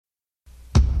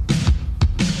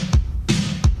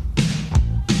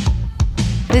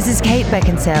This is Kate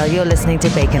Beckinsale. You're listening to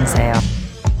Bacon Sale.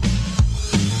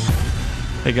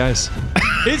 Hey guys,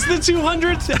 it's the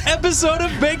 200th episode of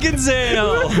Bacon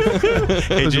Sale.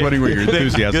 I was wondering where your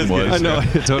enthusiasm was. I know,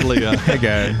 totally. Hey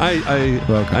guy,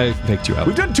 I picked you up.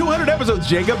 We've done 200 episodes,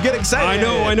 Jacob. Get excited.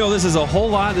 I know. This is a whole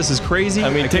lot. This is crazy.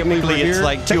 I mean, technically it's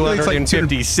like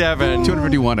 257.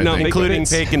 251, I think. Including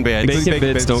Bacon Bits. Bacon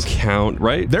Bits don't count,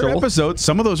 right? They're Joel? episodes.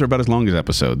 Some of those are about as long as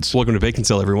episodes. Welcome to Bacon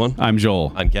Sale, everyone. I'm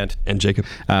Joel. I'm Kent. And Jacob.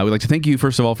 We'd like to thank you,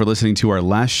 first of all, for listening to our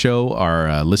last show,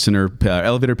 our listener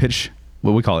elevator pitch.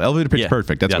 What we call it, elevator pitch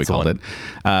perfect. That's what we called it.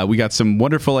 We got some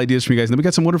wonderful ideas from you guys, and then we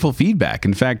got some wonderful feedback.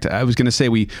 In fact, I was going to say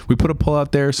we put a poll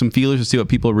out there, some feelers to see what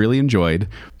people really enjoyed,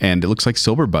 and it looks like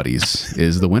Sober Buddies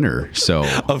is the winner. So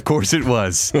of course it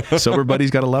was. Sober Buddies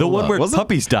got a level the one up. where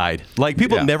puppies died. Like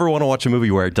people never want to watch a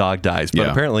movie where a dog dies, but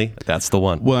apparently that's the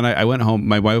one. Well, and I went home.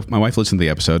 My wife listened to the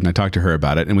episode, and I talked to her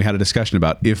about it, and we had a discussion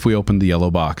about if we opened the yellow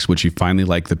box, would she finally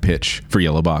like the pitch for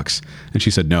Yellow Box? And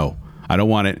she said no. I don't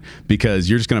want it because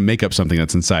you're just going to make up something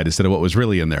that's inside instead of what was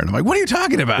really in there. And I'm like, what are you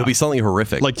talking about? It'll be something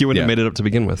horrific. Like you wouldn't have made it up to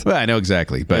begin with. Well, I know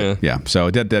exactly. But yeah so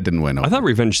that didn't win. I thought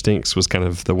Revenge Stinks was kind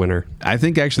of the winner. I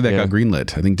think actually that got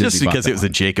greenlit. I think Disney just because it was a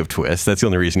Jacob twist. That's the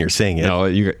only reason you're saying it. No,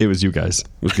 it was you guys. It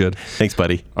was good. Thanks,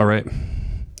 buddy. All right.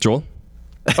 Joel?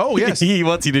 Oh, yes. He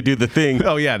wants you to do the thing.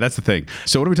 Oh, yeah, that's the thing.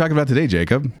 So what are we talking about today,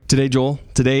 Jacob? Today, Joel,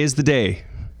 today is the day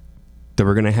that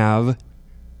we're going to have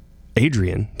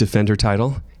Adrian defend her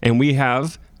title. And we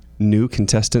have new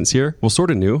contestants here. Well,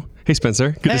 sort of new. Hey,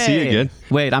 Spencer. Good to see you again.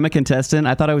 Wait, I'm a contestant?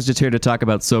 I thought I was just here to talk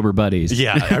about Sober Buddies.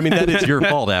 Yeah, I mean, that is your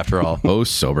fault after all. Oh,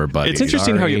 Sober Buddies. It's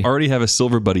interesting how you already have a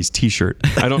Silver Buddies t-shirt.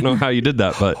 I don't know how you did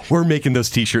that, but We're making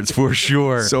those t-shirts for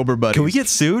sure. Sober Buddies. Can we get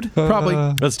sued? Probably.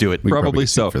 Let's do it. We probably get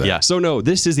so. sued for that. Yeah. So no,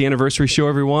 this is the anniversary show,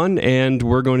 everyone, and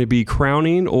we're going to be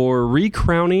crowning or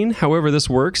recrowning, however this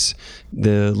works,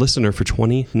 the listener for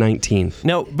 2019.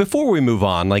 Now, before we move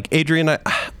on, like Adrian,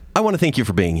 I want to thank you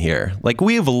for being here. Like,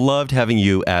 we have loved having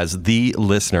you as the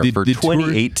listener for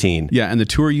 2018. Yeah, and the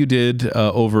tour you did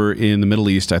over in the Middle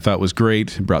East, I thought was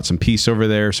great. Brought some peace over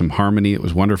there, some harmony. It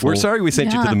was wonderful. We're sorry we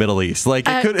sent you to the Middle East. Like,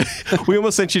 we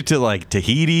almost sent you to like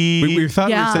Tahiti. We thought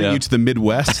we were sending you to the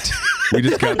Midwest. We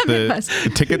just got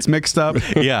the tickets mixed up.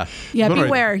 Yeah. Yeah,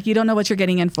 beware. You don't know what you're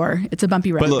getting in for. It's a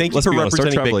bumpy ride. But thank you for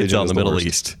representing Travel Bacon Agent Sale in is the the Middle worst.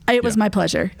 East. It was my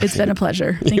pleasure. It's been a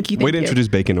pleasure. Thank you. Way to introduce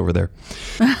bacon over there.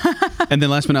 And then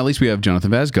last but not least, we have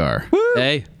Jonathan Vasgar.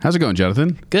 Hey. How's it going,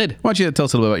 Jonathan? Good. Why don't you tell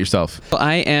us a little bit about yourself? Well,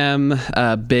 I am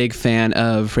a big fan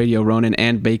of Radio Ronin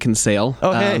and Bacon Sale.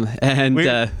 Oh, hey.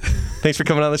 Thanks for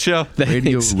coming on the show.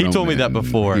 Radio He told me that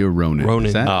before. Radio Ronin. Ronin.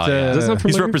 Is that, That's not He's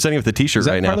familiar? representing with the t-shirt is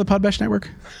that right part now. of the Podbash Network?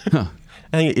 Huh.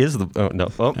 I think it is the... Oh, no.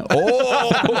 Wait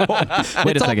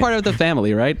It's a all second. part of the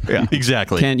family, right? Yeah,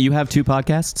 exactly. Can you have two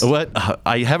podcasts? What?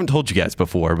 I haven't told you guys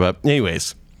before, but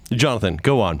anyways, Jonathan,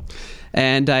 go on.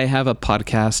 And I have a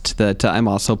podcast that I'm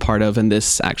also part of, and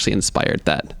this actually inspired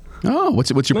that. Oh, what's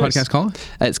your Nice. podcast called?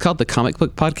 It's called the Comic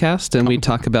Book Podcast, and we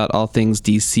talk about all things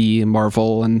DC and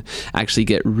Marvel and actually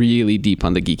get really deep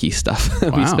on the geeky stuff.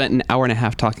 Wow. We spent an hour and a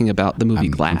half talking about the movie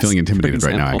Glass. I'm feeling intimidated for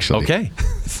right now, example. actually. Okay.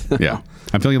 Yeah.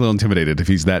 I'm feeling a little intimidated if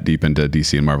he's that deep into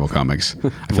DC and Marvel comics.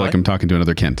 I feel like I'm talking to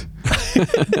another Kent.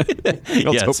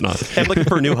 Let's hope not. And looking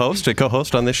for a new host, a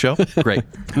co-host on this show? Great.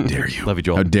 How dare you? Love you,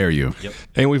 Joel. How dare you?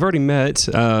 And we've already met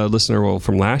listener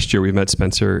from last year. We met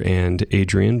Spencer and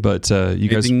Adrian, but you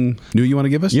guys... Anything new you want to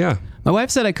give us? Yeah. My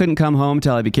wife said I couldn't come home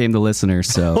till I became the listener,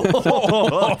 so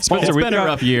Spencer, it's been a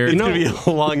rough year. It's going to be a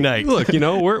long night. Look,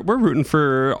 we're rooting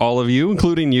for all of you,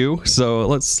 including you. So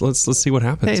let's see what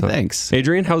happens. Hey, thanks.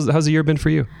 Adrian, how's the year been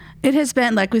for you? It has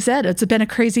been, like we said, it's been a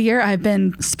crazy year. I've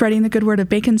been spreading the good word of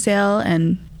Bacon Sale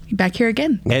and back here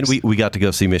again. And we got to go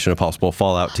see Mission Impossible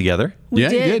Fallout together. We You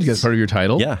did. That's part of your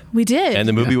title. Yeah. We did. And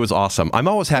the movie was awesome. I'm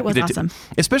always happy was to awesome.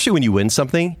 especially when you win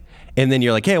something. And then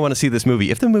you're like, hey, I want to see this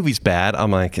movie. If the movie's bad,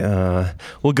 I'm like,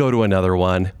 we'll go to another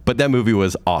one. But that movie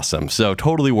was awesome. So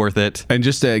totally worth it. And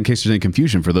just in case there's any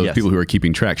confusion for those Yes. people who are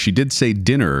keeping track, she did say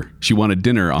dinner. She wanted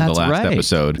dinner on the That's last right.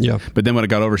 episode. Yeah. But then when it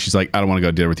got over, she's like, I don't want to go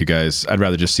to dinner with you guys. I'd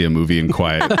rather just see a movie in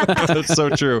quiet. That's so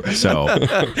true. So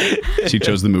she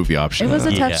chose the movie option. It was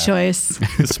a tough Yeah. choice.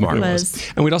 Smart. It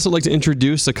was. And we'd also like to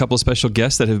introduce a couple of special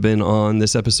guests that have been on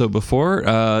this episode before.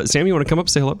 Sam, you want to come up,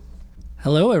 say hello?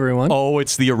 Hello, everyone. Oh,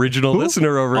 it's the original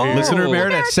listener over here. Listener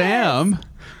Meredith, Sam.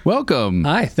 Welcome.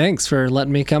 Hi, thanks for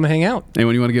letting me come hang out.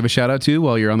 Anyone you want to give a shout out to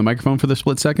while you're on the microphone for the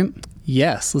split second?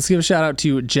 Yes, let's give a shout out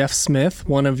to Jeff Smith,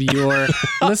 one of your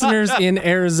listeners in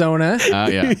Arizona.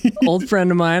 Yeah. Old friend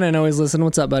of mine. I know he's listening.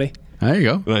 What's up, buddy? There you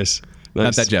go. Nice. Not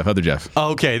Nice. that Jeff, other Jeff.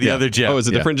 Okay, the other Jeff. Oh, is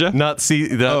it different Jeff? Not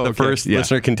the okay. first Yeah.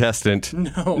 listener contestant.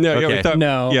 No, yeah, Okay. we thought,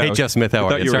 No. Yeah, Hey, Jeff Smith, how I are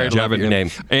thought you? were Sorry to laugh at jabbing your him.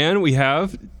 name. And we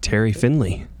have Terry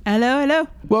Finley. Hello.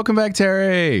 Welcome back,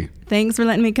 Terry. Thanks for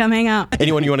letting me come hang out.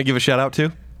 Anyone you want to give a shout out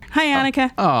to? Hi, Annika.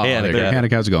 Oh, Hey, Annika. there.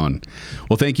 Annika, how's it going?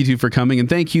 Well, thank you two for coming, and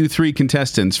thank you 3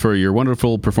 contestants for your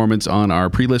wonderful performance on our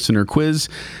pre-listener quiz.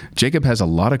 Jacob has a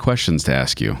lot of questions to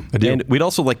ask you. And we'd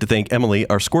also like to thank Emily,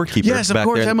 our scorekeeper. Yes, of back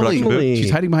course, there in the Emily. production booth.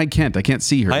 She's hiding behind Kent. I can't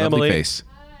see her Hi, lovely Emily. face.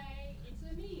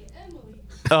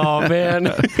 Oh, man.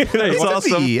 That's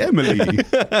awesome. Emily.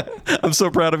 I'm so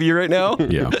proud of you right now.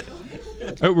 Yeah.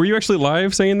 Oh, were you actually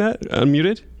live saying that?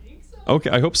 Unmuted? Okay,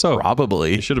 I hope so.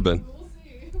 Probably. It should have been.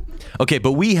 Okay,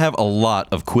 but we have a lot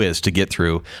of quiz to get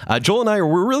through. Joel and I,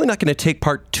 we're really not going to take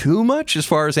part too much as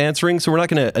far as answering, so we're not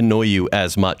going to annoy you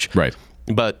as much. Right.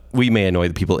 But we may annoy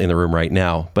the people in the room right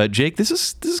now. But Jake, this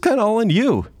is kind of all on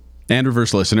you. And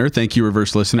reverse listener. Thank you,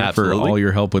 reverse listener, Absolutely. for all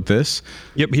your help with this.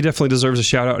 Yep, he definitely deserves a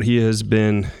shout out. He has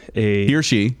been He or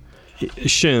she.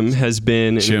 Shim has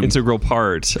been Shim. an integral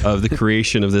part of the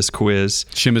creation of this quiz.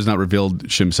 Shim has not revealed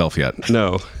Shimself yet.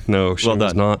 No, Shim done.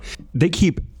 is not. They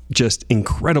keep just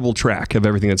incredible track of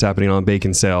everything that's happening on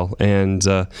Bacon Sale, and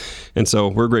so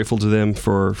we're grateful to them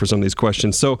for some of these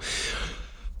questions. So,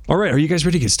 all right, are you guys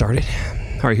ready to get started?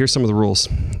 All right, here's some of the rules.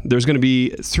 There's going to be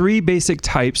 3 basic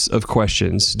types of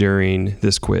questions during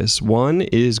this quiz. One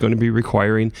is going to be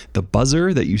requiring the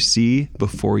buzzer that you see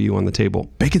before you on the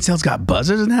table. Bacon Sale's got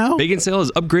buzzers now? Bacon Sale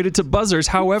is upgraded to buzzers.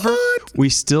 However, we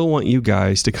still want you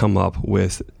guys to come up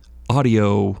with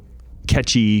audio,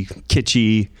 catchy,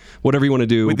 kitschy, whatever you want to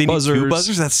do. Wait, they need 2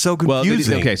 buzzers? That's so Well,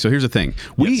 confusing. okay, so here's the thing.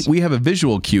 We have a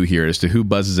visual cue here as to who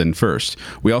buzzes in first.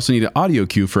 We also need an audio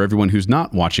cue for everyone who's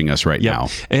not watching us right now.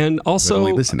 And also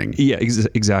only listening. Yeah,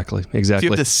 exactly. So you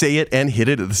have to say it and hit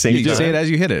it at the same You time. just say it as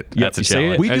you hit it. That's a you say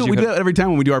challenge. it We as do you that every time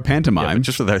when we do our Yeah, pantomime. but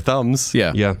just with our thumbs.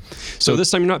 Yeah. Yeah. So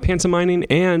this time you're not pantomiming,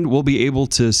 and we'll be able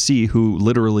to see who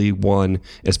literally won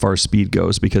as far as speed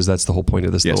goes, because that's the whole point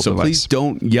of this Yeah, little so device. please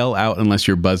don't yell out unless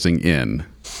you're buzzing in,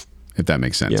 if that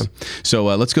makes sense. Yeah. So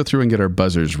let's go through and get our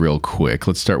buzzers real quick.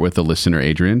 Let's start with the listener,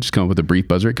 Adrian. Just come up with a brief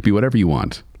buzzer. It could be whatever you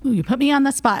want. Ooh, you put me on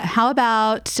the spot. How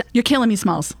about You're Killing Me,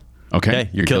 Smalls? Okay.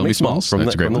 You're killing me, Smalls, from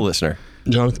That's a great the one. listener.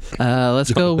 Jonathan?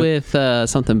 Let's go with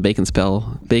something bacon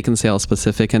sale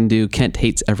specific and do Kent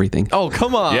hates everything. Oh,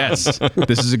 come on. Yes.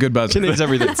 This is a good buzzer. It's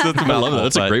everything. I love that.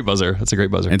 That's a great buzzer. That's a great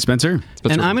buzzer. And Spencer?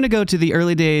 And I'm going to go to the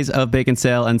early days of Bacon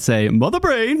Sale and say, Mother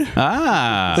Brain.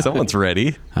 Ah. Someone's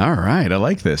ready. All right. I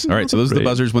like this. All right. So those are the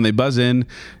buzzers. When they buzz in,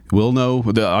 we'll know,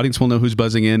 the audience will know who's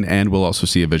buzzing in, and we'll also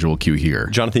see a visual cue here.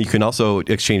 Jonathan, you can also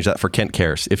exchange that for Kent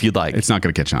Cares if you'd like. It's not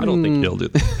going to catch on. I don't think he'll do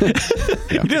that.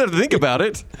 You didn't have to think about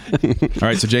it. All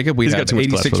right. So, Jacob, we He's got have too much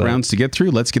class 86 for that. rounds to get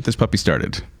through. Let's get this puppy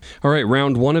started. All right,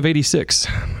 round 1 of 86.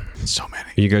 So many.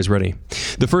 Are you guys ready?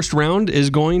 The first round is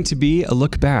going to be a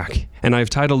look back, and I've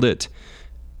titled it,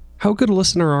 How Good a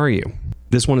Listener Are You?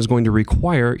 This one is going to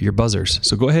require your buzzers.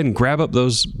 So go ahead and grab up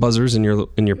those buzzers in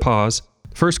your paws.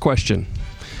 First question.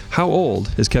 How old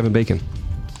is Kevin Bacon?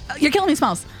 You're Killing Me,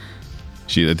 Smalls.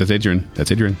 That's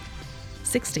Adrian.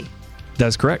 60.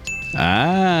 That's correct.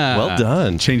 Ah. Well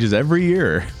done. Changes every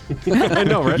year. I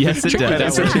know, right? Yes, it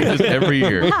does. That changes every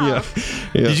year. Yeah.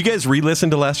 Did you guys re-listen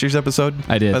to last year's episode?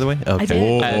 I did. By the way? I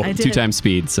did. At I did. 2 times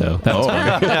speed, so that was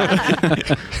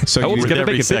fine. So How old you is Kevin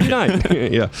every Bacon?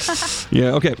 59. Yeah.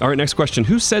 Yeah, okay. All right, next question.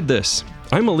 Who said this?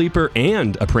 I'm a leaper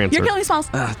and a prancer. You're Killing Me, Smalls.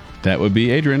 that would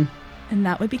be Adrian. And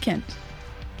that would be Kent.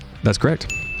 That's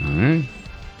correct. All right.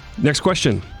 Next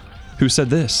question. Who said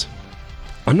this?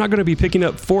 I'm not going to be picking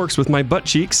up forks with my butt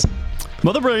cheeks.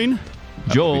 Mother Brain.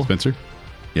 Joel. Spencer.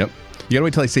 Yep. You gotta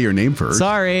wait till I say your name first.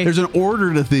 Sorry. There's an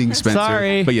order to things, Spencer.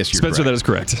 Sorry. But yes, you're Spencer, correct. that is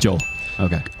correct. Joel.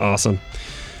 Okay. Awesome.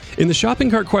 In the shopping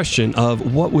cart question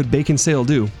of what would Bacon Sale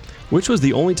do, which was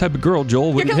the only type of girl Joel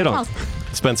You're wouldn't Killing hit Me, on?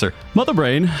 Smalls. Spencer. Mother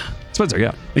Brain. Spencer,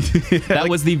 yeah. That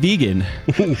was the vegan.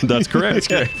 That's correct.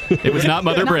 It was not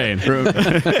Mother Brain.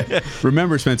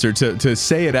 Remember, Spencer, to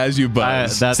say it as you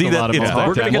buzz. That's See, a lot of it's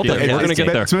We're going to get there. multitasking. We're going to get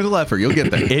there. It's mental effort. You'll get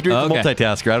there. Adrian's a Okay.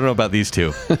 multitasker. I don't know about these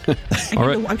two. All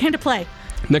right. I came to play.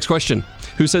 Next question.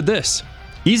 Who said this?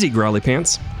 Easy, Growly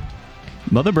Pants.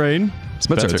 Mother Brain.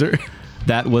 Spencer.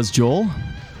 That was Joel.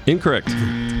 Incorrect.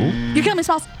 You're Killing Me,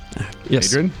 Smalls. Yes.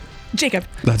 Adrian? Jacob.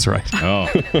 That's right. Oh.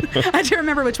 I had to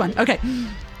remember which one. Okay.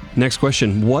 Next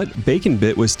question. What bacon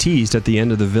bit was teased at the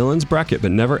end of the villain's bracket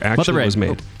but never actually Brain. was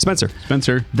made? Spencer.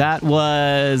 Spencer. That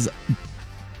was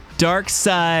Dark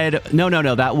Side. No.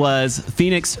 That was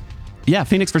Phoenix. Yeah,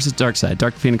 Phoenix versus Darkseid.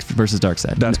 Dark Phoenix versus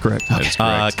Darkseid. That's correct. That's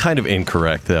correct. Kind of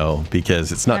incorrect though,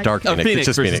 because it's not Dark Phoenix. Phoenix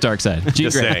It's just versus Phoenix. Darkseid. Jean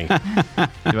Just Grey. saying. Do I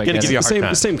Gonna get give you it? a hard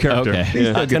time. Same character. Okay.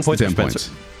 Yeah. 10 points. 10 for points.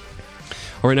 Spencer.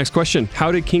 All right, next question.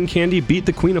 How did King Candy beat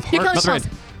the Queen of Here Hearts? comes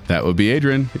That would be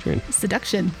Adrian.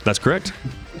 seduction. That's correct.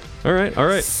 All right.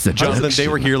 Jonathan, they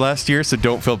were here last year, so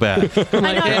don't feel bad.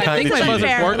 I know. I think Kinda it's cheated.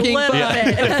 unfair a Working, little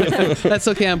bit. That's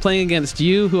okay. I'm playing against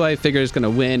you, who I figure is going to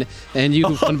win, and you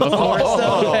who won before.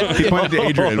 So He pointed to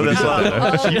Adrian when he said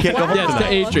that. You can't go home yes, to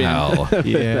tonight. Adrian. Wow.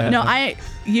 Yeah. No,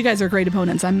 you guys are great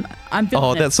opponents. I'm feeling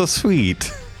Oh, it. that's so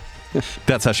sweet.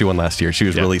 That's how she won last year. She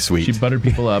was really sweet. She buttered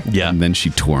people up. Yeah. And then she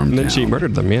tore them And then down. she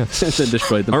murdered them, yeah. Then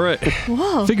destroyed them. All right.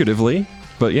 Whoa. Figuratively,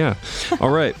 but yeah.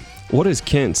 All right. What is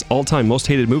Kent's all-time most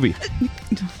hated movie?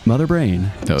 Mother Brain.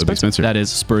 That would be Spencer. That is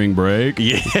Spring Break.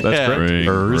 Yeah, That's correct. Spring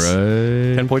Hers.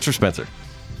 Break. 10 points for Spencer.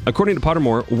 According to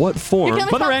Pottermore, what form? Here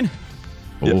comes- Mother Brain.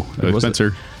 Oh, Yeah, that was was it?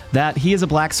 Spencer. That he is a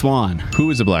black swan.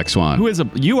 Who is a black swan?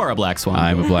 You are a black swan.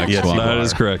 I'm a black Yes, swan. you That are.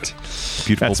 is correct.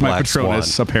 Beautiful That's my black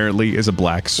Patronus, swan. apparently, is a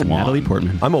black swan. Natalie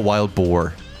Portman. I'm a wild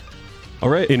boar. All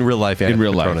right. In real life and In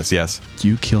real life. Patronus, yes.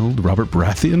 You killed Robert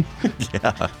Baratheon?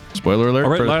 Yeah. Spoiler alert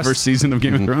All right, for last- the first season of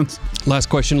Game of Thrones. Last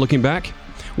question, looking back.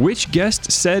 Which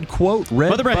guest said, quote,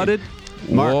 Mother Brain. red-butted?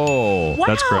 Mark. Whoa.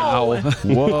 That's correct.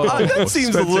 Whoa. That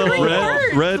seems a little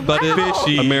Red-butted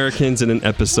Fishy. Americans in an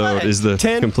episode is the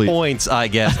 10 complete. points, I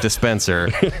guess, to Spencer.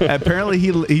 Apparently,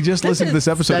 he just listened to this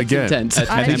episode That's again. intense.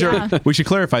 And these Yeah. we should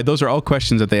clarify, those are all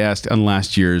questions that they asked on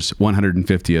last year's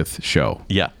 150th show.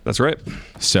 Yeah. That's right.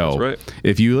 So That's right.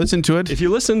 if you listen to it, If you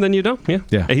listen, then you know. Yeah.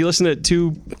 Yeah. And he listened at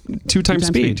two times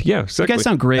speed. Yeah, You exactly. guys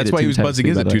sound great. that's at why he was 2 times buzzing speed,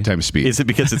 is by at the way. 2 times speed. Is it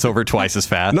because it's over twice as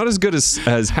fast? Not as good as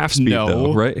half speed, No.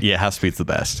 though, right? Yeah, half speed's the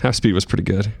best. Half speed was pretty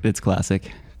good. It's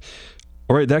classic.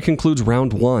 All right, that concludes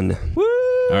round one. All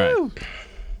right.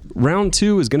 Round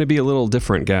two is going to be a little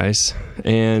different, guys,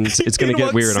 and it's going to get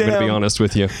want weird. I'm going to be Sam. honest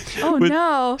with you. Oh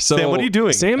no. So Sam, what are you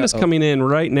doing? Sam is coming in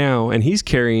right now, and he's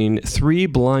carrying 3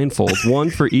 blindfolds, one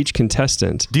for each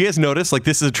contestant. Do you guys notice, like,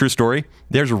 this is a true story?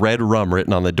 There's red rum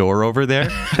written on the door over there.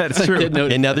 That's true. Did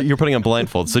notice. And now that you're putting on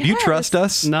blindfolds. So do you trust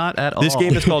us? Not at all. This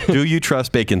game is called Do You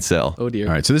Trust Bacon Cell? Oh dear.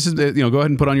 All right. So this is, go ahead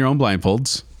and put on your own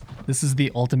blindfolds. This is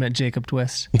the ultimate Jacob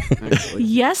twist.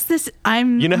 Yes,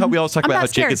 You know how we always talk I'm about how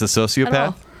not Jake is a scared at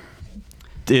all. sociopath?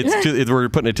 We're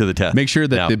putting it to the test. Make sure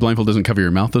that Now, the blindfold doesn't cover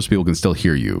your mouth. Those people can still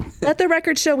hear you. Let the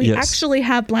record show we Yes. actually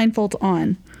have blindfolds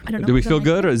on. I don't know. Do we if feel I'm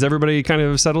good? Or is everybody kind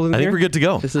of settled in I think here? we're good to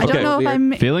go. This is I don't Okay. know if weird.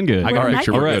 I'm Feeling good. I got a We're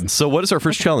picture. not We're good. good. So what is our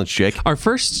first challenge, Jake? Our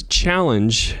first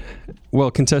challenge,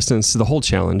 well, contestants, the whole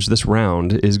challenge this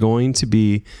round is going to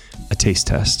be a taste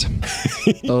test.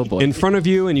 Oh boy. In front of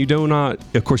you, and you do not,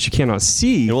 of course, you cannot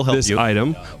see It will help this you.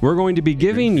 item. We're going to be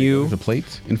giving you There's a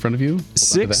plate in front of you.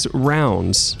 6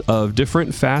 rounds of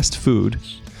different fast food.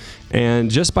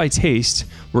 And just by taste,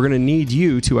 we're going to need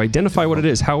you to identify what it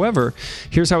is. However,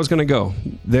 here's how it's going to go.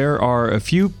 There are a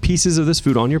few pieces of this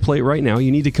food on your plate right now.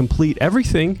 You need to complete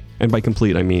everything, and by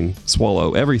complete, I mean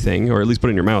swallow everything, or at least put it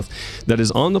in your mouth, that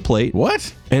is on the plate.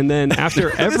 What? And then after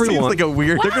This seems everyone... like a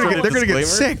weird. They're gonna get disclaimer.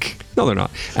 sick. No, they're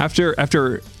not.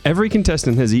 After every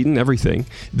contestant has eaten everything,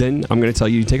 then I'm going to tell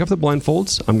you to take off the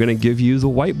blindfolds. I'm going to give you the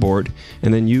whiteboard,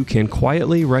 and then you can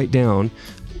quietly write down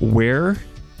where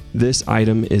this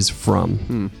item is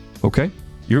from. Okay?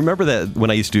 You remember that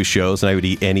when I used to do shows and I would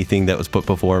eat anything that was put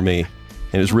before me,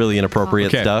 and it was really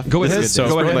inappropriate Okay. stuff. Go This ahead. is-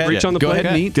 Go ahead. Yeah. Reach on the Go plate.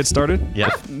 ahead and eat. Get started.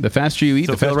 Yeah. The faster you eat,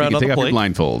 So the feel faster you around can on take the off your plate.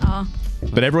 blindfold.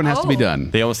 But everyone has to be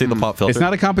done. They almost need the pop filter. It's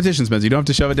not a competition, Spence. You don't have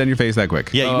to shove it down your face that quick.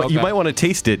 Yeah, you might want to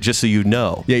taste it just so you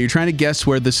know. Yeah, you're trying to guess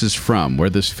where this is from, where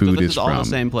this food this is is all from. the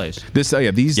same place. This,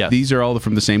 these Yes. these are all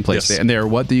from the same place. Yes. And they are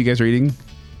what that you guys are eating?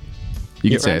 You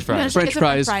can say it. French French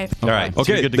fries. fry. All right. so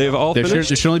Okay, you're good to they've go. all There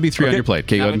finished. should only be 3 on Okay. your plate.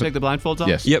 Okay, go Now ahead. we take the blindfolds off?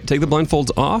 Yes. Yep, take the blindfolds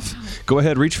off. Go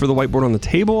ahead, reach for the whiteboard on the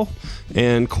table,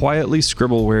 and quietly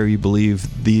scribble where you believe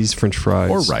these French fries.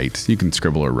 Or write. You can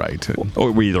scribble or write.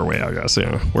 Or either way, I guess.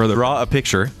 Yeah. Where they're Draw a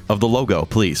picture of the logo,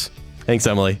 please. Thanks,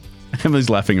 Emily. Emily's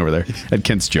laughing over there at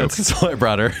Kent's joke. That's why I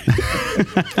brought her.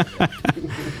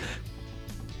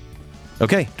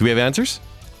 Okay, do we have answers?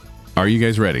 Are you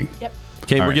guys ready? Yep.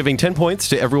 Okay, All we're right. giving 10 points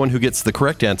to everyone who gets the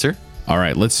correct answer. All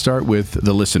right, let's start with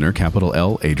the listener, capital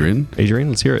L, Adrian. Adrian,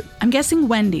 let's hear it. I'm guessing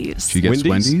Wendy's. She guessed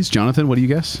Wendy's? Wendy's. Jonathan, what do you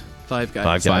guess? 5 guys.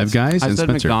 Five 5 guys. I and said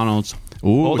Spencer. McDonald's.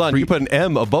 Ooh, Hold on, 3, you put an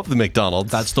M above the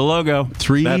McDonald's. That's the logo.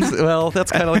 3. That's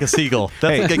kind of like a seagull.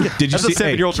 That's Hey, like did you that's see- a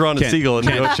 7-year-old drawing a Kent, seagull in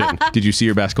the ocean. Did you see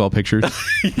your basketball pictures?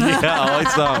 Yeah, I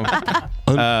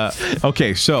saw them.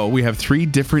 Okay, so we have 3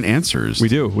 different answers. We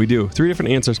do. 3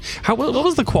 different answers. What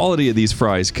was the quality of these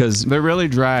fries? Because They're really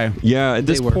dry. yeah, at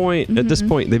this were. point,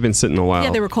 they've been sitting a while.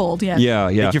 Yeah, they were cold. Yeah. Yeah.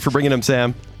 Thank you for bringing them,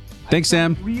 Sam. Thanks,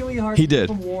 Sam. He did.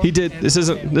 This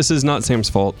is not Sam's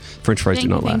fault. French fries do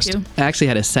not Thank last. you. I actually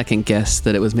had a second guess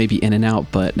that it was maybe In-N-Out,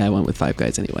 but I went with Five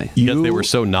Guys anyway. Because they were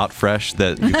so not fresh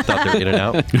that you thought they were in and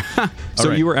out. So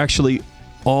right. you were actually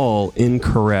all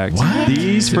incorrect.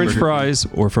 These French fries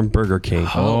were from Burger King.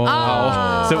 So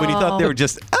when you thought they were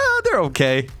just, they're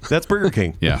okay, that's Burger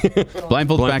King. Yeah.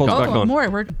 Blindfolds back Blindfolds on. back Oh, on.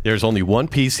 more. There's only one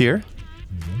piece here.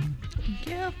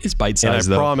 It's bite And I size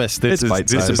though. promise this is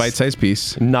It's a bite-sized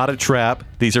piece. not a trap.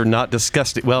 These are not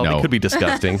disgusting. Well, No. they could be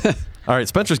disgusting. All right,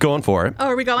 Spencer's going for it. Oh,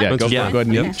 are we going? Yeah, go ahead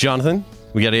and eat. Jonathan,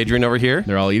 we got Adrian over here.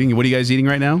 They're all eating. What are you guys eating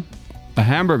right now? A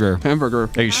hamburger. Hamburger.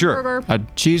 Are you sure? Burger. A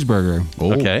cheeseburger.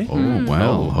 Oh, Okay. Oh,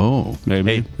 well. Oh.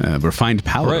 Maybe. Refined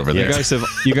palate All right, over you there.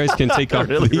 you guys can take off.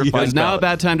 Really refined It's now a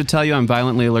bad time to tell you I'm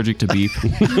violently allergic to beef.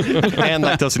 And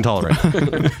lactose intolerant.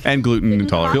 And gluten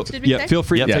intolerant. Did we say? Feel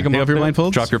free Yep. to take them Take off. off your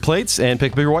blindfolds. Drop your plates and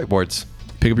pick up your whiteboards.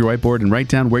 Pick up your whiteboard and write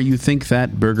down where you think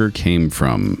that burger came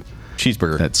from.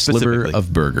 Cheeseburger. That sliver specifically.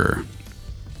 of burger.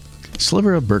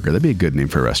 Sliver of burger. That'd be a good name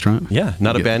for a restaurant. Yeah,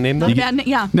 not a bad name though. Not a bad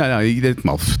yeah. No,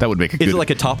 well, that would make a good. Is it like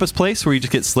a tapas place where you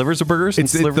just get slivers of burgers and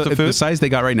it's slivers of the food? size they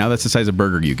got right now. That's the size of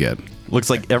burger you get.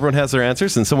 Looks like everyone has their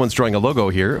answers, and someone's drawing a logo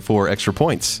here for extra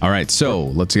points. All right, so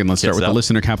let's start Yes, with the Al.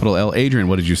 listener, capital L. Adrian,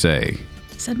 what did you say?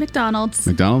 Said McDonald's.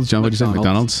 McDonald's. John, what did you say?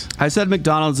 McDonald's. I said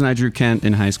McDonald's and I drew Kent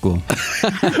in high school.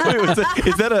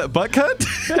 Is that a butt cut?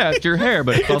 Yeah, it's your hair,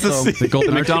 but it's also The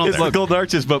golden McDonald's It's the look. golden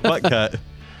arches, but butt cut.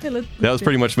 That was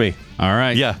pretty much me. All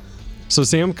right. Yeah. So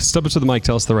Sam, step up to the mic.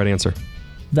 Tell us the right answer.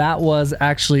 That was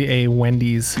actually a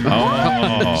Wendy's.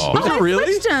 Was it really?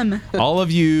 Switched him. All of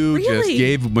you just Really?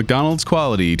 gave McDonald's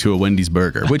quality to a Wendy's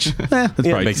burger, which that's Yeah,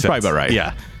 probably, makes probably sense. about right.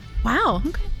 Yeah. Wow.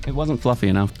 Okay. It wasn't fluffy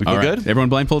enough. All right. good? Everyone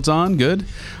blindfolds on. Good.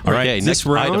 All right. Okay, This next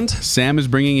item. round. Sam is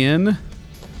bringing in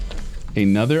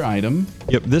another item.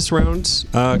 Yep. This round,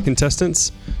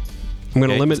 contestants. I'm going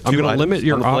to Okay, limit. it's I'm two going to items limit on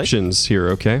your the plate? options here.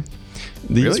 Okay.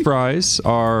 These Really? fries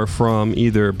are from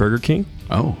either Burger King,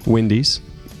 Oh. Wendy's,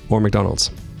 or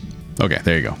McDonald's. Okay.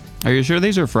 There you go. Are you sure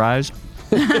these are fries?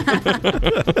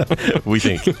 We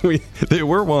think. They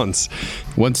were once.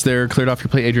 Once they're cleared off your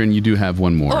plate, Adrian, you do have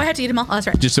one more. Oh, I had to eat them all. Oh, that's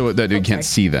right. Just so that you can't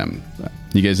see them.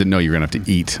 You guys didn't know you were going to have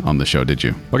to eat on the show, did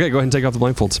you? Okay, go ahead and take off the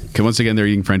blindfolds. Okay, once again, they're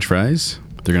eating French fries.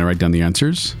 They're going to write down the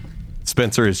answers.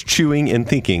 Spencer is chewing and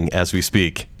thinking as we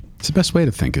speak. It's the best way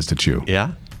to think is to chew.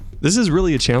 Yeah? This is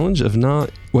really a challenge of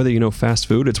not whether you know fast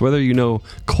food, it's whether you know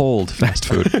cold fast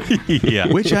food. Yeah.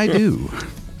 Which I do.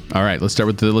 All right, let's start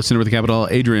with the listener with the capital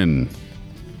Adrian.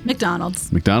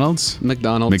 McDonald's. McDonald's?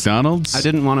 McDonald's. McDonald's? I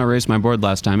didn't want to erase my board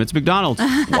last time. It's McDonald's.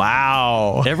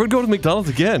 Wow. Everyone go to McDonald's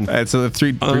again. So the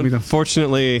three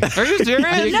Unfortunately, Are you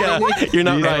serious? Yeah, you're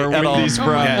not right at all. Wendy's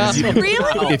fries.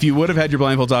 Really? if you would have had your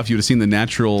blindfolds off, you would have seen the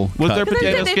natural Was cut. there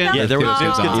potato They skin? felt- Yeah, there was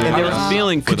Potatoes good on. skin. And they And were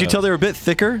feeling could you tell they were a bit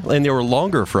thicker and they were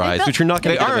longer fries, which you're not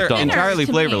going They to get at are McDonald's. entirely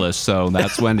to me. flavorless, so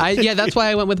that's when. Yeah, that's why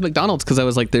I went with McDonald's because I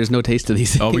was like, "There's no taste to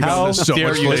these things." Oh, McDonald's has so dare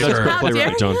much you, flavor. sir. How dare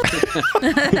Right, John.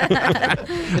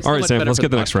 It's so All right, much Sam, better let's for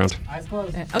get the next round.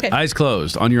 Okay. Eyes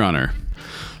closed, on your honor.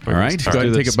 All right, go ahead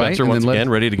and do take this. a bite. Spencer, and once then again,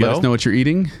 ready to Let go? us know what you're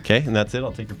eating. Okay, and that's it.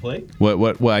 I'll take your plate.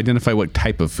 What identify what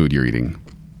type of food you're eating.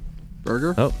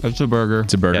 Burger. Oh, It's a burger.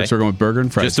 It's a burger. Okay. So we're going with burger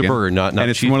and fries. Just a again. burger, not And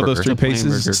it's from one of those cheeseburger. three Just a plain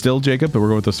places burger. still, Jacob, but we're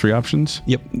going with those three options.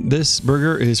 Yep, this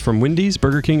burger is from Wendy's,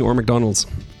 Burger King, or McDonald's.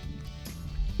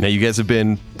 now you guys have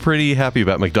been pretty happy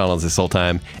about McDonald's this whole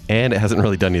time, and it hasn't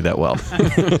really done you that well.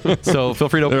 So feel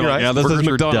free to open your eyes. Yeah, this is Burgers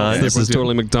are McDonald's. done. This is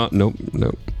totally McDonald's. Nope,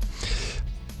 nope.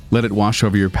 Let it wash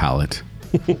over your palate.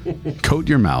 Coat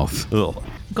your mouth. Ugh.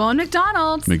 Going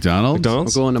McDonald's. McDonald's? I'm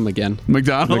McDonald's. going them again.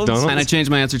 McDonald's? McDonald's? And I changed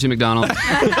my answer to McDonald's.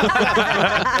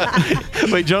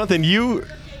 Wait, Jonathan, you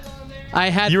I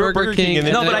had You were Burger King, and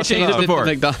then- No, but I changed it before.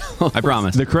 McDonald's. I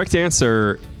promise. The correct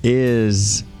answer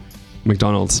is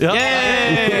McDonald's.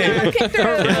 Yay! Kick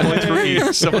through. Points for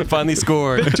each. Someone finally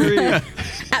scored.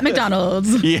 At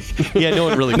McDonald's. Yeah, no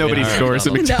one really. Nobody did. scores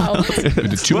at McDonald's. No.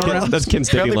 Two more Well, rounds? That's Ken's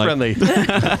daily Family life.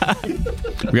 friendly.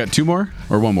 We got two more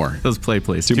or one more? Those play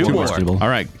plays. Two more. All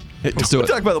right. Let's do it.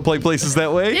 Talk about the play places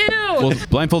that way. Ew. Well,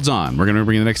 blindfolds on. We're going to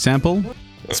bring the next sample.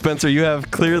 Spencer, you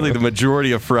have clearly the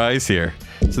majority of fries here.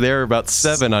 So there are about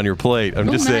 7 on your plate.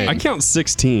 I'm just nice. saying. I count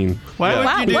 16. Why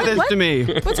Wow, would you do what? this What? to me?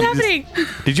 What's happening?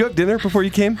 Did you have dinner before you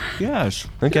came? Yes.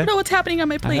 I Okay. don't know what's happening on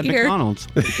my I plate had here. McDonald's.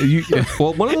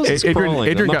 Well, one of those is Adrian- crawling.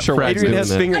 Adrian I'm got not sure why fried it's Adrian doing has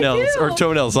that. fingernails I do. or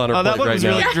toenails on her Oh, that plate one right was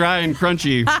now. really dry and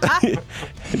crunchy.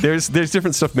 There's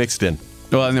different stuff mixed in.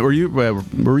 Well, and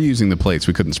we're using the plates.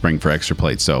 We couldn't spring for extra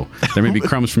plates, so there may be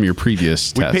crumbs from your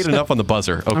previous We test. paid enough on the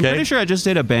buzzer, okay? I'm pretty sure I just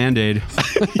ate a Band-Aid.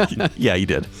 Yeah, you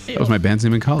did. That was my band's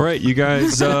name in college. All right, you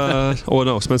guys. Oh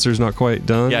no, Spencer's not quite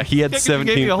done. Yeah, he had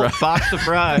 17 gave me a whole fries. box of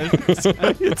fries.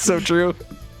 It's so true.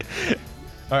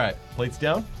 All right, plates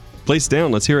down. Place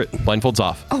down. Let's hear it. Blindfolds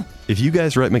off. Oh. If you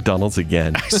guys are at McDonald's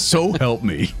again, So help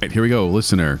me. Right, here we go,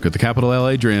 listener. Got the capital L,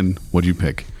 Adrian. What'd you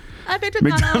pick? I picked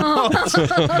McDonald's.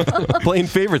 playing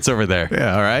favorites over there.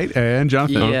 Yeah, all right. And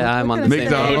Jonathan. Yeah, I'm on the same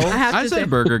McDonald's. I have I to say, said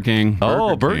Burger King.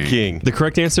 Oh, Burger King. King. The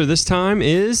correct answer this time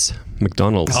is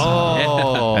McDonald's.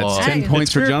 Oh, That's 10 Nice.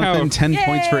 points for It's Jonathan, 10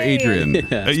 points for Adrian. You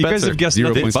guys Spencer, have guessed 0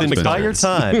 nothing points but to the Spencer. McDonald's.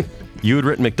 entire time you had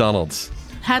written McDonald's.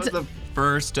 had That's to, the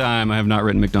first time I have not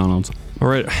written McDonald's. All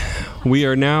right, we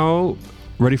are now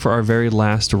ready for our very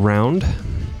last round.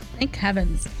 thank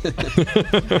heavens.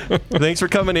 Thanks for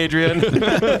coming, Adrian.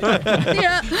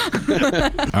 Yeah.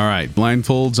 All right,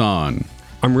 blindfolds on.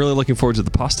 I'm really looking forward to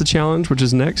the pasta challenge, which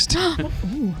is next.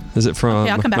 Is it from Okay,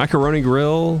 I'll come back. Macaroni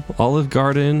Grill, Olive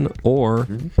Garden, or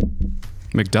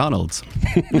McDonald's.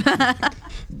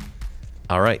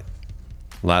 All right.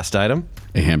 Last item.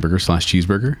 A hamburger /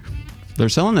 cheeseburger. They're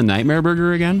selling the Nightmare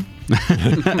Burger again?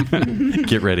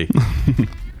 Get ready.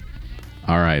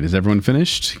 All right, is everyone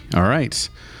finished? All right.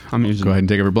 I'm using Go ahead and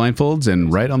take over blindfolds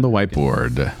and write on the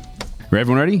whiteboard.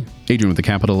 Everyone ready? Adrian with the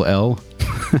capital L.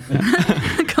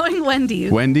 Going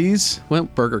Wendy's. Wendy's. Well,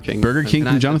 Burger King. Burger King And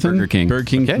from I said Jonathan. Burger King. Burger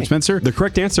King Okay. from Spencer. the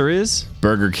correct answer is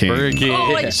Burger King. Burger King.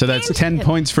 Oh, I So that's changed 10 it.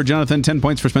 points for Jonathan, 10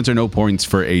 points for Spencer, no points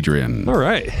for Adrian. all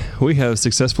right. We have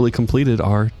successfully completed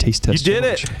our taste You test. did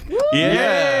it. challenge.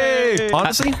 Yay!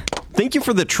 Honestly, thank you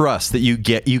for the trust that you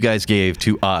guys gave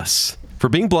to us for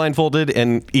being blindfolded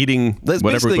and eating Whatever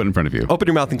we basically put in front of you. Open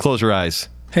your mouth and close your eyes.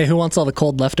 Hey, who wants all the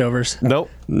cold leftovers? Nope.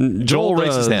 Joel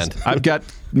raised his does. hand. I've got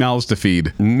mouths to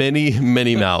feed. Many,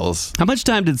 many mouths. How much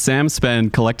time did Sam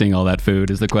spend collecting all that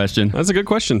food is the question. That's a good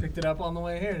question. Picked it up on the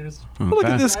way here. Just Look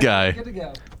at this guy. good to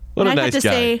go. What a I nice have to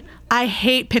guy. say, I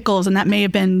hate pickles, and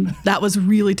that was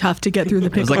really tough to get through the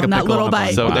pickle like a in that pickle little on a bun.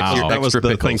 bite. So Wow. That was extra the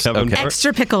thing, pickles. Kevin. Okay.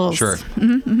 Extra pickles. Sure.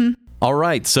 All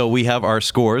right. So we have our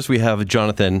scores. We have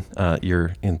Jonathan.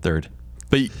 You're in third,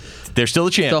 but there's still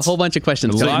a chance. A whole bunch of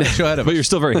questions. But you're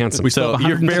still very handsome. So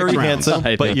you're very 106 rounds. handsome,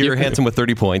 Hi, but thank you're you. handsome with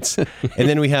 30 points. And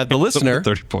then we have the listener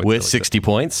 30 points, I with like 60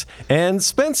 points. And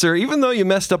Spencer, even though you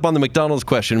messed up on the McDonald's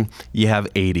question, you have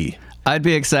 80. I'd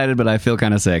be excited, but I feel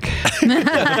kind of sick.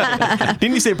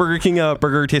 Didn't you say Burger King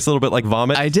burger tastes a little bit like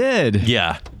vomit? I did.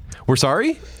 Yeah. We're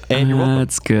sorry, and you're welcome.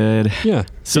 That's good. Yeah.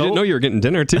 So- you didn't know you were getting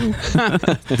dinner too.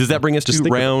 Does that bring us to think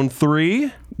of- round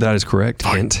 3? That is correct,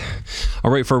 Hint. All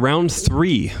right, for round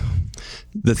 3,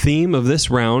 the theme of this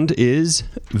round is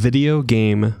video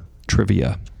game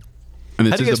trivia. And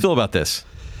How this do you is guys feel about this?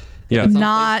 Yeah.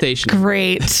 Not PlayStation.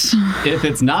 great. If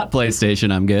it's not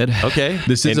PlayStation, I'm good. Okay.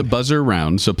 This is a buzzer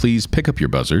round, so please pick up your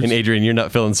buzzers. And Adrian, you're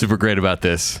not feeling super great about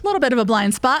this. A little bit of a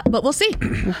blind spot, but we'll see.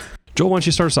 Joel, why don't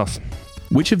you start us off?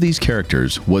 Which of these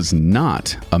characters was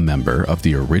not a member of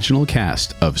the original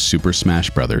cast of Super Smash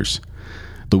Bros.?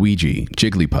 Luigi,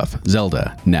 Jigglypuff,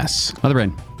 Zelda, Ness. Mother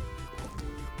Brain.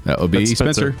 That would be That's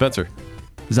Spencer. Spencer.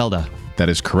 Zelda. That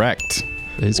is correct.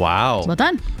 Wow. Well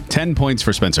done. 10 points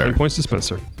for Spencer. 10 points to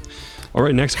Spencer. All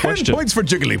right, next 10 question. points for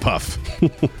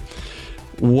Jigglypuff.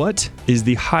 What is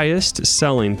the highest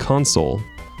selling console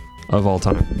of all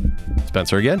time?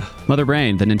 Spencer again. Mother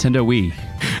Brain, the Nintendo Wii.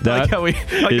 That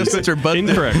is Spencer buzzed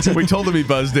incorrect. We told him he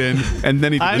buzzed in, and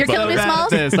then he did You're killing me, bad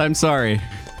Smalls. at this. I'm sorry.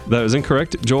 That is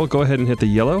incorrect. Joel, go ahead and hit the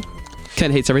yellow.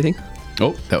 Ken hates everything.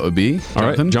 Oh, that would be All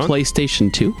right, Jonathan. John.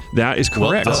 PlayStation 2. That is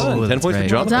correct. Well done. 10 that's points for right.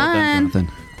 Jonathan.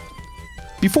 Done.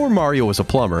 Before Mario was a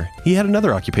plumber, he had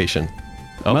another occupation.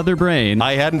 Mother Brain.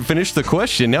 I hadn't finished the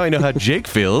question. Now I know how Jake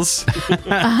feels. All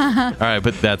right,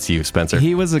 but that's you, Spencer.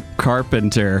 He was a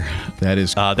carpenter. That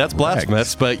is That's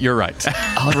blasphemous, but you're right.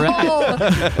 All right. Oh,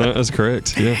 That is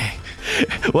correct. Yeah.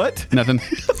 What? nothing.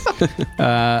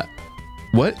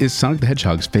 What is Sonic the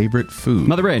Hedgehog's favorite food?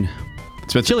 Mother Brain.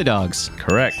 Spencer. Chili dogs.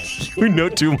 Correct. We know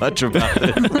too much about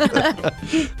it.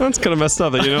 That's kind of messed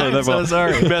up that you know that. So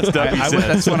sorry. Messed up. he says.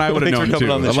 That's one I would have Thanks for known coming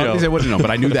too. on the A lot of show. these I wouldn't know, but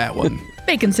I knew that one.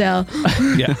 Bacon sale.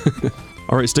 Yeah.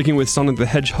 All right, sticking with Sonic the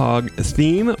Hedgehog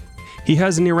theme, he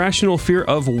has an irrational fear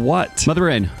of what? Mother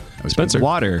Brain. Spencer.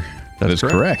 Water. That is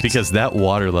correct. Because that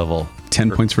water level.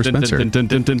 10 points for Spencer. You're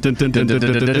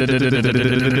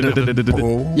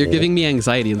giving me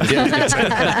anxiety.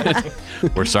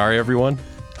 We're sorry, everyone.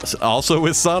 Also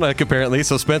with Sonic, apparently,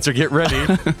 so Spencer, get ready.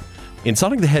 In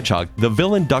Sonic the Hedgehog, the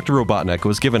villain Dr. Robotnik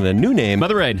was given a new name.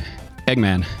 Mother Brain.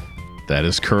 Eggman. That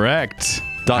is correct.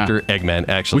 Dr. Eggman,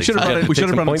 actually. We should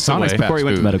have run on Sonic's Before he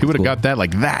went to medical He would have school. got that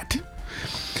like that.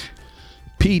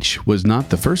 Peach was not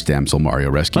the first damsel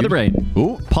Mario rescued. Mother Brain.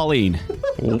 Ooh. Pauline.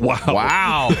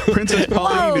 Wow. Princess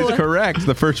Pauline is correct.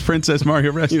 The first princess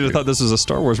Mario You'd rescued. have thought this was a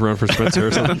Star Wars round for Spencer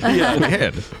or something. Yeah, we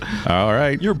did. All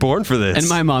right. You're born for this. And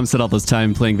my mom said all this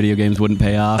time playing video games wouldn't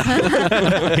pay off.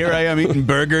 Here I am eating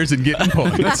burgers and getting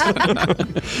points.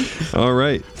 All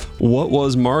right. What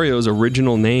was Mario's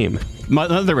original name?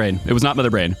 Mother Brain. It was not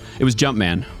Mother Brain. It was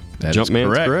Jumpman. That is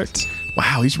Jumpman's correct.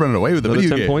 Wow, he's running away with the Another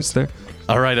video 10 game. points there.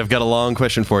 All right, I've got a long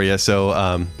question for you.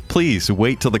 So please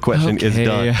wait till the question is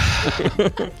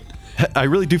done. I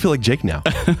really do feel like Jake now.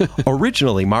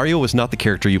 Originally, Mario was not the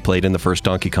character you played in the first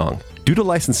Donkey Kong. Due to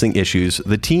licensing issues,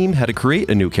 the team had to create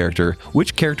a new character.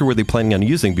 Which character were they planning on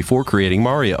using before creating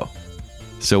Mario?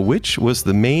 So which was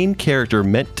the main character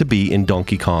meant to be in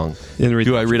Donkey Kong?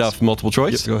 Do I read off multiple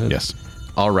choice? Yep, go ahead. Yes.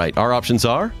 All right, our options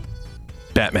are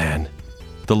Batman,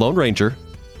 the Lone Ranger,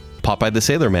 Popeye the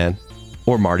Sailor Man,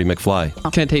 or Marty McFly.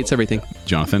 Kent hates everything.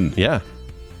 Jonathan. Yeah.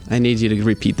 I need you to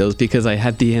repeat those because I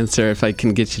had the answer if I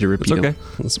can get you to repeat It's okay. them.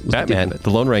 Let's Batman, the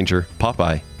Lone Ranger,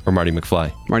 Popeye, or Marty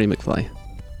McFly. Marty McFly.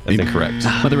 That's incorrect.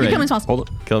 Mother You're Brain. killing sauce. Hold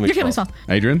on. Kill me. You're killing sauce.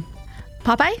 Adrian.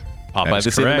 Popeye? Popeye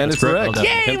the Sailor Man is correct.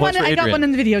 Yay! 10 points for I got Adrian. one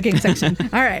in the video game section.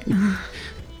 All right.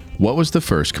 What was the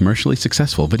first commercially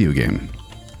successful video game?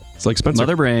 It's like Spencer.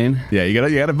 Mother Brain. Yeah, you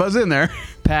gotta buzz in there.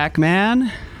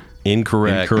 Pac-Man.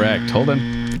 Incorrect. Incorrect. Hold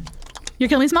on. You're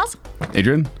killing me, Smalls?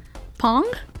 Adrian. Pong?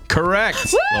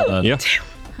 Correct. Yeah.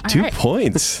 2 right.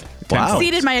 points. Wow.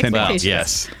 Exceeded my 10 expectations.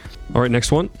 Yes. All right,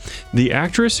 next one. The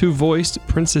actress who voiced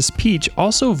Princess Peach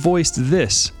also voiced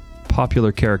this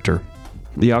popular character.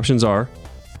 The options are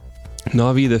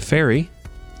Navi the Fairy,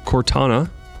 Cortana,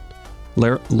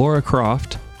 Laura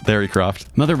Croft. Larry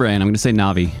Croft. Mother Brain. I'm going to say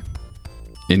Navi.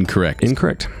 Incorrect.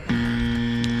 Incorrect.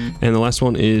 And the last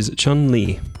one is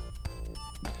Chun-Li.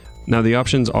 Now the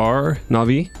options are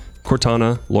Navi,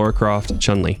 Cortana, Laura Croft,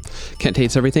 Chun-Li. Kent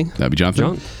hates everything. That'd be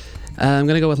Jonathan. John? I'm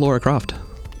going to go with Laura Croft.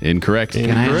 Incorrect.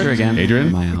 Can I answer again? Adrian?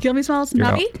 Am I out? Kill me, Smalls? You're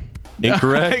Navi?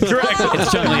 Incorrect.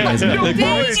 It's Chun-Li, isn't it?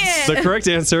 Dang it! The correct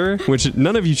answer, which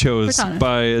none of you chose Cortana.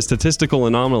 by a statistical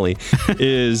anomaly,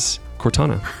 is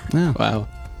Cortana. Wow.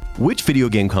 Which video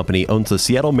game company owns the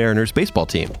Seattle Mariners baseball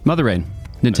team? Mother Brain.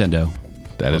 Nintendo.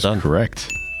 That is done.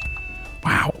 correct.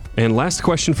 Wow. And last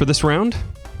question for this round.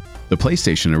 The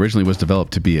PlayStation originally was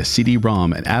developed to be a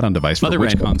CD-ROM and add-on device for Mother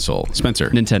which Brain. console? Spencer.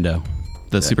 Nintendo.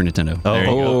 The Super Nintendo.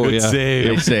 Oh, good yeah. save.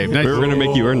 Good save. Nice. We're going to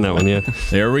make you earn that one, yeah.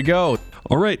 There we go.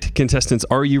 All right, contestants,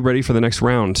 are you ready for the next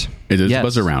round? It is Yes.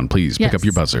 buzzer round. Please pick Yes. up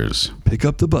your buzzers. Pick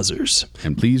up the buzzers.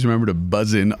 And please remember to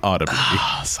buzz in audibly.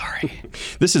 Sorry.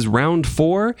 This is round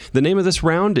 4. The name of this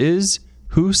round is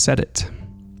Who Said It?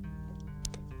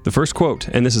 The first quote,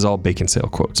 and this is all Bacon Sale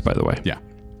quotes, by the way. Yeah.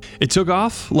 It took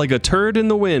off like a turd in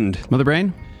the wind. Mother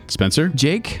Brain. Spencer.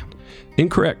 Jake.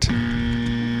 Incorrect.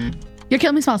 You're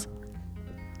killing me, Smalls.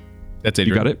 That's You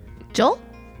Adrian. got it? Joel?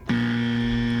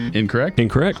 Incorrect.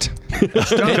 Incorrect. Kent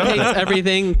hates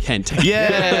everything. Kent.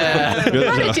 Yeah. How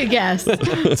did you guess?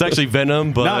 It's actually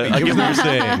Venom, but I get what you're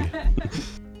saying.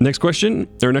 Next question,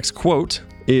 or next quote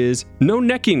is no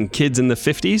necking, kids in the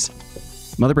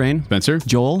 50s. Mother Brain. Spencer.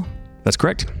 Joel. That's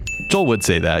correct. Joel would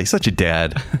say that. He's such a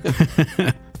dad.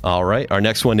 All right, our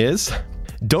next one is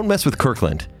don't mess with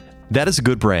Kirkland. That is a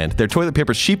good brand. Their toilet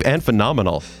paper is cheap and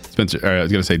phenomenal. Spencer. I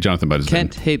was going to say Jonathan, but it's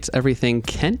Kent hates everything.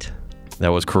 Kent? That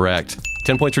was correct.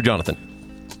 10 points for Jonathan.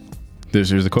 Here's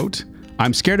the quote.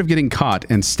 I'm scared of getting caught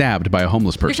and stabbed by a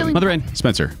homeless person. killing- Mother Brain.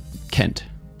 Spencer. Kent.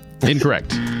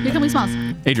 Incorrect. You're killing me, Smalls.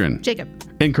 Adrian. Jacob.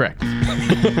 Incorrect.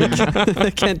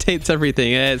 Kent hates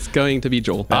everything. It's going to be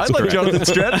Joel. I like Jonathan's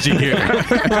strategy here.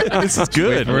 This is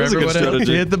good. Wherever you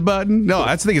hit the button. No,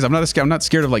 that's the thing is I'm not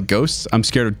scared of like ghosts. I'm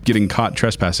scared of getting caught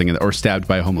trespassing or stabbed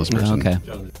by a homeless person. Okay.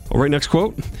 All right, next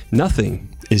quote. Nothing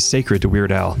is sacred to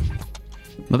Weird Al.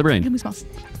 Mother Kill Brain. me, Smalls.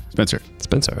 Spencer.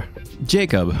 Spencer.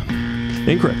 Jacob.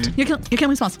 Incorrect. You're killing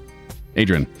me, Smalls.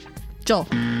 Adrian. Joel.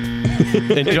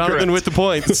 And Jonathan with the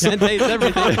points. Kent hates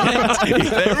everything.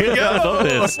 There we go.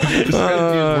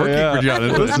 Working for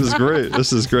Jonathan. This is great.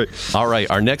 This is great. All right,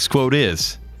 our next quote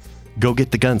is go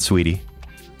get the gun, sweetie.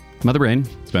 Mother Brain.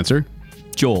 Spencer.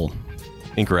 Joel.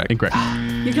 Incorrect. Incorrect.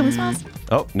 You're killing me, Smalls.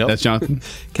 Oh, no. That's Jonathan.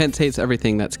 Kent hates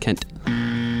everything. That's Kent.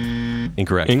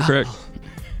 incorrect. Incorrect.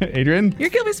 Adrian. You're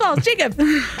killing me, Smalls. Jacob.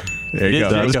 There you go.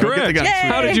 That is Go get the correct. gun. Yay.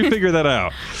 How did you figure that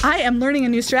out? I am learning a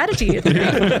new strategy. I've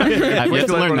yet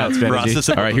to learn that strategy. Process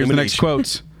of All right, here's the next elimination.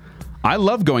 quote. I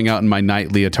love going out in my night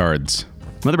leotards.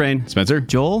 Mother Brain. Spencer.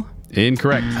 Joel.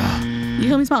 Incorrect. You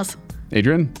kill me, Smalls.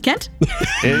 Adrian? Kent?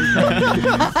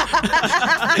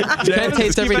 Kent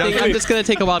hates everything. I'm just going to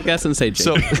take a wild guess and say Jake.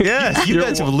 So, yes, you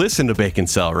guys have listened to Bacon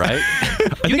Cell, right?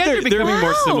 You guys are becoming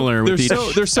more similar with each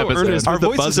they're so episode. earnest Our with the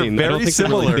voices are buzzing. I don't very think they're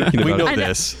really similar. thinking We about know it.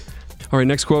 this. All right,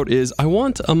 next quote is, I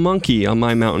want a monkey on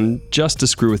my mountain just to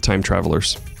screw with time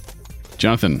travelers.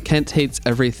 Jonathan? Kent hates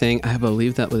everything. I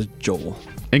believe that was Joel.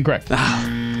 Incorrect.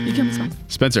 You can smell.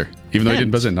 Spencer, even though he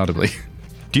didn't buzz in audibly.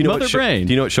 Do you know Mother what show, Brain.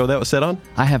 Do you know what show that was set on?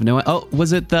 I have no. Oh,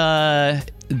 was it the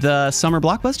summer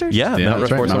blockbusters? Yeah, Yeah, Mount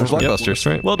that's right, Rushmore Mount Summer Rushmore. Blockbusters. that's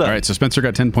right. Well done. All right, so Spencer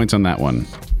got 10 points on that one.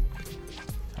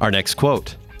 Our next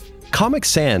quote. Comic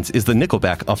Sans is the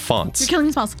Nickelback of You're fonts. killing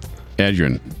me smells.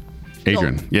 Adrian.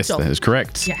 Joel. Yes, Joel. that is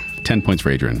correct. Yeah. 10 points for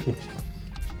Adrian.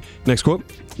 Next quote,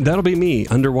 that'll be me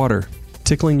underwater,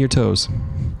 tickling your toes.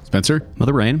 Spencer?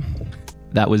 Mother Rain.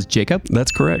 That was Jacob.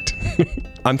 That's correct.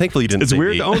 I'm thankful you didn't It's say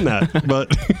weird me. to own that,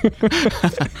 but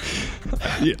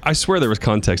I swear there was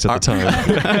context at the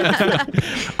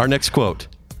time. Our next quote.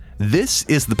 This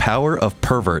is the power of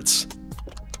perverts.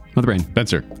 Mother Rain.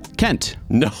 Spencer? Kent.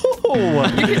 No.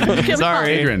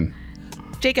 Sorry, Adrian.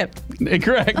 Jacob.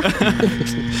 Incorrect.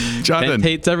 Kent Jonathan?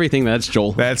 hates everything. That's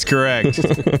Joel. That's correct.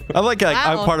 I like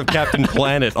I'm Wow. part of Captain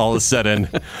Planet all of a sudden.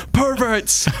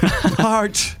 Perverts.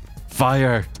 Heart.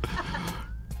 Fire.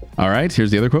 All right, here's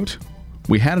the other quote.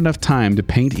 We had enough time to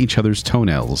paint each other's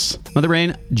toenails. Mother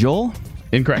Rain. Joel.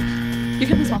 Incorrect. You're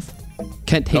killing me smells.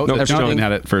 Kent hates Oh, no, Jonathan everything.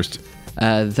 had it first.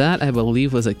 That, I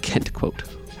believe, was a Kent quote.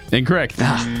 Incorrect.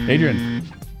 Adrian?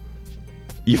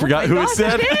 You forgot who it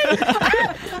said?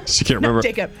 She can't remember.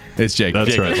 Jacob. It's Jake.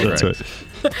 That's Jake, right. That's correct.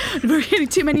 right. We're getting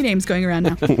too many names going around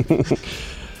now.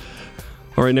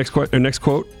 All right, next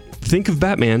quote. Think of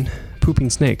Batman pooping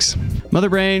snakes. Mother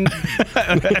Rain.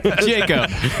 Jacob.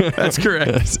 That's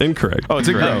correct. That's incorrect. Oh, it's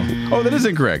incorrect. Oh, that is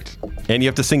incorrect. And you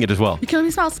have to sing it as well. You're killing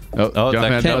me smells. Oh, Jonathan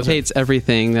that had Kent that. hates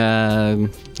everything.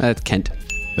 Kent.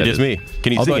 It is me.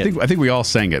 Can you Although sing I think we all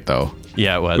sang it though.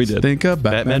 Yeah, it was. We did. Think of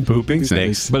Batman pooping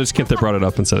snakes. But it's Kent that brought it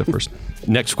up and said it first.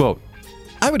 Next quote.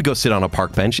 I would go sit on a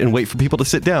park bench and wait for people to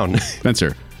sit down.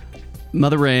 Spencer?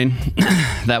 Mother Rain.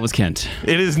 That was Kent.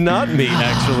 It is not me,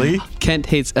 actually. Kent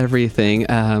hates everything.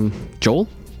 Joel?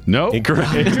 No.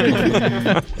 Incorrect.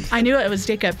 I knew it was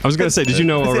Jacob. I was going to say, did you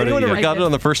know Has already? anyone ever I got did. it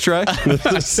on the first try?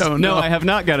 No, I have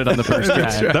not got it on the first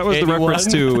try. That was the Anyone?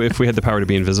 reference to if we had the power to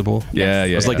be invisible. Yeah,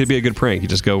 yeah. It was like, it'd be a good prank. You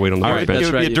just go wait on the All park right, bench. It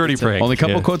would be a right, dirty you can say. prank. Only a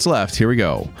couple Yeah. quotes left. Here we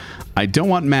go. I don't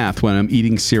want math when I'm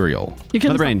eating cereal. You're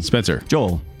killing Mother me Rain. smells. Spencer?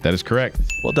 Joel. That is correct.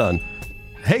 Well done.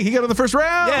 Hey, he got on the first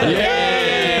round.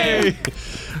 Yay!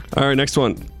 All right, next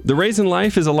one. The raisin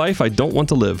life is a life I don't want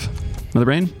to live. Mother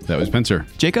Rain. That was Spencer.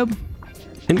 Jacob.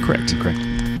 Incorrect. Correct.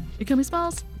 You're killing me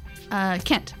smells.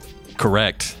 Kent.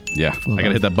 Correct. Yeah, I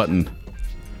gotta hit that button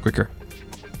quicker.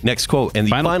 Next quote, and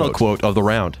the Final final quote. quote of the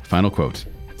round. Final quote.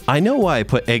 I know why I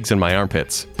put eggs in my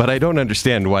armpits, but I don't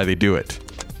understand why they do it.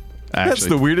 That's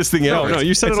the weirdest thing ever. No,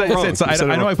 you said it all wrong. You said it I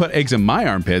know wrong. I put eggs in my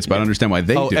armpits, but I understand why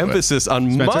they do it. emphasis on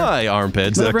Spencer? my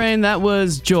armpits. Mother Rain. That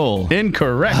was Joel.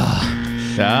 Incorrect.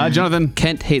 Jonathan.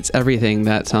 Kent hates everything.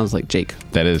 That sounds like Jake.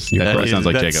 That sounds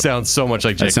like that Jacob. sounds so much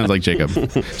like Jacob. That sounds like Jacob.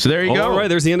 So there you go. All right,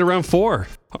 there's the end of round 4.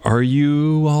 Are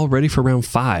you all ready for round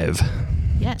 5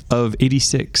 Yes. of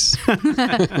 86?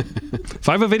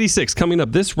 5 of 86 coming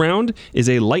up. This round is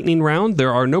a lightning round.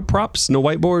 There are no props, no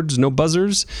whiteboards, no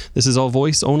buzzers. This is all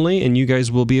voice only, and you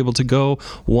guys will be able to go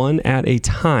one at a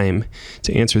time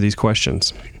to answer these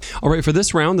questions. All right, for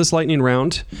this round, this lightning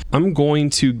round, I'm going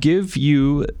to give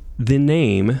you the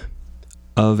name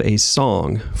of a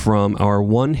song from our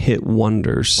one-hit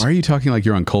wonders. Why are you talking like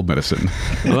you're on cold medicine?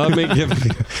 Let me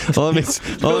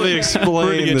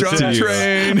explain this to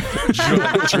you.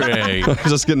 Drunk train. I'm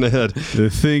just getting ahead. The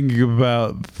thing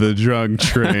about the drunk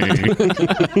train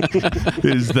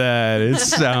is that it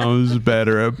sounds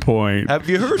better at point Have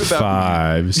you heard about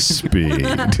 5 speed.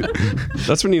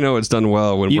 That's when you know it's done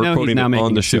well, when You we're know he's quoting now it making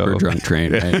on the a super show. drunk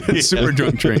train, right? Super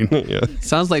drunk train. Yeah.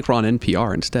 Sounds like we're on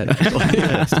NPR instead.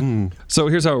 So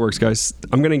here's how it works, guys.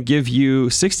 I'm going to give you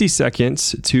 60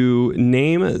 seconds to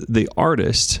name the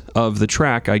artist of the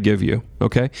track I give you.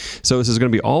 Okay? So this is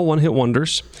going to be all one-hit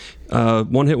wonders.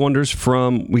 One-hit wonders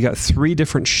from, we got 3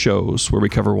 different shows where we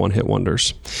cover one-hit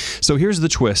wonders. So here's the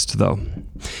twist, though.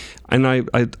 And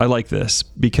I like this,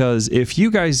 because if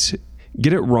you guys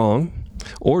get it wrong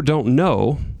or don't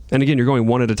know, and again, you're going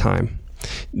one at a time,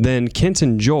 Then Kent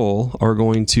and Joel are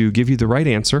going to give you the right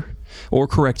answer or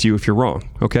correct you if you're wrong,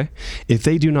 okay? If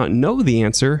they do not know the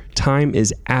answer, time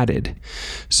is added.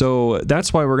 So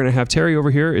that's why we're going to have Terry over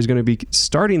here is going to be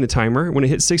starting the timer. When it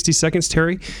hits 60 seconds,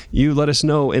 Terry, you let us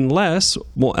know unless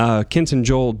Kent and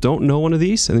Joel don't know one of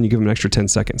these, and then you give them an extra 10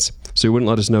 seconds. So you wouldn't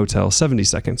let us know till 70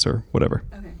 seconds or whatever.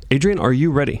 Okay. Adrian, are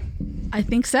you ready? I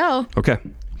think so. Okay,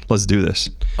 let's do this.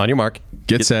 On your mark.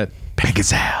 Get set. Bacon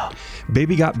Sale.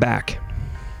 Baby Got Back.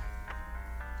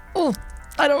 Oh,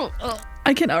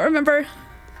 I cannot remember.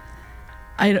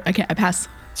 I can't. I pass.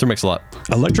 Sir Mix-a-Lot.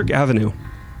 Electric Avenue.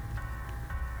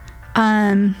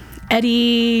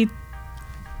 Eddie.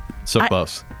 So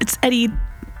close. It's Eddie.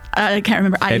 I can't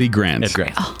remember. Eddie Grant. Ed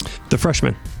Grant. Oh, The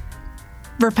Freshman.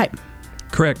 Verve Pipe.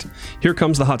 Correct. Here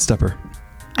Comes the Hot Stepper.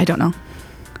 I don't know.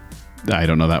 I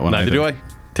don't know that one. Neither do I.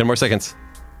 10 more seconds.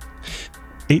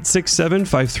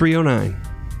 867-5309.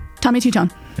 Tommy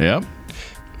Two-Tone. Yep.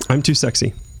 I'm Too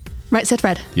Sexy. Right Set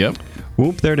Fred. Yep.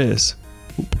 Whoop, there it is.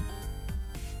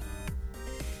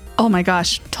 Oh my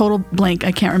gosh. Total blank.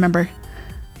 I can't remember.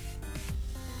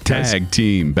 Tag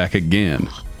team back again.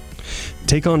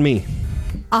 Take On Me.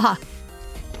 Aha.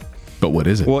 But what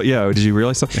is it? Well, yeah, did you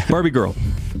realize that? Barbie Girl.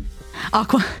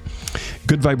 Aqua.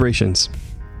 Good Vibrations.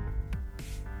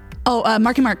 Oh,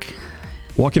 Marky Mark.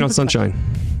 Walking on Sunshine.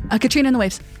 Katrina and the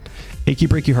Waves. Achy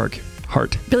Breaky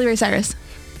Heart. Billy Ray Cyrus.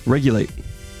 Regulate.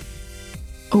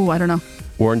 Oh, I don't know.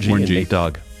 Warren G. Warren and G. Nate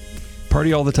Dogg.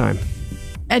 Party All the Time.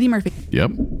 Eddie Murphy.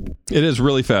 Yep. It is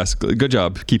really fast. Good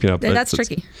job keeping up. Yeah, that's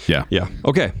tricky. Yeah. Yeah.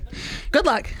 Okay. Good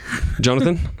luck.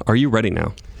 Jonathan, are you ready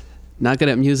now? Not good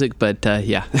at music, but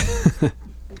yeah.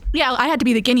 Yeah, I had to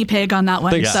be the guinea pig on that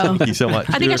one. Thanks. So Thank you so much.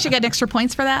 I think I should get extra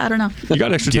points for that. I don't know. You got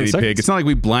an extra 10 Guinea seconds. pig. It's not like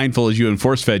we blindfolded you and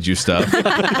force fed you stuff.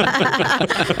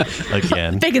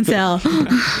 Again. Bacon Sale.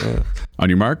 On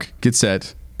your mark, get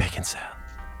set. Bacon Sale.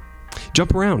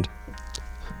 Jump Around.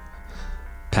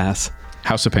 Pass.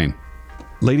 House of Pain.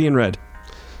 Lady in Red.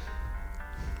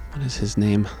 What is his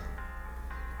name?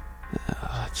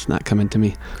 It's not coming to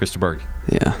me. Krista Berg.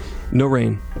 Yeah. No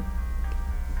Rain.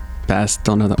 Pass.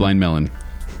 Don't know that. Blind Melon.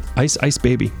 Ice Ice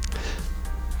Baby.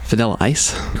 Vanilla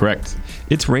Ice. Correct.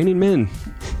 It's Raining Men.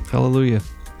 Hallelujah.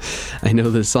 I know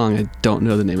this song. I don't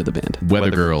know the name of the band.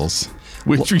 Weather Girls.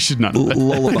 Which we should not know.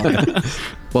 Lullaby.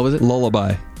 What was it?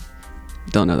 Lullaby.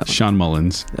 Don't know that one. Sean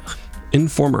Mullins.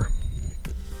 Informer.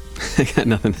 I got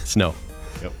nothing. Snow.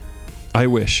 I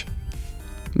Wish.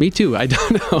 Me too. I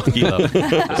don't know. Skilo.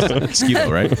 Skilo,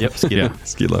 right? Yep, Skilo. Yeah.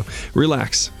 Skilo.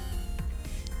 Relax.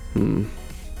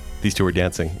 These two were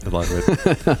dancing along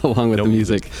with Along with No the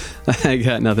music. I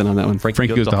got nothing on that one. Frankie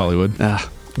Goes to Hollywood.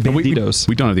 Banditos.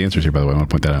 We don't have the answers here, by the way. I want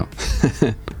to point that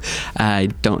out. I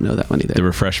don't know that one either. The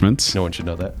Refreshments. No one should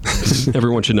know that.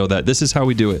 Everyone should know that. This is how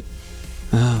we do it.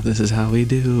 Oh, this is how we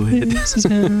do it.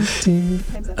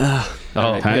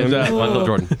 Oh, Time's up. Wendell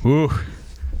Jordan. Woo.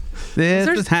 This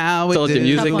There's- is how we Told you do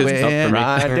music is it.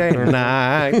 tough for me. Friday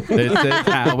night. This is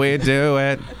how we do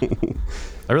it.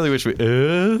 I really wish we. I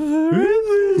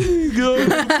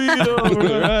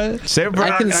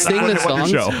can sing the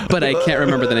songs, but I can't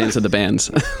remember the names of the bands.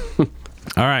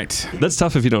 All right. That's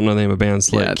tough if you don't know the name of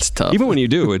bands. Like, Yeah, it's tough. Even when you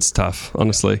do, it's tough,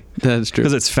 honestly. That's true.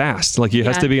 Because it's fast. Like it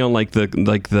has to be on like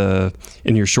the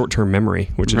in your short term memory,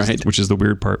 which is Right. which is the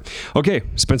weird part. Okay,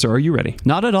 Spencer, are you ready?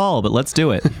 Not at all, but let's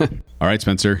do it. All right,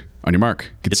 Spencer. On your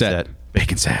mark. Get set. set.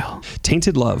 Bacon Sale.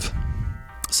 Tainted Love.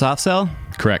 Soft Cell.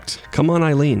 Correct. Come on,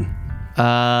 Eileen.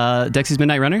 Dexy's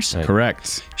Midnight Runners.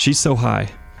 Correct. She's So High.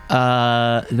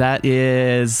 That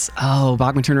is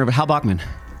Bachman Turner Hal Bachman.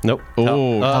 Nope.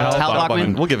 Oh, Hal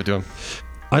Bachman. We'll give it to him.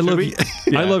 I love we?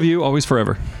 you. I love you always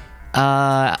forever.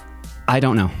 I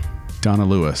don't know. Donna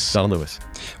Lewis. Don Lewis.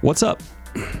 What's up?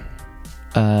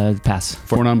 Pass.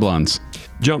 Four Non-Blondes.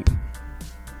 Jump.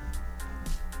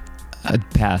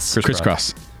 Pass.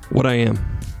 Crisscross. What I Am.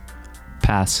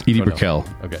 Pass. Edie Oh, no. Brickell.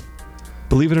 Okay.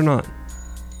 Believe It or Not.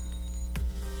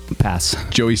 Pass.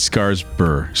 Joey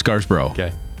Scarsborough.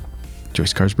 Okay. Joey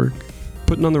Scarsburg.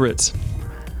 Putting on the Ritz.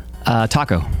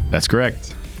 Taco. That's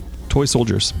correct. Toy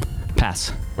Soldiers.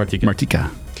 Pass.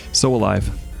 Martika. So Alive.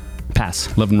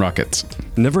 Pass. Love and Rockets.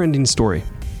 Never Ending Story.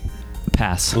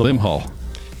 Pass. Lim Hall.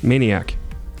 Maniac.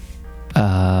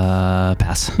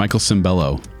 Pass. Michael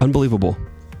Cimbello. Unbelievable.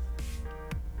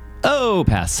 Oh,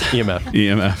 pass. EMF.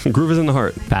 EMF. Groove is in the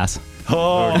Heart. Pass.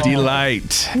 Oh,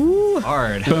 Delight.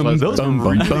 Hard. Those are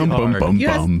really hard. You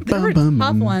guys, they were tough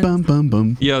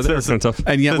ones. Yeah, that's kind of tough.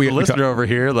 And yet Says we the listener over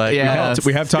here, like, Yeah.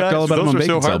 we have talked all about them on those are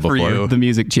so Bacon Cell hard for before. you. The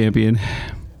music champion.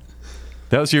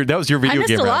 That was your I video missed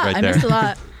game a round lot. right I there. missed a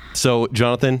lot. So,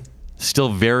 Jonathan, Still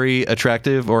very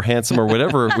attractive or handsome or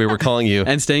whatever we were calling you.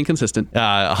 And staying consistent.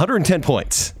 110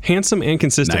 points. Handsome and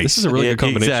consistent. Nice. This is a really good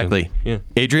combination. Exactly. Yeah.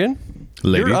 Adrian,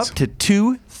 Ladies. you're up to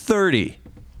 230.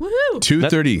 Woohoo!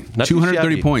 230. Not too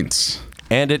 230 shabby. points.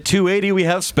 And at 280, we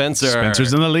have Spencer.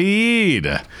 Spencer's in the lead.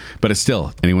 But it's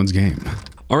still anyone's game.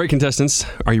 All right, contestants,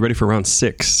 are you ready for round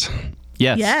 6?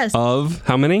 Yes. Yes. Of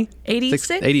how many?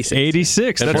 86? 86.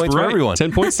 86. 10 That's points for right. everyone.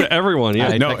 10 points to everyone.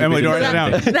 Yeah. No, Emily, don't write that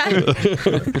down.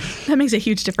 That makes a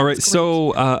huge difference. All right,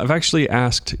 so I've actually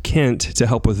asked Kent to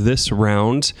help with this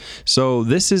round. So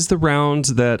this is the round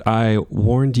that I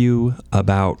warned you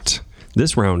about.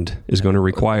 This round is going to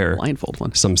require Blindfold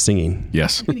one. some singing.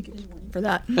 Yes. For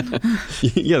that.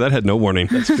 Yeah, that had no warning.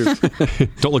 That's true.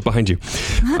 Don't look behind you.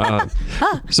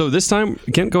 So this time,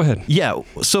 Kent, go ahead. Yeah,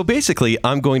 so basically,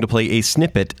 I'm going to play a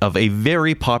snippet of a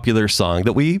very popular song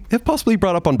that we have possibly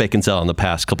brought up on Bacon Cell in the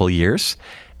past couple of years.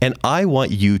 And I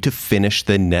want you to finish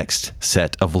the next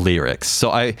set of lyrics.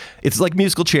 So it's like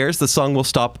musical chairs. The song will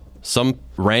stop some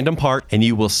random part, and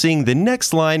you will sing the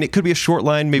next line. It could be a short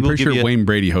line. Maybe Pretty sure Wayne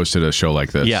Brady hosted a show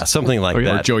like this. Yeah, something like Or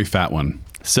that. Joey Fat One.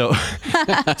 So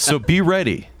be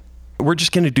ready. We're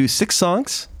just going to do 6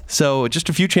 songs. So just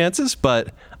a few chances,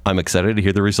 but I'm excited to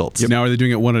hear the results. Now, are they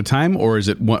doing it one at a time, or is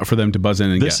it for them to buzz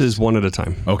in and This guess? is one at a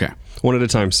time. Okay. One at a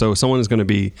time. So someone is going to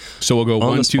be So we'll go on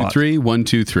 1, the 2, spot. 3, 1,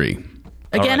 2, 3.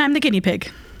 Again, right. I'm the guinea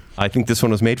pig. I think this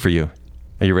one was made for you.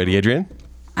 Are you ready, Adrian?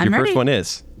 I'm Your ready. first one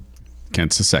is.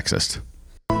 Kent's a sexist.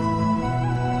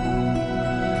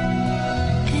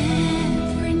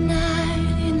 Every night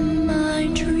in my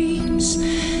dreams.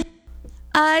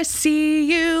 I see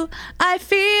you. I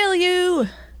feel you.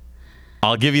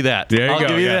 I'll give you that. There you I'll go,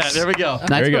 give you yes. that. There we go.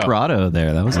 Nice you go. vibrato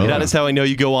there. That was good. That is how I know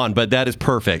you go on, but that is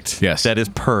perfect. Yes. That is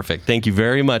perfect. Thank you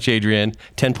very much, Adrian.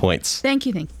 10 points. Thank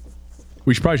you.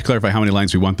 We should probably clarify how many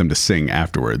lines we want them to sing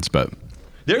afterwards, but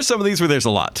There's some of these where there's a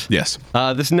lot. yes.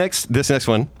 This next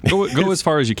one. go as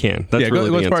far as you can. That's Yeah, really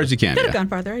go the as far answer. as you can. Could have Yeah. gone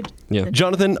farther. Yeah.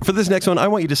 Jonathan, for this next one, I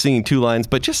want you to sing 2 lines,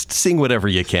 but just sing whatever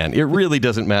you can. It really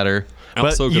doesn't matter. But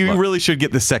Also, good you luck. really should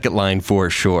get the second line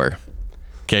for sure.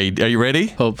 Okay, are you ready?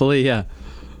 Hopefully, yeah.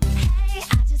 Hey,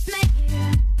 I just met you.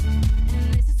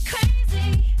 And this is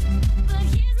crazy. But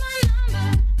here's my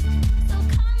number. So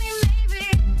call me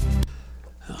maybe.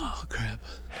 Oh, crap.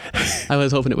 I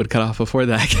was hoping it would cut off before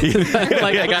that.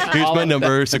 Like, I got Here's all my of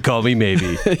number, so call me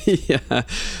maybe. Yeah.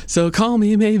 So call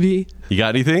me maybe. You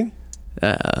got anything?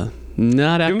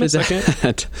 Not Give him after a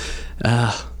second.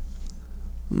 that.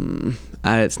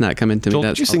 It's not coming to me. Joel,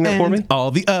 did you sing that for me? All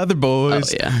the other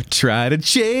boys Oh, yeah. try to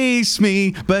chase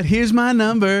me, but here's my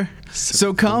number,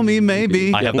 so call me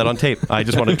maybe. I have that on tape. I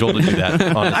just wanted Joel to do that.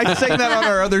 I sang that on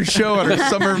our other show, on our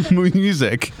summer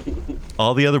music.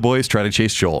 All the other boys try to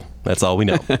chase Joel. That's all we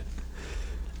know.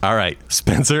 All right,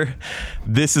 Spencer,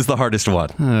 this is the hardest one.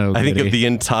 Oh, I think of goody. the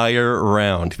entire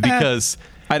round because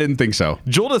I didn't think so.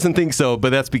 Joel doesn't think so, but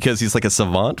that's because he's like a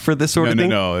savant for this sort of thing.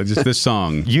 No. It's just this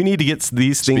song. You need to get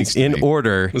these things Speaks to in me.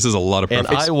 order. This is a lot of And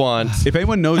preface. I want If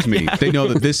anyone knows me, they know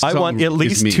that this song I want at is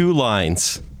least me. 2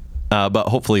 lines, but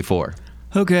hopefully 4.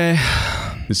 Okay.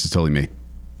 This is totally me.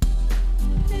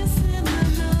 This in the night.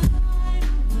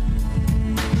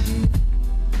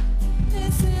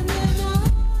 This in the night.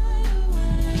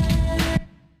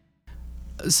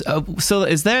 So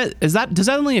does that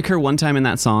only occur one time in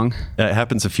that song? It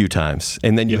happens a few times.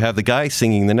 And then you have the guy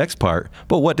singing the next part.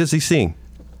 But what does he sing?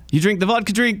 You drink the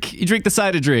vodka drink, you drink the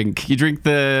cider drink, you drink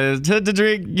the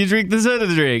drink, you drink the soda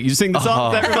drink. You sing the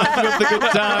songs that remind you of the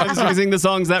good times, you sing the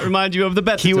songs that remind you of the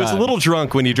better He was a times. little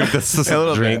drunk when you drink this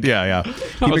drink. Yeah. He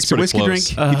drinks a pretty whiskey close.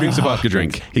 drink. He drinks a vodka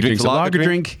drink. He drinks a lager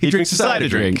drink. He drinks a cider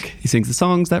drink. He sings the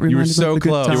songs that You were remind him so of the good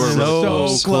close. times. You were so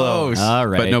so close. All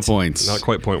right. But no points. Not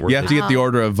quite point worthy. You have to get the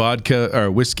order of vodka or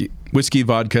whiskey,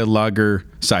 vodka, lager,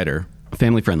 cider.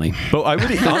 Family friendly. But I would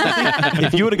honestly,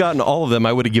 if you would have gotten all of them,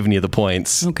 I would have given you the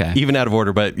points. Okay. Even out of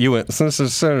order, but you went, this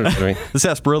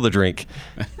sarsaparilla drink.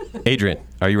 Adrian,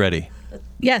 are you ready?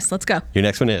 Yes, let's go. Your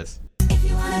next one is. If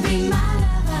you wanna be my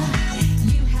lover,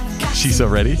 you have got She's to so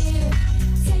ready. feel.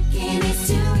 Taking is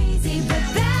too easy, but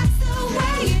that's the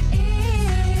way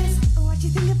it is. What you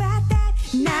think about that?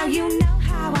 Now you know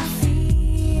how I feel.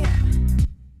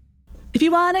 If you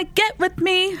want to get with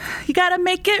me, you got to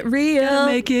make it real.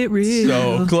 it real.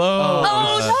 So close.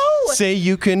 Oh, no. Say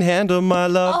you can handle my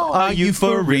love. Oh, are you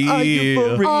for real? Are you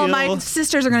for real? Oh, my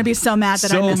sisters are going to be so mad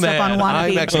that I So messed up on mad.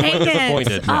 Wannabe. I'm actually Dang quite it.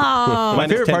 disappointed. Oh. My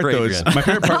favorite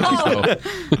part though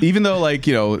is even though like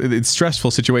it's a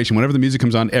stressful situation, whenever the music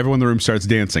comes on, everyone in the room starts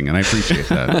dancing, and I appreciate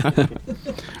that.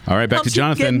 All right, back Helps to you get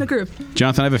Jonathan. in the groove.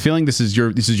 Jonathan, I have a feeling this is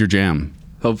your jam.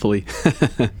 Hopefully.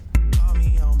 Call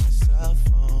me on my cell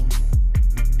phone.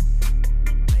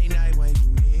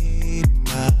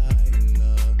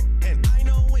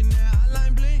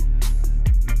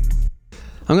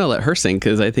 I'm gonna let her sing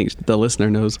because I think the listener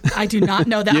knows. I do not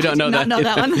know that. You don't know I do that? not know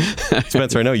that one.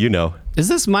 Spencer, I know you know. Is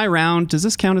this my round? Does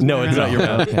this count as No, my it's round?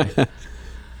 not your round. Okay.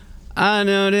 I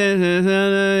know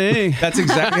this. That's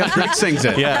exactly how Drake sings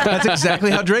it. Yeah. That's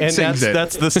exactly how Drake And sings it.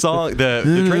 that's the song, the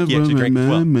drink you actually drink as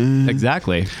well.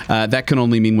 Exactly. That can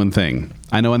only mean one thing.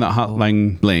 I know in that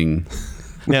hotline bling,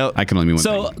 Now, I can only mean one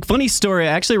So, thing. funny story.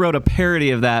 I actually wrote a parody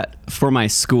of that for my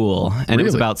school, and it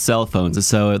was Really? about cell phones. And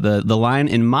so the line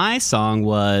in my song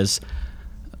was,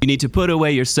 "You need to put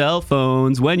away your cell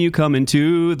phones when you come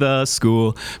into the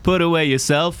school. Put away your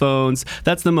cell phones.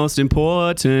 That's the most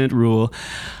important rule.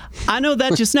 I know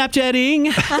that you're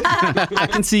Snapchatting. I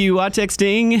can see you are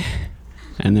texting."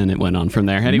 And then it went on from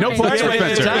there. Anyway, No points for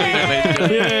Spencer.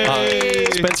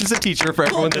 Spencer's a teacher for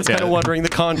everyone that's kind of wondering the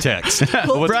context. of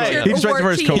what's Right. going on. He just writes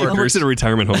for his Award to you. He works at a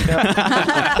retirement home.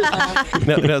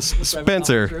 Now,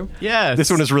 Spencer, Yes. this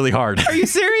one is really hard. Are you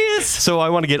serious? So I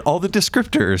want to get all the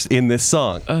descriptors in this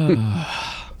song.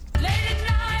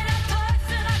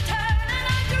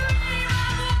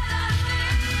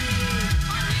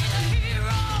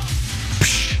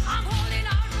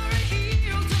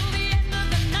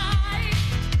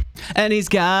 And he's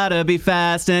gotta be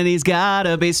fast, and he's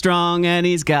gotta be strong, and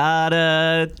he's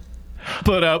gotta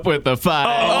put up with the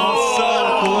fight.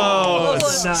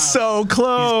 So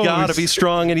close. He's got to be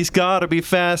strong, and he's got to be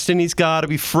fast, and he's got to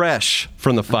be fresh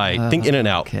from the fight. Think in and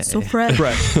out. So fresh.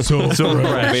 So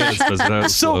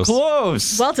That's So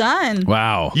close. Well done.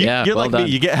 Wow. Yeah, You're well like done. me.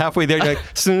 You get halfway there, you're like,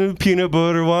 "Some peanut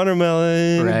butter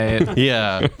watermelon." Right.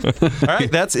 Yeah. All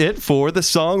right, that's it for the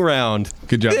song round.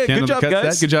 Good job. Yeah, Ken, good job, cut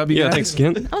guys. that. Good job, you Yeah, guys. thanks,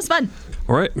 Kent. That was fun.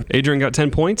 All right, Adrian got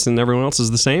 10 points, and everyone else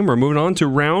is the same. We're moving on to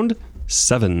round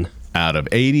 7. Out of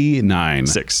 89.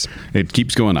 6. It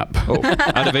keeps going up. Oh,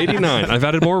 out of 89. I've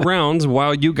added more rounds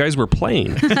while you guys were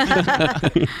playing.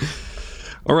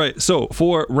 All right, so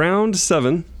for round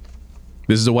 7,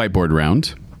 This is a whiteboard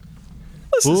round.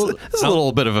 This is a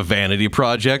little bit of a vanity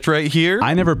project right here.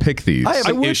 I never pick these. I have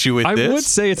an issue with I this. would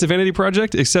say it's a vanity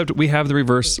project, except we have the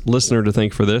reverse listener to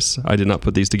thank for this. I did not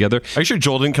put these together. Are you sure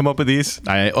Joel didn't come up with these?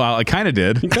 I kind of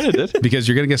did. You kind of did. Because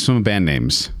you're going to get some band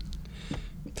names.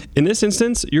 In this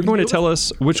instance, you're going to tell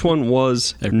us which one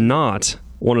was not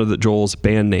one of Joel's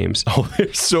band names. Oh,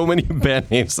 there's so many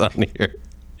band names on here.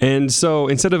 And so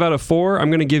instead of out of 4, I'm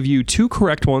going to give you 2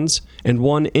 correct ones and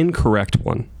 1 incorrect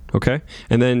one. Okay?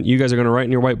 And then you guys are going to write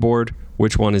in your whiteboard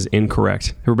which one is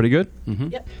incorrect. Everybody good? Mm-hmm.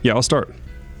 Yep. Yeah, I'll start.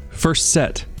 First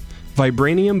set: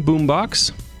 Vibranium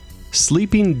Boombox,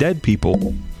 Sleeping Dead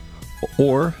People,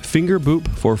 or Finger Boop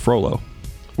for Frollo.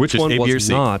 Which Just one A, B, or was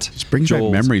C? not? Just brings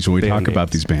Joel's back memories when we band talk about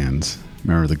names? these bands.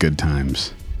 Remember the good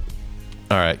times.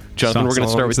 All right, Jonathan, we're going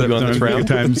to start with you on this The round. good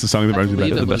times, the song that brings me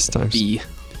Believe back. it the was best times. B. All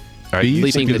right, B, you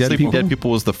Sleeping think Dead Sleeping People? Dead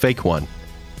People was the fake one.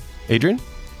 Adrian?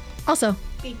 Also,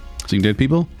 Seeing Dead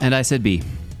People? And I said B.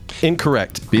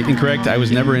 Incorrect. Be incorrect. I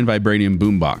was never in Vibranium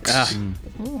Boombox.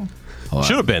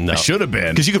 Should have been, though. I should have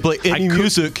been. Because you could play any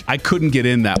music. I couldn't get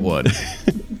in that one.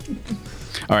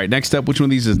 All right, next up, which one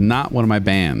of these is not one of my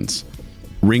bands?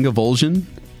 Ring of Volsion,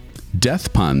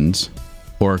 Death Puns,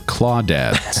 or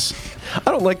Clawdads?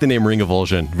 I don't like the name Ring of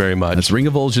Volsion very much. That's Ring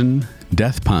of Volsion,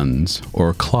 Death Puns,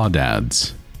 or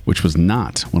Clawdads, which was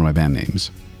not one of my band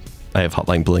names. I have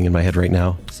Hotline Bling in my head right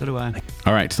now. So do I.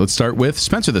 All right, let's start with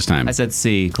Spencer this time. I said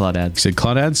C, Claudette. You said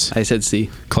Clawdads? I said C.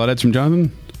 Clawdads from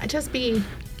Jonathan? I just be.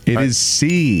 It is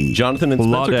C. Jonathan and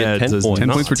Spencer get 10 Claudads is points. 10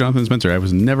 not. points for Jonathan and Spencer. I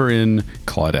was never in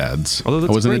Clawdads. Although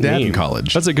that's I wasn't a great dad name. in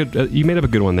college. That's a good. You made up a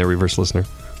good one there, reverse listener.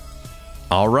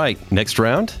 All right, next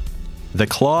round. The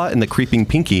Claw and the Creeping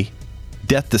Pinky,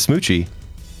 Death the Smoochie,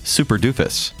 Super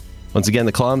Doofus. Once again,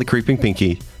 the Claw and the Creeping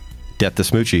Pinky, Death the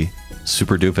Smoochie,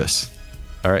 Super Doofus.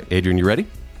 All right, Adrian, you ready?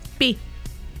 B.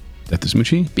 Death the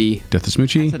Smoochie? B. Death the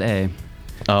Smoochie? I said A.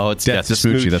 Oh, it's Death the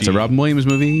Smoochie. That's a Robin Williams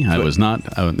movie. I was not.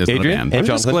 It's not a Adrian? band. And I'm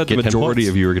just Jonathan, glad the get 10 majority points.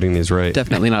 of you are getting these right.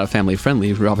 Definitely not a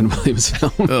family-friendly Robin Williams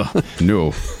film. Ugh,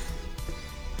 no.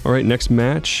 All right, next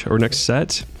match or next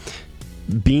set: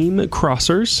 Beam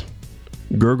Crossers,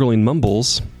 Gurgling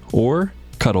Mumbles, or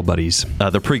Cuddle Buddies.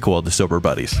 The prequel to Sober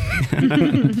Buddies.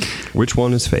 Which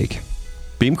one is fake?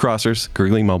 Beam Crossers,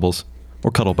 Gurgling Mumbles,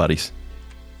 or Cuddle Buddies.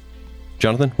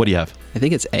 Jonathan, what do you have? I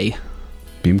think it's A.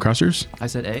 Beam Crossers? I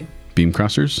said A. Beam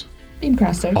Crossers? Beam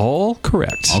Crosser. All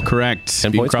correct. All correct.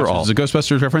 10 Beam points for Crossers all. is a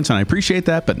Ghostbusters reference, and I appreciate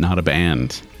that, but not a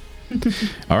band.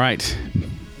 All right.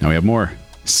 Now we have more.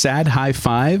 Sad High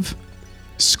Five,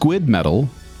 Squid Metal,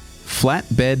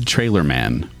 Flatbed Trailer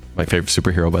Man. My favorite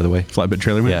superhero, by the way. Flatbed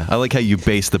Trailer Man? Yeah, I like how you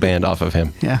base the band off of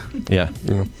him. Yeah. Yeah.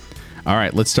 All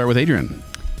right, let's start with Adrian.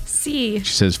 C.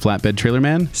 She says Flatbed Trailer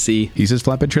Man. C. He says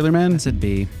Flatbed Trailer Man. I said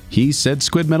B. He said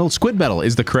Squid Metal. Squid Metal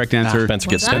is the correct answer. Spencer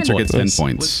gets Well 10 done. points. 10 Nice.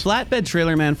 points. Was Flatbed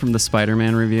Trailer Man from the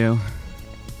Spider-Man review?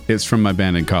 It's from my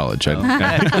band in college. You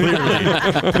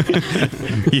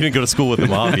didn't go to school with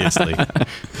them, obviously.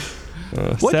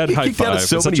 What Sad did you high get kicked out five. of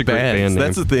so It's such many a great bands? band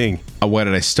That's name. the thing. Why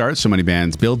did I start so many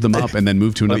bands, build them up, and then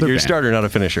move to another You're a band? starter, not a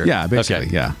finisher. Yeah, basically.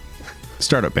 Okay. Yeah.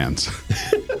 Startup bands.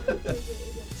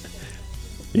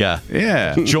 Yeah.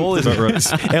 Yeah. Joel is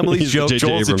Emily's He's the joke. J.J.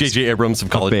 Joel's the Abrams J.J. Abrams of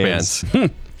college bands.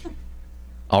 bands.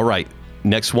 All right.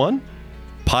 Next one.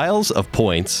 Piles of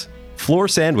points. Floor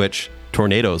sandwich.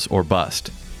 Tornadoes or bust.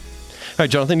 All right,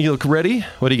 Jonathan, you look ready.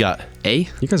 What do you got? A.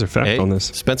 You guys are fast A. on this.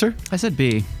 Spencer? I said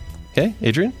B. Okay.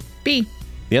 Adrian? B.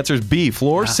 The answer is B.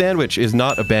 Floor sandwich is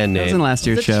not a band That was in name. last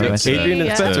year's show. I said Adrian and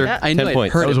Yeah. Spencer, Yeah. I know 10 I'd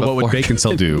points. heard That was it a What Would before. Bacon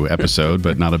Cell Do episode,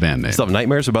 but not a band name. Still have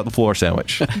nightmares about the floor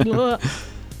sandwich.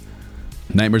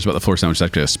 Nightmares About the Floor Sandwich is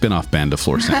actually a spin-off band of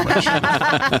Floor Sandwich.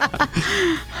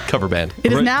 Cover band.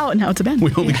 It is now it's a band.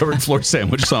 We only covered Floor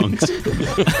Sandwich songs.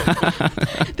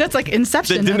 That's like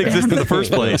Inception. That didn't of exist in bands. the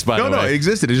first place, by No, the no, way. it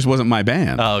existed. It just wasn't my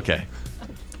band. Oh, okay.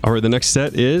 All right, the next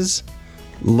set is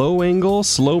low angle,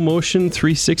 slow motion,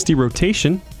 360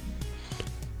 rotation,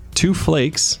 2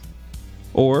 flakes,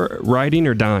 or riding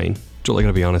or dying. Joel, I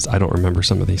gotta be honest, I don't remember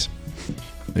some of these.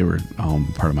 They were all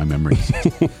part of my memory.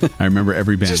 I remember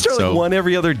every band. Just start like one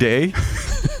every other day.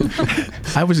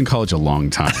 I was in college a long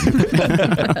time.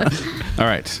 All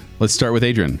right, let's start with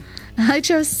Adrian. I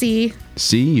chose C.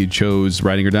 C, you chose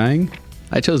Riding or Dying.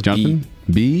 I chose Jonathan?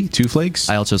 B, 2 flakes.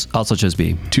 I also chose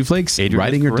B. 2 flakes. Adrian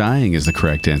Riding is or correct. Dying is the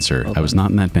correct answer. I was not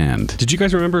in that band. Did you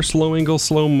guys remember slow angle,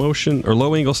 slow motion, or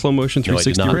low angle, slow motion, No, I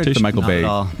did 360 not. You read the rotation? Michael Not Bay at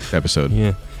all. episode.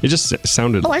 Yeah, it just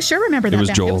sounded. Oh, I sure remember that was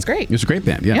band. Joel. It was great. It was a great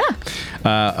band,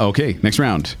 yeah. Okay, next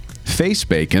round. Face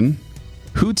Bacon,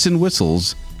 Hoots and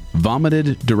Whistles,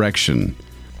 Vomited Direction.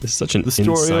 This is such an story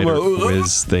of insider a-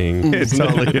 quiz thing. It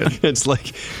totally is. It's like,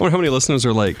 I wonder how many listeners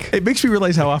are like, It makes me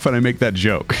realize how often I make that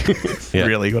joke. Yeah.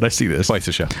 Really, when I see this. Twice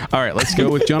a show. All right, let's go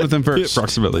with Jonathan first.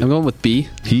 approximately. I'm going with B.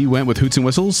 He went with Hoots and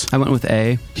Whistles. I went with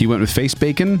A. He went with Face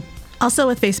Bacon. Also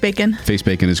with Face Bacon. Face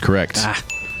Bacon is correct.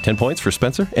 10 points for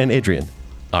Spencer and Adrian.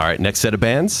 All right, next set of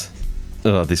bands.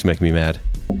 Oh, these make me mad.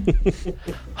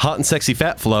 Hot and Sexy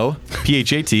Fat Flow,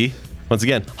 PHAT. Once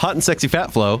again, Hot and Sexy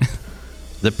Fat Flow,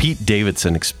 the Pete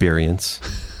Davidson Experience.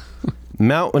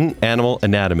 Mountain Animal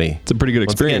Anatomy. It's a pretty good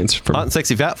Once again, experience. from Hot and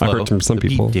Sexy Fat Flow, I've heard from some the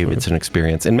people. Pete Davidson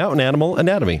Experience. And Mountain Animal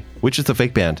Anatomy, which is the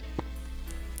fake band.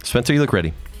 Spencer, you look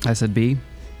ready. I said B.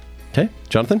 Okay,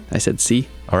 Jonathan? I said C.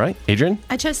 All right, Adrian?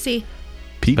 I chose C.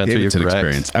 Pete Spencer, you're Davidson correct.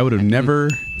 Experience. I would have never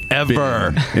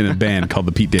Ever. been in a band called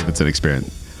the Pete Davidson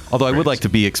Experience. Although I would like to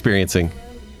be experiencing.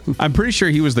 I'm pretty sure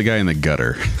he was the guy in the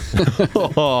gutter.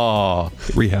 Oh,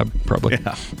 Rehab, probably.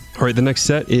 Yeah. All right, the next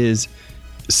set is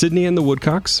Sydney and the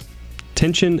Woodcocks,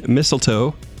 Tension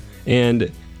Mistletoe,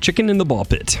 and Chicken in the Ball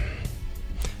Pit.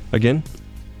 Again,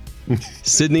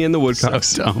 Sydney and the Woodcocks,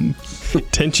 So dumb.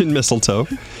 Tension Mistletoe,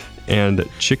 and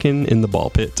Chicken in the Ball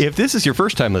Pit. if this is your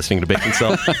first time listening to Bacon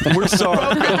Cell, we're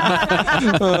sorry.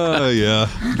 Yeah.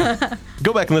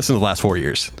 Go back and listen to the last 4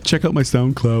 years. Check out my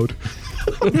SoundCloud.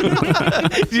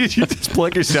 Did you just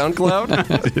plug your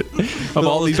SoundCloud? Of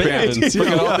all these bands. Look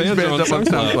at all All these bands are bands on up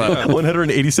on SoundCloud.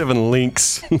 187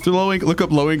 links. Look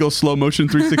up low angle, slow motion,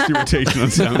 360 rotation on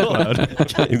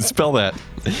SoundCloud. Spell that.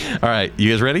 All right,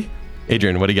 you guys ready?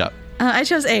 Adrian, what do you got? I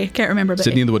chose A. Can't remember, but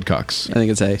Sydney A. and the Woodcocks. I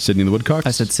think it's A. Sydney and the Woodcocks.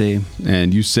 I said C.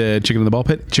 And you said Chicken in the Ball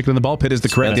Pit. Chicken in the Ball Pit is the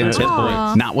correct That's answer. 10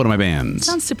 points. Not one of my bands.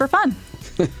 Sounds super fun.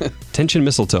 Tension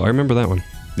Mistletoe. I remember that one.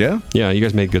 Yeah? Yeah, you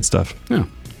guys made good stuff. Yeah.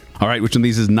 All right, which one of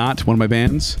these is not one of my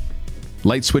bands?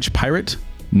 Light Switch Pirate,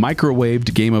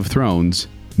 Microwaved Game of Thrones,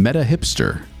 Meta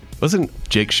Hipster. Wasn't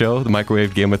Jake's show the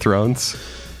microwave Game of Thrones?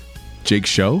 Jake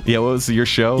Show? Yeah, what was your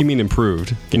show? You mean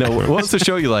improved? no, what was the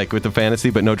show you like with the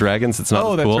fantasy but no dragons? It's not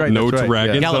Oh, as that's cool. right. No That's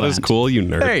dragons. Yeah. That is cool, you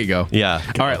nerd. There you go. Yeah.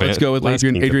 All right, let's go with Last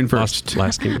Adrian, Kingdom. Adrian first.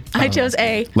 Last Kingdom. I chose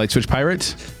A. Light Switch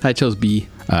Pirate, I chose B.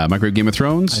 Microwave Game of I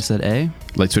Thrones, said A.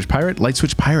 Light Switch Pirate. Light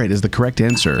Switch Pirate is the correct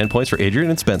answer. 10 points for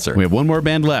Adrian and Spencer. We have one more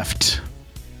band left.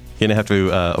 Gonna have to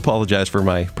apologize for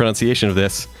my pronunciation of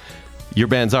this. Your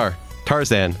bands are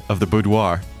Tarzan of the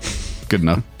Boudoir. Good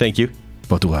enough. Thank you.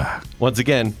 Boudoir. Once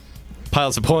again,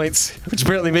 piles of points, which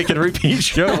apparently make it a repeat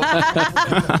show.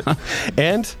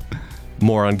 And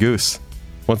more on Goose.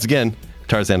 Once again,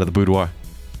 Tarzan of the Boudoir.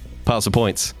 Piles of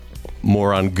points.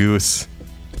 More on Goose.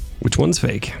 Which one's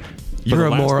fake? You're the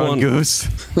a last moron, one- Goose.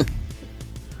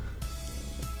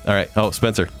 All right. Oh,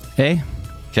 Spencer. A.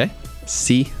 Okay.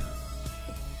 C.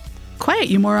 Quiet,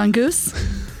 you moron goose.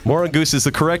 Morangoose is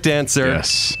the correct answer.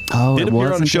 Yes. Oh, Did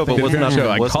appear on the show, but wasn't on Show.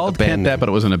 I wasn't called a band Kent that, but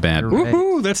it wasn't a band.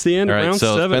 Woohoo! That's the end All of right, round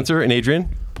so 7. Spencer and Adrian,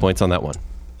 points on that one.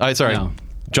 Sorry, No.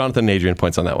 Jonathan and Adrian,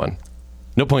 points on that one.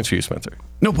 No points for you, Spencer.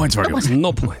 No points for you.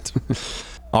 No points.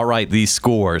 All right, these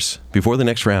scores. Before the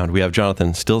next round, we have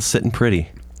Jonathan still sitting pretty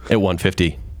at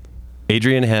 150.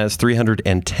 Adrian has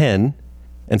 310,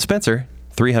 and Spencer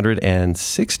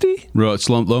 360. Low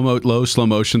slow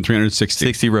motion 360.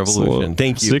 60 revolution. Slow.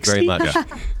 Thank you 60? very much.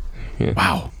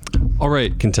 Wow. All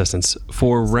right, contestants.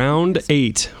 For round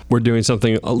 8, we're doing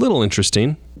something a little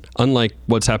interesting, unlike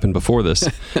what's happened before this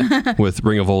with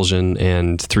Ring of Vol'jin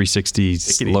and 360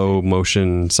 slow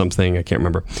motion something. I can't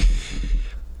remember.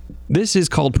 This is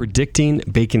called Predicting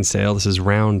Bacon Sale. This is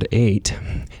round 8.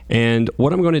 And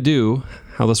what I'm going to do,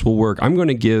 how this will work, I'm going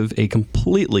to give a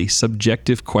completely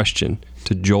subjective question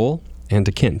to Joel and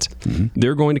to Kent.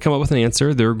 They're going to come up with an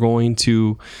answer. They're going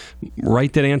to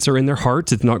write that answer in their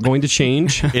hearts. It's not going to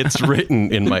change. It's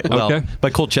written in my Okay. my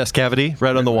cold chest cavity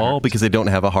right on the wall because they don't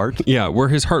have a heart. Yeah, where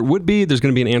his heart would be, there's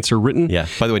going to be an answer written. Yeah.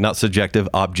 By the way, not subjective,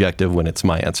 objective when it's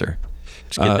my answer.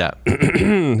 Just get that.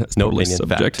 That's No totally opinion,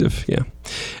 fact. subjective. Yeah.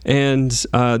 And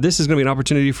this is going to be an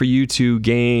opportunity for you to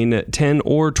gain 10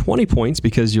 or 20 points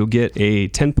because you'll get a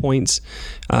 10 points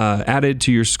added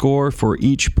to your score for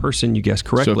each person you guess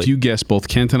correctly. So if you guess both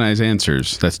Kent and I's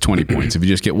answers, that's 20 points. If you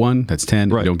just get one, that's 10.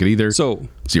 If Right. you don't get either, So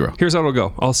 0. here's how it'll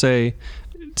go. I'll say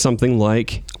something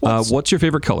like, what's your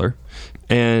favorite color?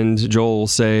 And Joel will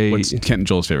say, What's Kent and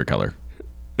Joel's favorite color?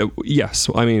 yes.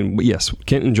 I mean, yes.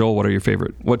 Kent and Joel,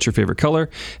 what's your favorite color?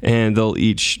 And they'll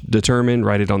each determine,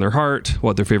 write it on their heart,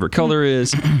 what their favorite color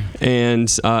is. And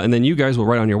then you guys will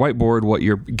write on your whiteboard what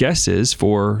your guess is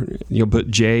for, you'll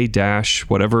put J dash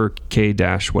whatever, K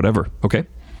dash whatever. Okay?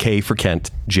 K for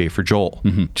Kent, J for Joel.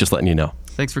 Just letting you know.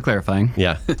 Thanks for clarifying.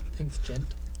 Yeah.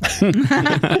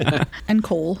 And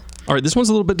Cole. All right. This one's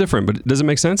a little bit different, but does it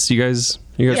make sense? You guys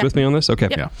Yeah. with me on this? Okay.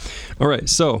 Yep. Yeah. All right.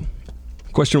 So,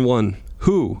 question 1.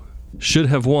 Who should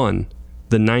have won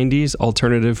the 90s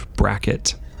alternative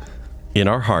bracket? In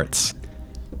our hearts,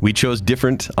 we chose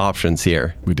different options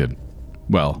here. We did.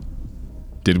 Well,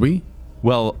 did we?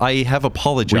 Well, I have Were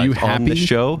apologized you on happy? the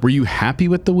show. Were you happy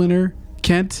with the winner,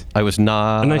 Kent? I was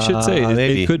not. And I should say,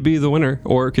 maybe. it could be the winner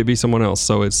or it could be someone else.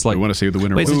 So it's like I want to say who the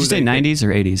winner Wait, was. did you say 90s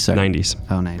or 80s? Sorry. 90s.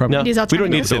 Oh, 90s. Probably. No, 90s we don't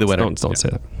need to say the winner. Don't say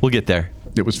that. We'll get there.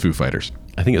 It was Foo Fighters.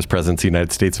 I think it was Presidents of the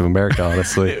United States of America,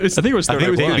 honestly. I think it was Third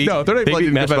Eye Blind. No, they're not They beat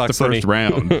even about the Matchbox first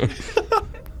round.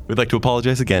 We'd like to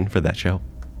apologize again for that show.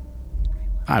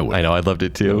 I would. I know, I loved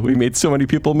it too. We made so many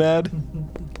people mad.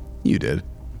 You did.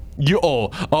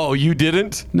 You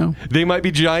didn't? No. They might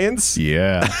be giants?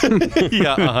 Yeah.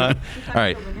 Yeah, All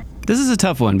right. This is a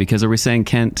tough one because are we saying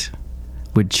Kent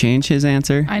would change his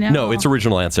answer? I know. No, it's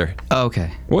original answer. Oh,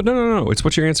 okay. Well, no. It's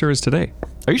what your answer is today.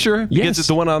 Are you sure? Because it's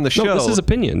the one on the show. No, this is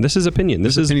opinion. This is opinion.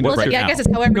 This is opinion what Well, right yeah, now. I guess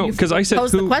it's however No, you because I said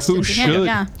pose the question. who to him, should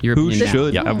yeah. Your who opinion.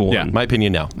 should Yeah. have won. Yeah. my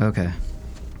opinion now. Okay.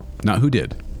 Not who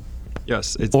did.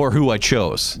 Yes, it's Or who I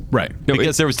chose. Right. No,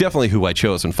 Because there was definitely who I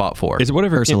chose and fought for. it's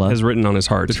whatever Ursula. Kent has written on his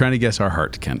heart. They're trying to guess our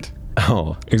heart, Kent.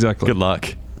 Oh, Exactly. good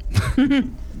luck.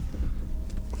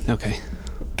 Okay.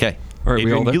 Okay. All right,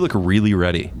 we all Adrian, there? you look really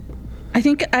ready. I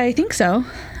think so.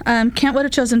 Kent would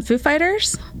have chosen Foo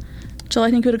Fighters. Joel,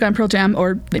 I think, would have gone Pearl Jam,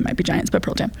 or they might be giants, but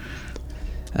Pearl Jam.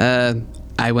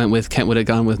 I went with Kent would have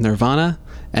gone with Nirvana,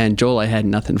 and Joel, I had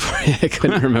nothing for you. I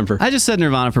couldn't remember. I just said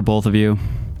Nirvana for both of you.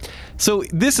 So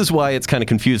this is why it's kind of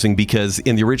confusing because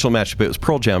in the original matchup it was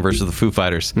Pearl Jam versus the Foo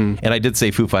Fighters, and I did say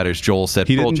Foo Fighters. Joel said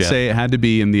He Pearl didn't Jam. say it had to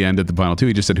be in the end at the final two.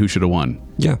 He just said who should have won.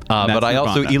 Yeah. And but that's I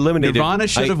also Nirvana. eliminated Nirvana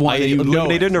should have won. I and you know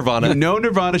eliminated it. Nirvana. You know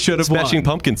Nirvana should have won. Smashing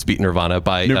Pumpkins beat Nirvana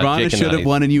by Nirvana Jake and should have I's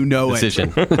won, and you know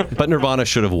decision. it. But Nirvana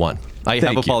should have won. I have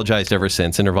Thank you. apologized ever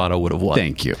since, and Nirvana would have won.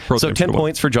 Thank you. Pearl So Jam 10 should have won.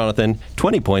 points for Jonathan,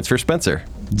 20 points for Spencer.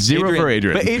 0 for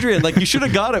Adrian. But Adrian, like you should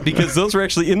have got it because those were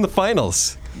actually in the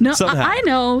finals. No, somehow. I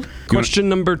know. Question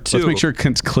number 2. Let's make sure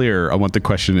Kent's clear on what the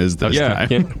question is this Yeah. time.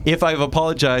 Kent. If I've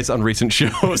apologized on recent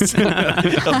shows,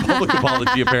 a public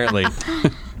apology apparently.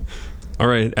 All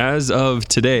right. As of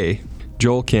today,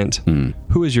 Joel Kent,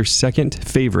 who is your second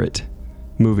favorite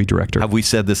movie director? Have we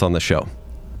said this on the show?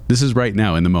 This is right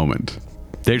now in the moment.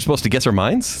 They're supposed to guess our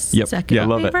minds? Yep. Second Yeah, I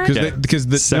love it. favorite? Because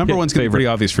the Second number one's going to be favorite. pretty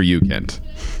obvious for you, Kent.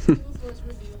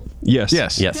 Yes.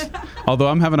 Yes. Yes. Although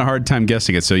I'm having a hard time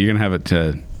guessing it, so you're going to have it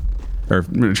or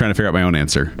I'm trying to figure out my own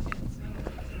answer.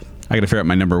 I got to figure out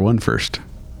my number one first.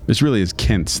 This really is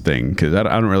Kent's thing because I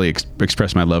don't really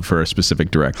express my love for a specific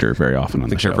director very often on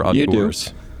the show. Except for You do.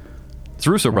 Auditeurs. It's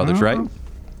Russo brothers, right?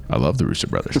 I love the Russo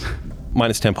brothers.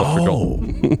 Minus 10 points for Oh.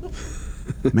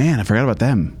 Joel. Man, I forgot about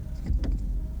them.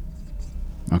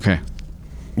 Okay.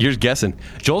 You're guessing.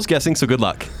 Joel's guessing, so good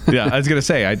luck. Yeah, I was gonna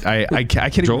say I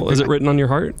can't. Joel, even is pick it written on your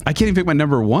heart? I can't even pick my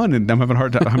number one, and I'm having a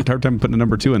hard time putting a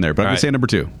number two in there. But I'm All gonna right. say number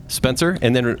two. Spencer,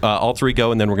 and then all three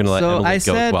go, and then we're going to let So Emily I go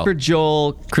said as well. for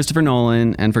Joel, Christopher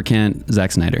Nolan, and for Kent,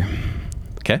 Zack Snyder.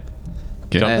 Okay.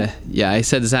 Okay. Yeah, I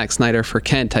said Zack Snyder for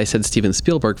Kent. I said Steven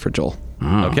Spielberg for Joel.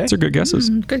 Okay. Those are good guesses.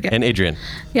 Good guess. And Adrian.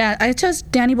 Yeah, I chose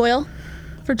Danny Boyle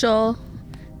for Joel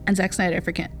and Zack Snyder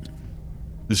for Kent.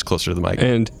 Just closer to the mic.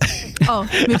 And Oh,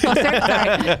 move closer.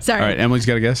 Sorry. All right, Emily's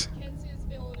got a guess.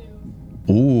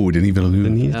 Ooh, Denis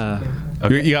Villeneuve.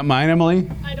 You got mine, Emily?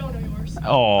 I don't know yours.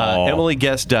 Oh, Emily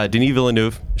guessed Denis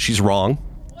Villeneuve. She's wrong.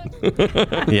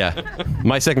 Yeah.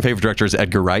 My second favorite director is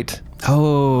Edgar Wright.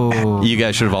 Oh. You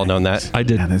guys should have all known that. I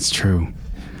did. yeah, that's true.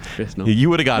 You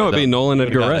would have got No, it. it'd be though. Nolan,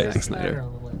 Edgar got Wright. it. Snyder.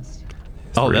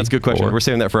 Oh, that's a good question. 4. We're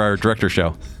saving that for our director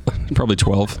show. Probably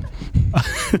 12.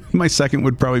 My second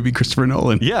would probably be Christopher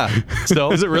Nolan. Yeah.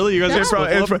 So Is it really? You guys Yeah.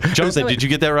 are It's Jonathan, did you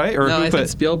get that right? Or No, who I put- said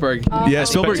Spielberg. Yeah,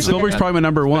 Spielberg's probably my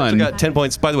number I one. got 10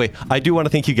 points. By the way, I do want to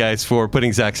thank you guys for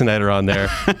putting Zack Snyder on there.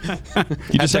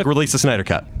 You just release the Snyder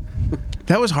Cut.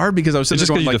 That was hard because I was sitting It's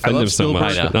there just going 'cause you like, I defend love him so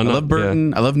Spielberg, much. I love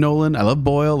Burton, I love Nolan, I love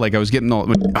Boyle. Like I was getting all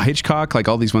Hitchcock, like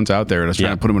all these ones out there, and I was trying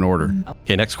Yeah. to put them in order.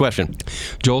 Okay, next question.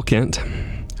 Joel Kent.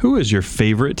 Who is your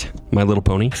favorite My Little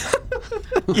Pony?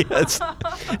 Yes.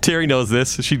 Terry knows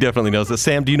this. She definitely knows this.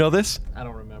 Sam, do you know this? I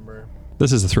don't remember.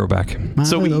 This is a throwback.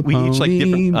 So we each like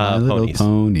different ponies.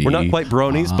 We're not quite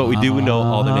bronies, but we do know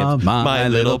all their names. My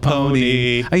Little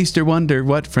Pony. I used to wonder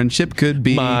what friendship could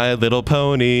be. My Little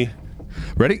Pony.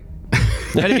 Ready?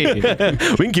 We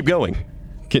can keep going.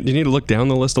 Do you need to look down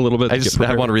the list a little bit?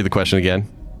 I want to read the question again.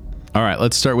 All right,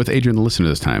 let's start with Adrian, the listener,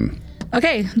 this time.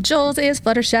 Okay, Joel's is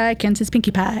Fluttershy, Kent's is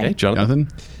Pinkie Pie. Hey, Jonathan.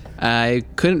 I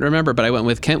couldn't remember, but I went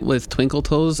with Kent with Twinkle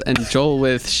Toes and Joel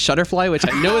with Shutterfly, which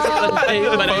I know is not right,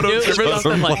 but I knew it was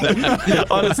something like that.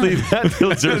 Honestly, that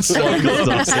deserves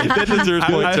that deserves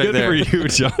points right there. for you,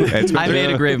 John. I made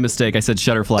a grave mistake. I said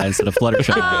Shutterfly instead of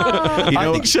Fluttershy.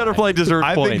 I think Shutterfly deserves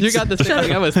points. You got the same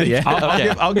thing I was thinking.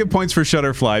 I'll give points for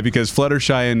Shutterfly because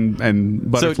Fluttershy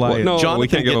and Butterfly. No, Jonathan we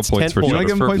can't give gets up points 10 for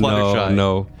points for Fluttershy.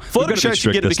 No. Fluttershy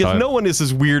should get it because no one is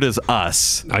as weird as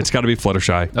us. It's got to be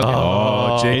Fluttershy.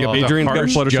 Oh, Jacob, Adrian got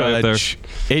harsh Fluttershy up there. judge.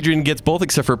 Adrian gets both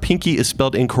except for Pinky is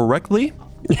spelled incorrectly.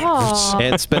 Aw.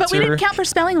 And But we Spencer. didn't count for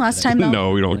spelling last time, though.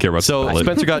 No, we don't care about So spelling.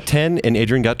 Spencer got 10 and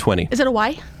Adrian got 20. Is it a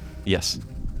Y? Yes.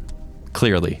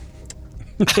 Clearly.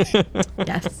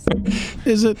 Yes.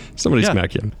 Is it? Somebody Yeah.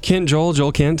 smack him.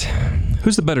 Joel Kent.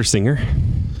 Who's the better singer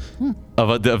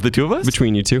Of the two of us?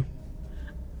 between you two?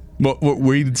 What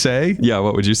we'd say? Yeah,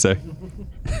 what would you say?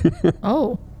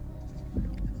 Oh.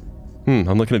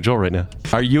 I'm looking at Joel right now.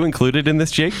 Are you included in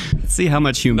this, Jake? Let's see how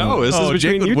much you No, this is between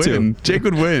Jake you would two. win. Jake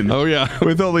would win. Oh, yeah.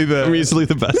 With only the. I'm easily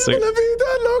the best singer.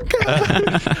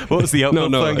 What was the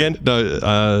outfit No, again? No,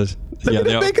 yeah,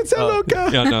 the Make it sound loca.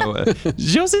 yeah, no.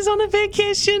 Josie's on a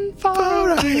vacation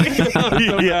far away.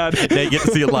 Yeah, they get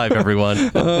to see it live,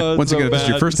 everyone. Once again, if this is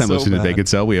your first time listening to Bacon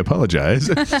Cell, we apologize.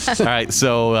 All right,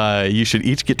 so you should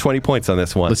each get 20 points on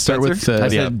this one. Let's start with. I Yeah.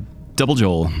 said double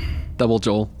Joel. Double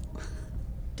Joel.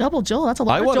 Double Joel. That's a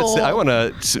lot I of want Joel. to. I want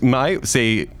to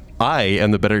say I am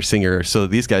the better singer, so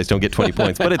these guys don't get 20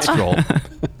 points. But it's Joel.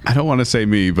 I don't want to say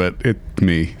me, but it's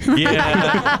me.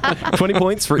 Yeah, 20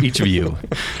 points for each of you.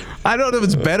 I don't know if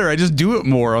it's better. I just do it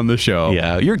more on the show.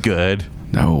 Yeah, you're good.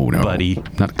 No, Buddy.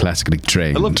 Not classically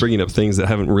trained. I love bringing up things that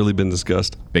haven't really been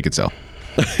discussed. Bacon Cell.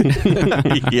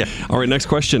 Yeah. All right, next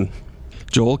question.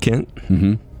 Joel Kent.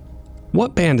 Mm-hmm.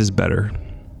 What band is better,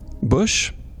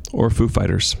 Bush or Foo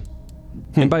Fighters?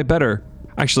 And by better,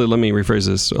 actually, let me rephrase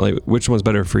this. Like, which one's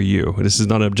better for you? This is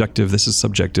not objective. This is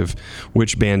subjective.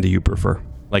 Which band do you prefer?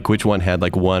 Like which one had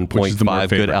like Which is the more 1.5 good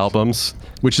favorite? albums?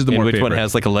 Which is the And more which one favorite?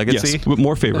 has like a legacy? Yes,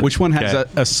 more favorite. Which one has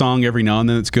Okay. a song every now and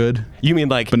then that's good, You mean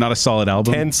like but not a solid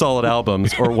album? 10 solid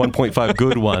albums or 1.5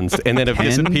 good ones, and then have 10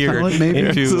 disappeared solid, maybe?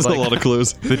 into This is like, a lot of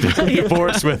clues. the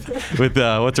divorce with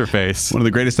what's her face? One of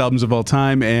the greatest albums of all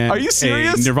time, and Are you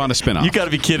serious? a Nirvana spinoff. You got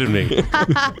to be kidding me.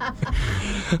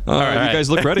 All right, you guys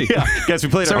look ready. Yeah, guys, we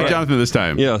played Start our with Jonathan this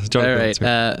time. Yeah, Jonathan.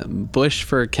 All right. Bush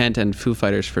for Kent and Foo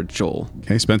Fighters for Joel.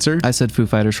 Okay, Spencer. I said Foo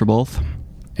Fighters for both.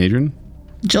 Adrian.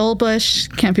 Joel Bush,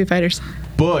 Camp Foo Fighters.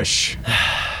 Bush.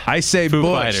 I say Foo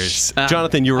Bush. Fighters.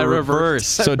 Jonathan, you were I reversed.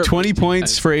 So 20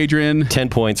 points for Adrian. 10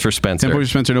 points for Spencer. 10 points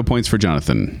for Spencer. No points for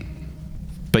Jonathan.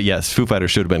 But yes, Foo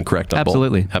Fighters should have been correct on both.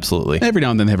 Absolutely. Absolutely. Every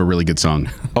now and then they have a really good song.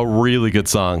 A really good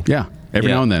song. Yeah, every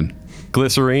Yeah. now and then.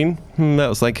 Glycerine, that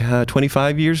was like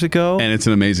 25 years ago. And it's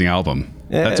an amazing album.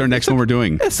 That's our next one we're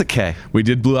doing. It's okay. We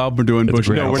did Blue Album, we're doing Bush.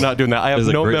 great now. No, we're not doing that. I have It's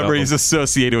a no great memories album.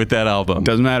 associated with that album.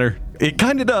 Doesn't matter. It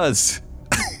kind of does.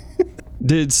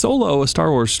 Did Solo, a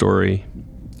Star Wars story,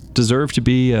 deserve to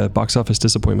be a box office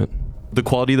disappointment? The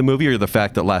quality of the movie or the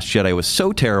fact that Last Jedi was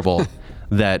so terrible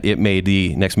that it made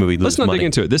the next movie lose Let's not money? dig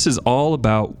into it. This is all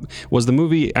about, was the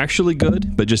movie actually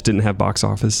good but just didn't have box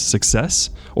office success?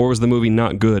 Or was the movie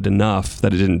not good enough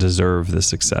that it didn't deserve the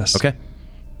success? Okay.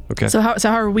 Okay. So how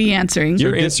are we answering?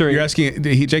 You're answering. You're asking.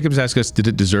 Jacob's asked us, did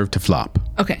it deserve to flop?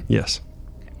 Okay. Yes.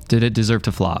 Did it deserve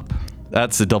to flop?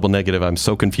 That's a double negative. I'm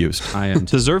so confused. I am.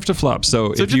 Deserve to flop. So,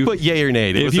 So if just you put yay or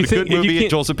nay. if Was you it a think- good if you movie in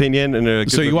can't- Joel's opinion and a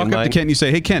good So you movie walk in up to mine? Kent and you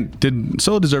say, "Hey Kent, did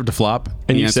Solo deserve to flop?"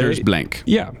 And the you answer say- is blank.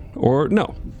 Yeah. Or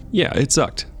no. Yeah, it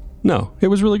sucked. No, it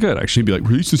was really good actually. She'd be like,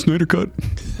 "Release the Snyder cut."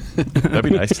 That'd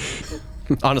be nice.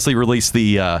 Honestly, release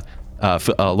the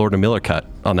Lord and Miller cut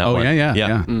on that Oh one. yeah.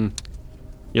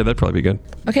 Yeah, that'd probably be good.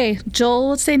 Okay. Joel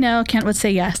would say no. Kent would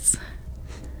say yes.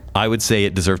 I would say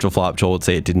it deserved to flop. Joel would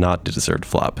say it did not deserve to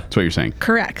flop. That's what you're saying.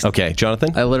 Correct. Okay,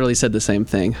 Jonathan? I literally said the same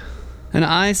thing. And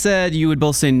I said you would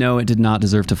both say no, it did not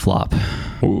deserve to flop.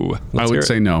 Ooh, I let's hear would it.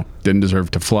 say no. Didn't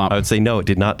deserve to flop. I would say no, it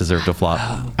did not deserve to flop.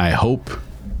 I hope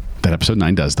that episode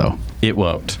 9 does, though. It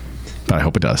won't, But I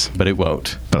hope it does. but it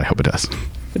won't. But I hope it does.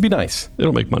 It'd be nice.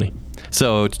 It'll make money.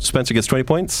 So Spencer gets 20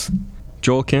 points.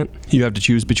 Joel, Kent, you have to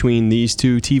choose between these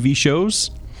two TV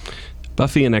shows,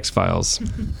 Buffy and X-Files.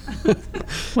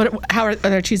 How are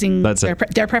they choosing That's their,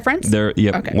 it. their preference? Yep.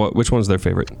 Okay. Which one's their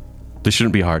favorite? This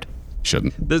shouldn't be hard.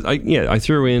 Shouldn't. I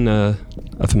threw in a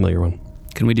familiar one.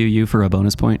 Can we do you for a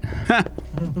bonus point?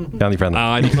 Family friendly.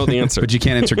 I don't know the answer. But you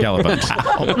can't answer Gallivant.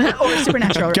 Or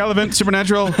Supernatural. Gallivant,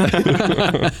 Supernatural.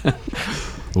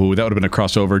 Ooh, that would have been a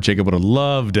crossover. Jacob would have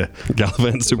loved.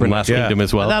 Gallivant, And Supernatural. Last Kingdom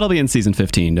as well. That'll be in season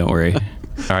 15, don't worry. All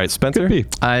right, Spencer. Could be.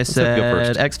 I have you go said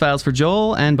first. X-Files for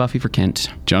Joel and Buffy for Kent.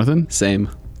 Jonathan, Same.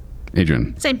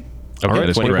 Adrian. Same. Okay, All right, that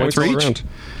is 20 correct. points for all each. around.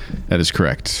 That is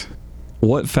correct.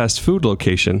 What fast food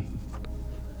location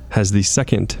has the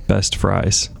second best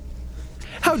fries?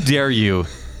 How dare you?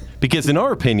 Because in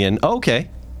our opinion, okay,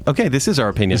 this is our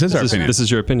opinion. This is our opinion. This is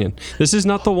your opinion. This is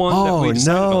not the one that Oh, we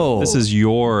decided no. on. This is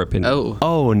your opinion. Oh.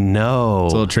 Oh no,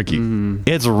 It's a little tricky.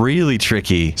 it's really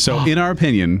tricky. So, in our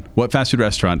opinion, what fast food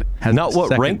restaurant has Not the what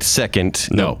second- ranked second.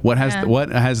 No, what has Yeah. what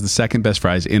has the second best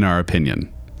fries in our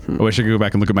opinion? I wish I could go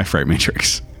back and look at my fry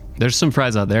matrix. There's some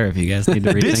fries out there if you guys need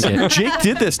to This, rethink it. Jake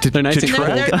did this to nice and No,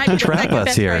 there might be the trap second us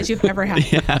best here. fries you've ever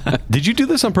had. Did you do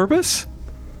this on purpose?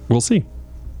 We'll see.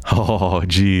 Oh,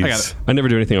 jeez. I got it. I never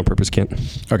do anything on purpose, Kent.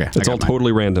 Okay, It's all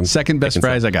totally random. Second best I can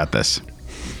fries. I got this. All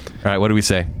right, what do we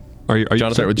say? Are you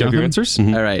Jonathan, start with Jonathan? your answers?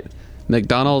 All right.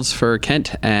 McDonald's for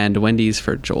Kent and Wendy's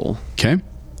for Joel. Okay,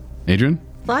 Adrian.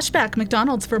 Flashback.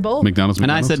 McDonald's for both. McDonald's.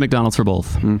 And I McDonald's? said McDonald's for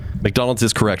both. McDonald's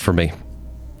is correct for me.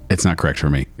 It's not correct for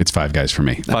me. It's Five Guys for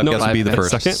me. Five Guys would be the that's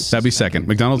first. second. That'd be second.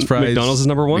 McDonald's fries. McDonald's is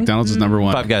number one? McDonald's is number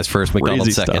one. Five Guys first, McDonald's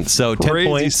Crazy second. stuff. So 10 Crazy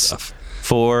points stuff.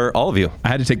 for all of you. I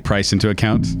had to take price into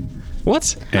account.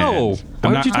 What? And No.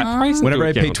 I'm Why would you take price into Whenever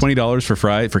I pay account?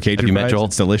 $20 for Cajun you met fries, Joel?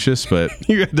 it's delicious, but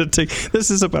You had to take.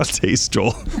 This is about taste,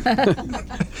 Joel.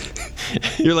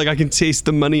 You're like, I can taste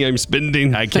the money I'm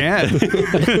spending. I can.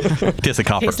 Tastes like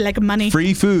copper. Tastes like money.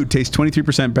 Free food tastes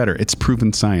 23% better. It's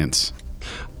proven science.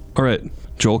 All right,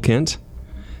 Joel Kent.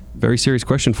 Very serious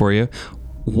question for you.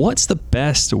 What's the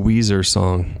best Weezer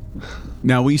song?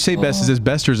 Now, when you say best, is this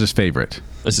best or is this favorite?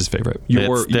 This is favorite.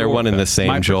 They're one and the same,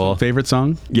 My Joel. personal favorite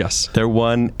song? Yes. They're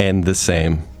one and the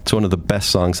same. It's one of the best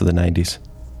songs of the 90s.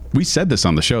 We said this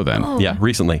on the show then. Yeah,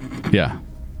 recently. Yeah.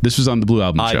 This was on the Blue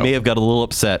Album I show. may have got a little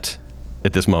upset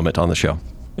at this moment on the show.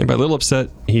 And by a little upset,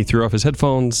 he threw off his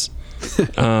headphones,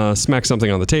 smacked something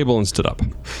on the table, and stood up.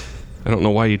 I don't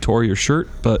know why you tore your shirt,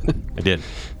 but I did.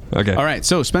 okay. All right,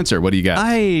 so Spencer, what do you got?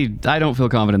 I don't feel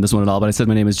confident in this one at all, but I said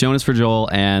my name is Jonas for Joel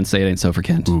and Say It Ain't So for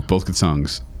Kent. Ooh, both good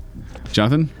songs.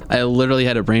 Jonathan? I literally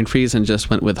had a brain freeze and just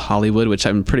went with Hollywood, which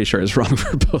I'm pretty sure is wrong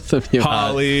for both of you.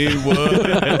 Hollywood,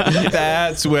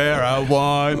 that's where I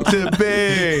want to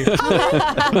be.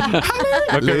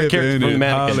 My favorite character from the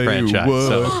Mannequin franchise.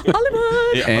 So.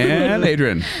 Hollywood. And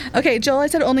Adrian. Okay, Joel, I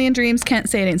said only in dreams. Can't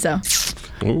say it ain't so.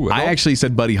 Ooh, I actually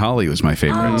said Buddy Holly was my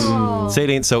favorite. Say It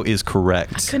Ain't So is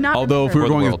correct. Could not Although if we were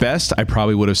remember. going the with world. best, I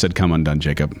probably would have said Come Undone,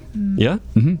 Jacob. yeah?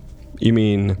 Mm-hmm. You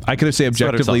mean I could have said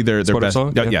Sweater objectively song. they're Sweater best.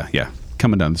 song? Yeah.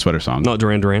 Come Undone, the sweater song. not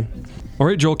Duran Duran? All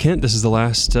right, Joel Kent, this is the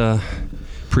last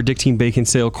predicting bacon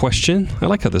sale question. I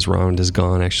like how this round is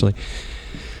gone, actually.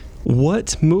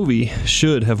 What movie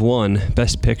should have won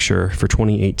Best Picture for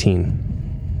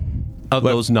 2018? Of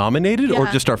those nominated or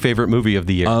Yeah. just our favorite movie of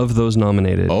the year? Of those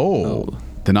nominated. Oh.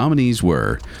 The nominees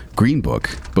were Green Book,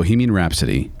 Bohemian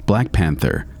Rhapsody, Black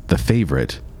Panther, The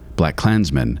Favorite, Black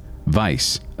Klansman,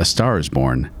 Vice, A Star is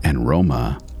Born, and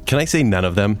Roma. Can I say none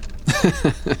of them?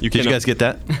 Did you cannot- guys get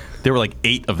that? There were like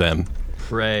 8 of them.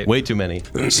 Right. Way too many.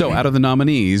 So, out of the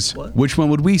nominees, which one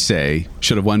would we say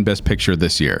should have won Best Picture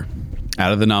this year?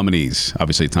 Out of the nominees,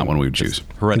 obviously it's not one we would choose.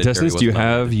 Contestants, do you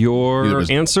have your Neither was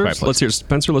Quiet answers? Place. Let's hear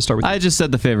Spencer. Let's start with you. I just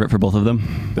said the favorite for both of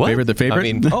them. The favorite? I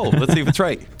mean, let's see if it's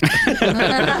right.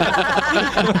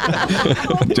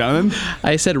 Jonathan?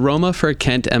 I said Roma for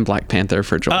Kent and Black Panther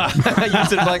for Joel. You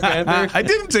said Black Panther? I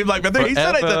didn't say Black Panther. He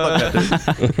said I said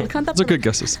Black Panther. Those are good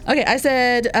guesses. Okay, I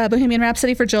said Bohemian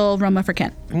Rhapsody for Joel, Roma for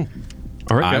Kent.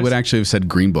 All right, I guys. would actually have said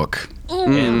Green Book.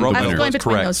 And Roma I was going was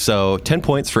between correct. those. So 10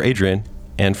 points for Adrian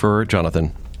and for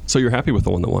Jonathan. So you're happy with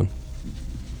the one that won?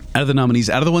 Out of the nominees,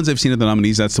 out of the ones I've seen of the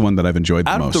nominees, that's the one that I've enjoyed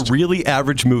the Out most. of the really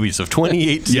average movies of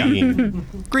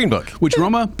 2018, Green Book. Which,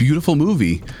 Roma, beautiful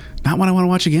movie. Not one I want to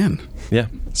watch again. Yeah,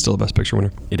 Still the Best Picture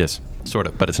winner. it is. Sort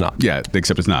of, but it's not. Yeah,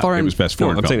 except it's not. Foreign- It was best No,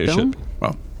 foreign I'm saying film. it should.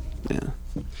 Well,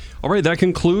 All right, that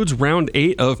concludes round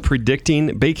 8 of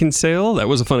predicting Bacon Sale. That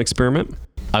was a fun experiment.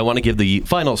 I want to give the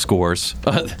final scores.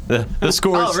 The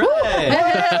scores.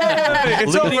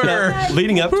 it's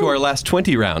leading up to our last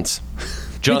 20 rounds.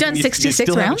 Jonathan, done you 66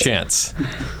 still rounds? have a chance.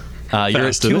 You're at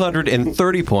Fast, isn't it?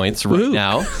 230 points right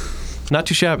now. Not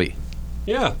too shabby.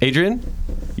 Yeah. Adrian,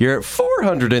 you're at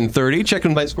 430.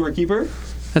 Checking my scorekeeper.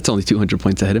 That's only 200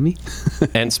 points ahead of me.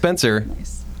 And Spencer,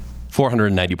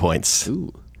 490 points.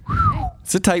 Ooh.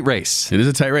 It's a tight race. It is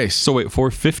a tight race. So wait,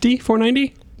 450, 490?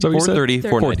 Is that what you said? 430,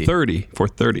 490.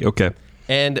 430. Okay.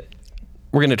 And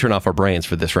we're going to turn off our brains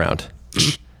for this round.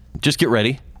 Just get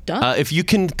ready. Done. If you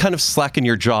can kind of slacken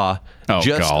your jaw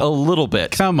just God. a little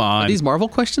bit. Come on. Are these Marvel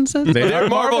questions then? They are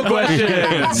Marvel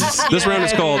questions. This round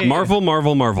is called Marvel.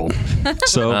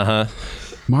 So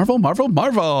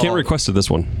Marvel. can't request to this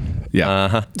one.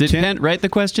 Yeah. Did Kent write the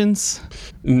questions?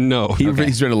 No.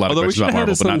 He's read a lot of Although we questions should about have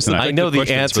Marvel, had but not some tonight. I know the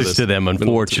questions for answers this. to them, Been a little too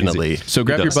unfortunately. easy. So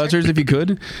grab your buzzers if you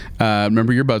could.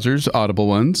 Remember your buzzers, audible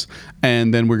ones.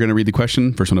 And then we're going to read the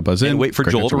question. First one to buzz in. And wait for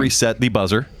Correct Joel answer to wins. reset the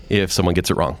buzzer if someone gets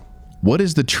it wrong. What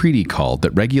is the treaty called that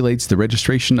regulates the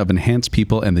registration of enhanced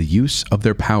people and the use of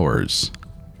their powers?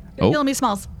 You're killing me,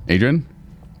 Smalls. Adrian?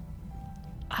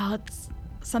 Oh, it's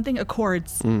something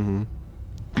Accords.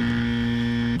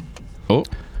 Oh,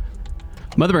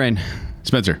 Mother Brain.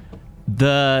 Spencer.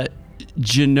 The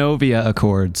Genovia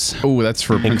Accords. Oh, that's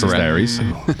for Princess Incorrect. Diaries.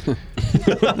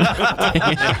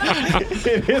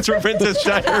 It's for Princess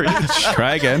Diaries.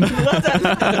 Try again.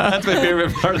 That's my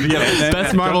favorite part of the episode.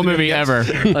 Best Marvel movie ever.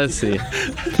 Let's see.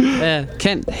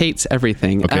 Kent hates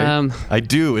everything. Okay. I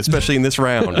do, especially in this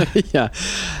round. Yeah.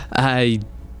 I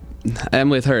am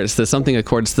with her. It's the something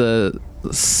Accords. The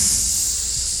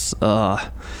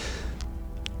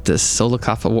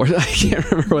Solocafa Award. I can't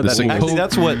remember what The that means. Actually,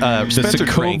 that's what The Spencer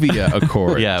drank. Sokovia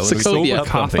Accord. Yeah, when we Sokovia. sold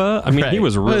something. Kappa? I mean, he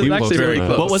was really Well, it's actually close. very to that.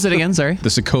 close. What was it again? Sorry. The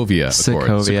Sokovia Accord.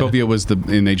 Sokovia. Sokovia was the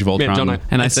in Age of Ultron. Man, John,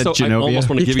 And I said I Genovia. almost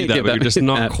want to give you can't that, get but you're that. just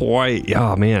not quite.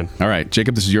 Yeah, man. All right,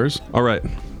 Jacob, this is yours. All right.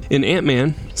 In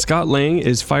Ant-Man, Scott Lang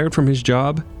is fired from his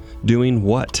job doing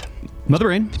what? Mother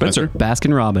Brain. Spencer.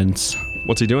 Baskin Robbins.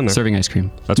 What's he doing there? Serving ice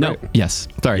cream. That's no. right. Yes.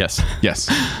 Sorry. Yes. Yes,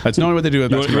 that's normally what they do at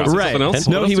You Baskin want to say Robbins. something else?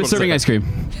 No, he was What serving else? ice cream.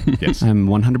 Yes. I'm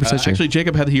 100% sure. Actually,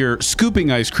 Jacob had here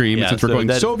scooping ice cream. Yeah, since we're so going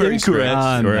that's so very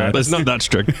incorrect. strict. It's not that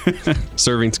strict.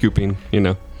 Serving, scooping, It's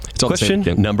all the Question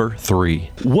same again. number 3.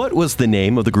 What was the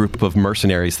name of the group of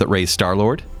mercenaries that raised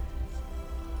Star-Lord?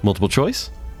 Multiple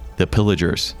choice? The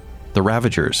Pillagers, the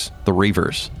Ravagers, the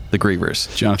Reavers, the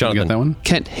Grievers. Jonathan, you got that one?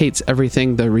 Kent hates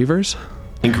everything. The Reavers.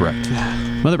 Incorrect.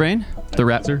 Mother Brain. The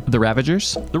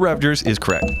Ravagers. The Ravagers is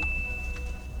correct.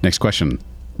 Next question.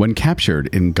 When captured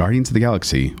in Guardians of the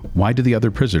Galaxy, why do the other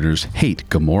prisoners hate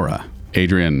Gamora?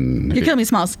 Adrian. You're killing me,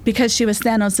 Smalls, because she was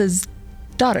Thanos'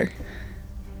 daughter.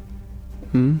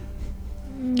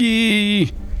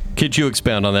 Yee. Could you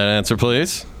expound on that answer,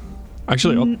 please?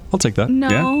 Actually, I'll take that.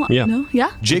 No. Yeah. No.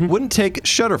 Yeah. Jake wouldn't take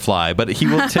Shutterfly, but he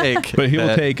will take. But he will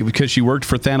that- take because she worked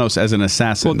for Thanos as an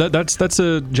assassin. Well, that's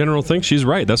a general thing. She's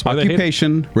right. That's why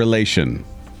Occupation, relation.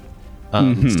 they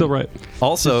hate it. Still right.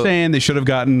 Also, Saying they should have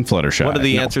gotten Fluttershy. one of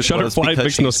the No. answers was Shutterfly because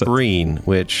makes no she's sense. green,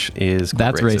 which is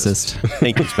That's racist.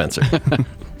 Thank you, Spencer.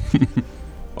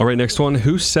 All right, next one.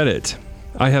 Who said it?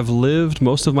 I have lived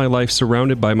most of my life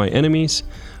surrounded by my enemies.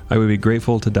 I would be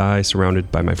grateful to die surrounded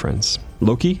by my friends.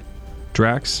 Loki,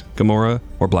 Drax, Gamora,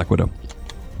 or Black Widow?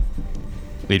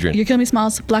 Adrian, You're killing me,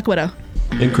 Smalls. Black Widow.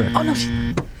 Incorrect. Oh no.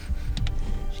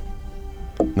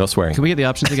 no swearing. Can we get the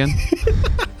options again?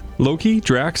 Loki,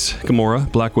 Drax, Gamora,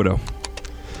 Black Widow.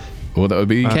 Well, that would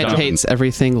be. Kent Jonathan. hates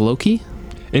everything. Loki.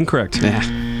 Incorrect. Could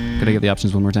I get the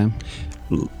options one more time?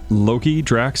 Loki,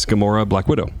 Drax, Gamora, Black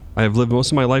Widow. I have lived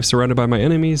most of my life surrounded by my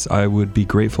enemies. I would be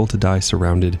grateful to die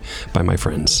surrounded by my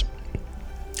friends.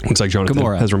 Looks like Jonathan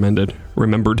Gamora. has remembered.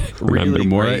 Really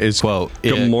Gamora great is- quote.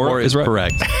 Gamora is right.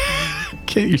 correct.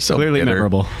 You're so Clearly bitter.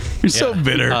 memorable. You're so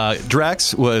bitter.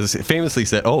 Drax was famously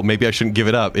said, "Oh, maybe I shouldn't give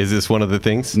it up." Is this one of the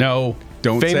things? no,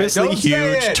 don't Famously say,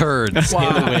 huge turds in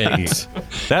the wings.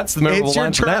 That's the memorable It's your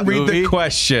line for turn. that Read movie. the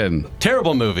question.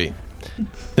 Terrible movie.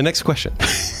 The next question.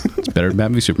 It's better than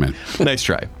Batman v Superman. Nice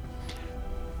try.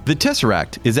 The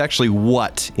Tesseract is actually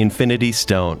what Infinity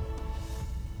Stone?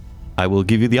 I will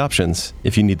give you the options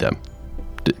if you need them.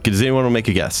 Does anyone want to make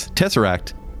a guess?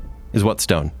 Tesseract is what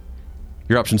stone?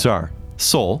 Your options are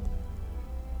soul,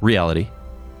 reality,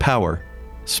 power,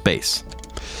 space.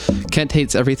 Kent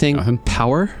hates everything. Nothing.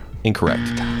 Power. Incorrect.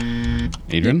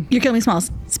 Adrian, You're killing me,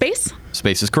 Smalls. Space?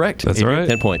 Space is correct. That's Adrian, right.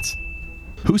 10 points.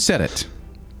 who said it?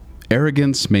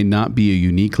 Arrogance may not be a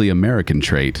uniquely American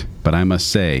trait, but I must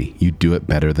say you do it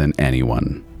better than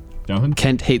anyone. Jonathan?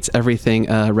 Kent hates everything.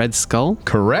 Red Skull.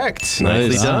 Correct.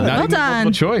 Nicely done. Not Well even done.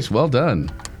 multiple choice. Well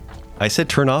done. I said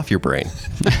turn off your brain.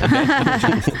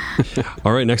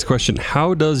 All right, next question.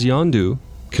 How does Yondu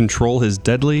control his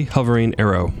deadly hovering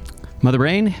arrow? Mother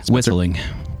Brain, whistling.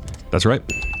 That's right.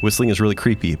 Whistling is really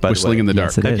creepy. By Whistling in the the way. dark.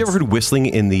 Yes, it Have you is. ever heard whistling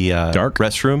in the Dark?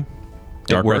 restroom?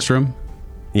 Dark At work? restroom.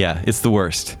 Yeah, it's the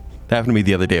worst. That happened to me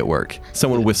the other day at work.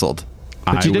 Someone whistled.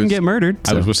 But you didn't get murdered.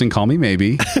 I was whistling "Call Me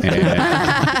Maybe."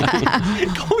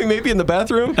 And Call me maybe in the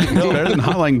bathroom? no, better than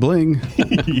Hotline Bling.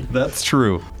 That's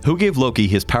true. Who gave Loki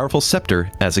his powerful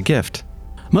scepter as a gift?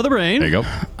 Mother Brain. There you go.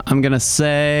 I'm going to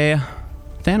say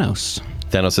Thanos.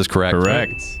 Thanos is correct.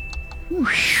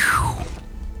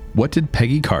 What did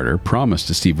Peggy Carter promise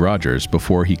to Steve Rogers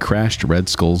before he crashed Red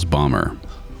Skull's bomber?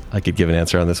 I could give an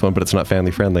answer on this one, but it's not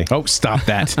family friendly. Oh, stop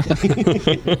that.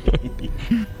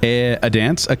 A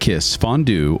dance, a kiss,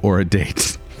 fondue, or a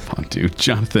date? Fondue.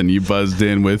 Jonathan, you buzzed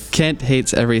in with Kent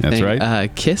hates everything. That's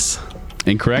right. Kiss.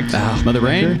 incorrect. Mother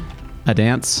Brain, a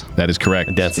dance. That is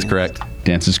correct. Dance is correct.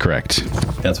 Dance is correct.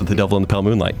 Dance with the Devil in the Pale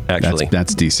Moonlight, actually.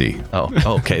 That's DC.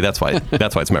 Oh, okay. That's why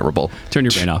it's memorable. Turn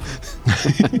your brain off.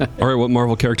 All right, what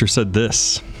Marvel character said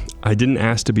this? I didn't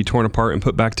ask to be torn apart and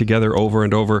put back together over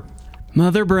and over.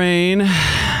 Mother Brain,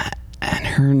 and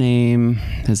her name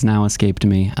has now escaped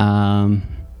me.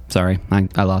 Sorry,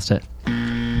 I lost it.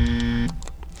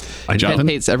 Kent Jonathan?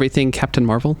 hates everything. Captain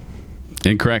Marvel.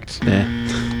 Incorrect.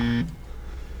 Eh.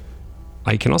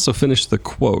 I can also finish the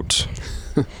quote.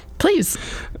 Please.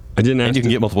 I didn't ask And you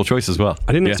can get multiple choice as well.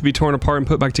 I didn't Yeah. ask to be torn apart and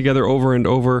put back together over and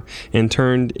over and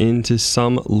turned into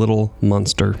some little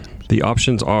monster. The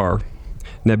options are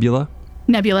Nebula.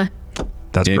 Nebula.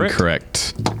 That's correct.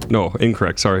 Incorrect. No,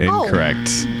 incorrect. Sorry. Incorrect.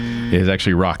 It is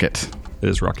actually Rocket. It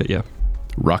is Rocket, yeah.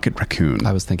 Rocket Raccoon.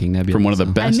 I was thinking Nebula. From one of the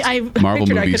so- best I Marvel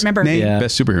pictured, I movies. couldn't remember. Nay, Yeah.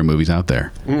 best superhero movies out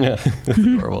there.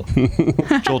 Adorable.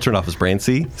 Joel turned off his brain.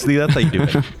 See, that's how you do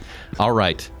it. All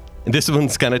right. This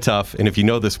one's kind of tough, and if you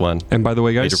know this one, And by the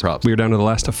way, guys, Major props. we are down to the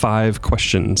last of 5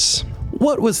 questions.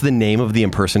 what was the name of the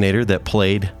impersonator that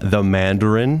played the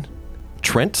Mandarin?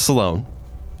 Trent Stallone,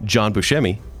 John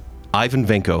Buscemi, Ivan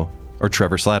Vanko, or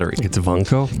Trevor Slattery? It's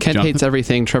Vanko. Kent Jonathan? hates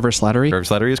everything. Trevor Slattery. Trevor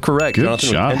Slattery is correct. Good Jonathan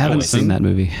with job. 10 I haven't points. seen that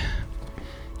movie.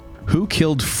 Who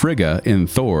killed Frigga in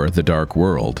Thor: The Dark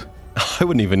World? I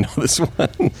wouldn't even know this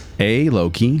one. A.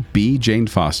 Loki, B. Jane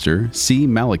Foster, C.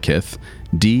 Malekith,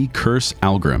 D. Curse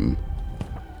Algrim.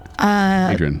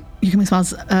 Adrian. You can make Smalls.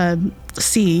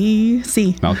 C.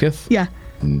 Malekith? Yeah.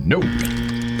 Nope.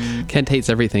 Kent hates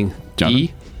everything. Jonathan?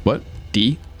 D. What?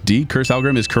 D. D. Curse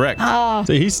Algrim is correct.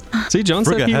 See, John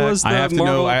said Frigga he hack. was the I have to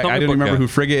Marvel know. I comic didn't book remember guy. who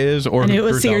Frigga is or I knew who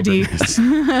it was Curse C or D. Algrim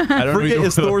is. I don't Frigga know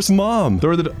is Thor's mom.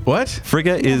 Thor the what?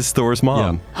 Frigga is Thor's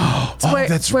mom. It's where,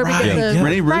 that's where we right. get the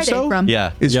Rene Friday Russo? from.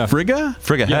 Yeah. Is Yeah. Frigga?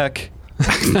 Frigga heck.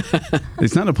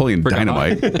 It's not Napoleon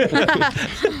Dynamite.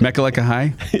 Mechaleka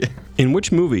High. In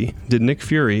which movie did Nick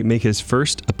Fury make his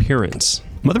first appearance?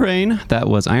 Mother Brain, that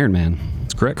was Iron Man.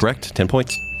 That's correct. Correct. 10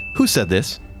 points. Who said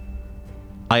this?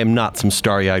 I am not some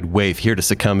starry-eyed waif here to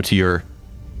succumb to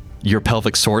your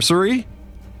pelvic sorcery.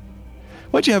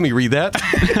 Why'd you have me read that?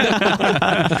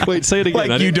 Wait, say it again.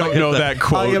 Like I you didn't don't quite know get that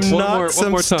quote. I am One not more- one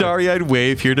some more time. starry-eyed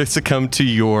wave here to succumb to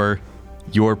your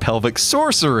pelvic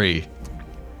sorcery.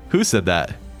 Who said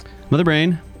that? Mother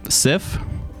Brain, Sif.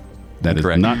 That is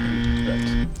Correct. not.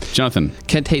 Jonathan.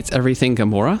 Kent hates everything.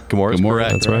 Gamora. Gamora's Gamora,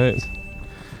 correct. That's right.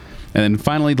 And then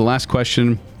finally, the last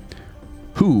question.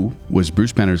 Who was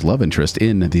Bruce Banner's love interest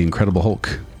in The Incredible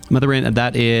Hulk? Mother Brain,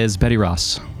 that is Betty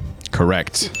Ross.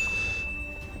 Correct.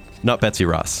 Not Betsy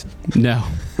Ross. No,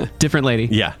 different lady.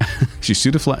 Yeah. She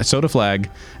sewed a flag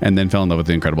and then fell in love with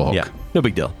The Incredible Hulk. Yeah. No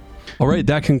big deal. All right,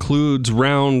 that concludes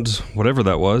round whatever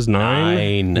that was.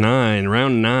 Round 9.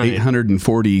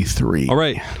 843. All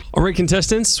right,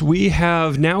 contestants, we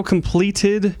have now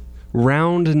completed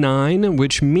round 9,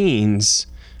 which means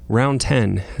round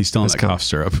 10. He's still in has that come. cough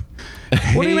syrup.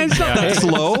 What do you mean? It's not that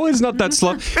slow. It's not that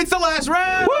slow. It's the last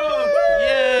round.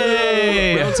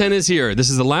 Yay! Round 10 is here. This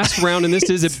is the last round, and this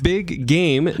is a big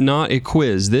game, not a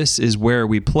quiz. This is where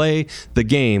we play the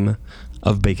game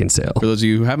of Bacon Sale. For those of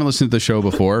you who haven't listened to the show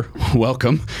before,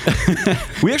 welcome.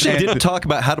 We actually didn't talk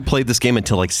about how to play this game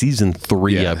until like season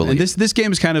 3, I believe. And this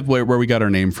game is kind of where we got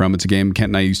our name from. It's a game Kent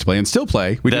and I used to play and still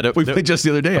play. We played just the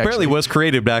other day. Apparently actually. was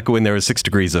created back when there was 6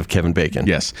 degrees of Kevin Bacon.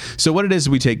 Yes. So what it is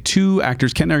we take 2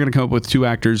 actors. Kent and I are going to come up with 2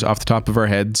 actors off the top of our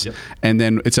heads. Yep. And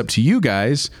then it's up to you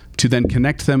guys to then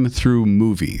connect them through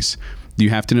movies. You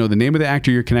have to know the name of the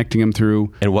actor you're connecting them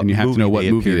through, and you have to know what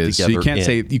they movie it appeared is. So you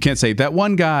can't say that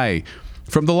one guy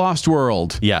from The Lost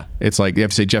World. Yeah. It's like you have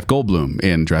to say Jeff Goldblum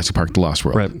in Jurassic Park: The Lost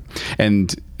World. Right.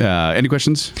 And any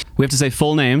questions? We have to say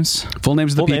full names. Full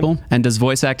names of the people. And does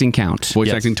voice acting count?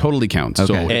 Voice acting totally counts.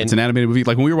 So Okay. it's an animated movie.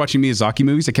 Like when we were watching Miyazaki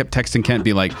movies, I kept texting Kent,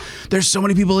 being like, "There's so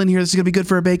many people in here. This is gonna be good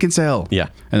for a bacon sale." Yeah.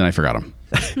 And then I forgot them.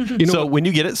 So when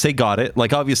you get it, say got it.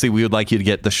 Like obviously we would like you to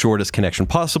get the shortest connection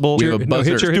possible. We have a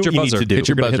buzzer. hit your Do what you need buzzer. to do. Hit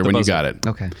your We're gonna buzzer hit the when you buzzer. got it.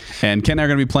 Okay. And Ken and I are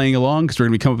going to be playing along because we're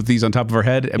going to be coming up with these on top of our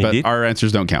head, Indeed. but our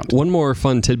answers don't count. One more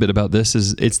fun tidbit about this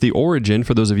is it's the origin,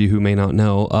 for those of you who may not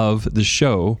know, of the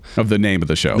show. Of the name of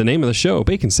the show. The name of the show,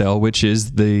 Bacon Sale, which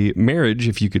is the marriage,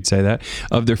 if you could say that,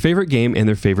 of their favorite game and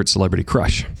their favorite celebrity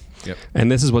crush. Yep.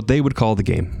 And this is what they would call the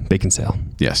game, Bacon Sale.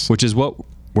 Yes. Which is what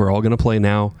we're all going to play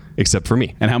now, except for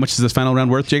me. And how much is this final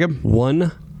round worth, Jacob?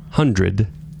 100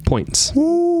 points.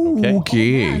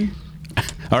 Okay.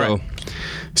 All right.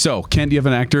 So, Ken, do you have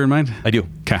an actor in mind? I do.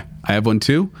 Okay. I have one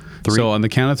too. 3. So, on the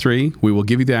count of 3, we will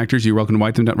give you the actors. You're welcome to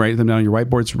write them down on your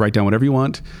whiteboards, write down whatever you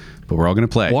want, but we're all going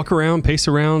to play. Walk around, pace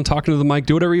around, talking to the mic,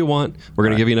 do whatever you want. We're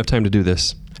going to give you enough time to do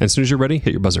this. And as soon as you're ready,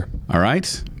 hit your buzzer. All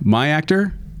right. My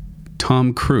actor,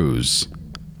 Tom Cruise.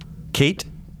 Kate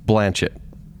Blanchett.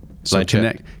 So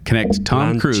connect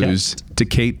Tom Blanchett. Cruise to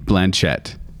Kate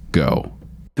Blanchett. Go.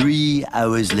 3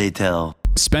 hours later.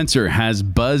 Spencer has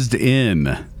buzzed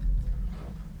in.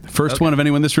 First one of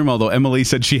anyone in this room, although Emily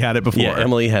said she had it before. Yeah,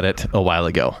 Emily had it a while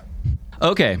ago.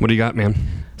 Okay. What do you got, man?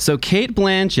 So Kate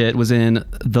Blanchett was in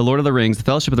The Lord of the Rings, The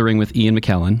Fellowship of the Ring with Ian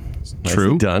McKellen.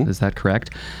 True. Done. Is that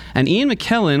correct? And Ian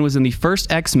McKellen was in the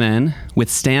first X-Men with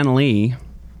Stan Lee.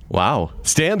 Wow.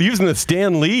 Using the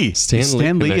Stan Lee.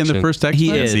 Stan Lee in the first X-Men?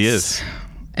 He is. He is.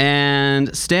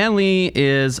 And Stan Lee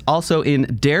is also in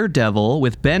Daredevil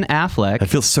with Ben Affleck. That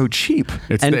feels so cheap.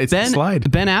 It's And the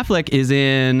slide. Ben Affleck is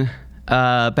in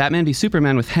Batman v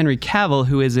Superman with Henry Cavill,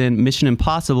 who is in Mission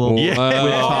Impossible with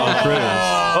Tom Cruise.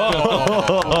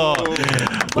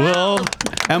 Well,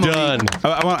 Emily, done.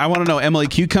 I want to know, Emily,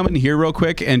 can you come in here real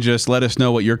quick and just let us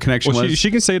know what your connection Well, was? she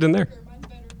can say it in there.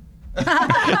 Is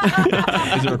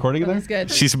it recording in there? That's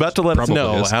good. She's about to let us Probably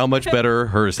know is. how much better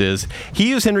hers is. He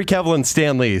used Henry Cavill and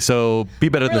Stan Lee, so be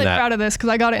better I'm really than that. proud of this because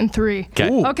I got it in 3. Okay.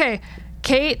 Ooh. Okay.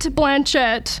 Kate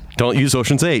Blanchett. Don't use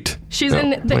Ocean's 8. She's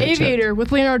in The Blanchett. Aviator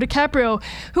with Leonardo DiCaprio,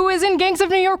 who is in Gangs of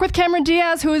New York with Cameron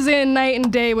Diaz, who is in Night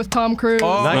and Day with Tom Cruise.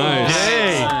 Nice.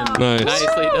 Hey. Nice.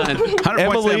 Nicely done. 100 points to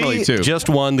Emily, Emily, too. just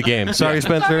won the game. Sorry,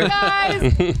 Spencer.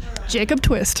 Guys, Jacob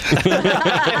Twist.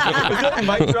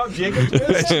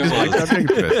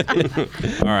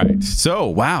 All right. So,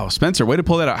 wow, Spencer, way to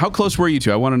pull that out. How close were you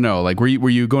two? I want to know. Like, were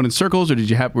you going in circles, or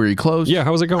were you close? Yeah,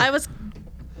 how was it going? I was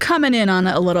coming in on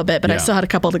it a little bit, but I Yeah. still had a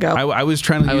couple to go. I was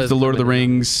trying to use The Lord of the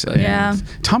Rings. and Yeah.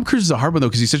 Tom Cruise is a hard one, though,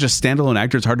 because he's such a standalone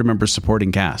actor. It's hard to remember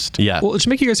supporting cast. Yeah. Well, it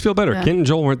should make you guys feel better. Yeah. Kent and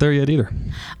Joel weren't there yet either.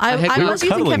 I we were was using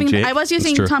cuddling, Kevin. Jake. I was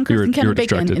using true. Tom You Cruise were- and you were Kevin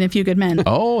Bacon distracted. in A Few Good Men.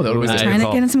 Oh, that was Trying to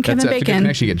get in some Kevin That's a good Bacon.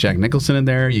 connection. You get Jack Nicholson in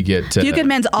there. You get Few Good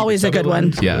Men's always a good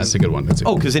one. Yeah, that's a good one. That's a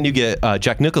Oh, because then you get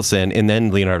Jack Nicholson and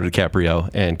then Leonardo DiCaprio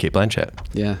and Kate Blanchett.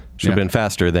 Yeah. Should have been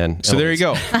faster than. So there you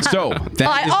go. So that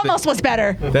I is almost was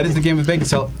better. that is the game of Bacon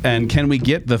Cell. And can we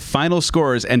get the final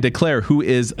scores and declare who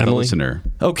is the Emily? listener?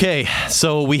 Okay,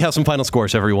 so we have some final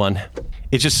scores, everyone.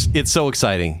 It's so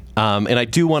exciting. And I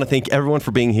do want to thank everyone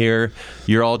for being here.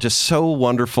 You're all just so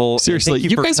wonderful. And Seriously,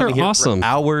 thank you for guys are coming here for awesome.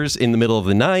 hours in the middle of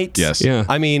the night. Yes. Yeah.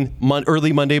 I mean,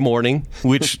 early Monday morning,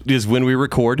 which is when we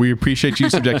record. We appreciate you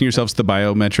subjecting yourselves to the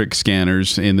biometric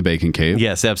scanners in the Bacon Cave.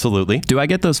 Yes, absolutely. Do I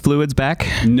get those fluids back?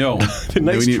 No.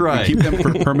 Nice we try. We keep them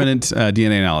for permanent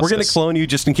DNA analysis. We're going to clone you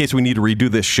just in case we need to redo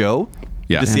this show.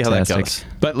 Yeah. To see how that Fantastic.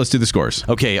 goes. But let's do the scores.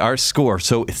 Okay, our score.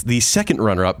 So it's the second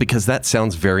runner-up because that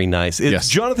sounds very nice. It's Yes.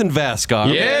 Jonathan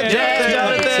Vascar. Yeah,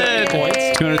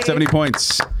 Jonathan! 270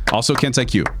 points. Also, Kent's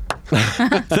IQ.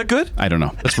 Is that good? I don't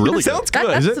know. That's really Sounds good.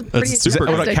 good. Is That's it? pretty Is it, what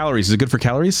about specific. calories? Is it good for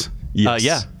calories? Yes.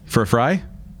 Yeah. For a fry?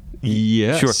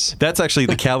 Yes. Sure. That's actually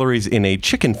the calories in a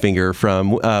chicken finger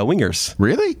from Wingers.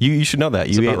 Really? You should know that.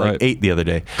 You ate about like right. 8 the other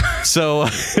day. So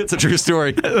it's a true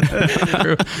story.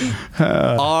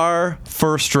 Our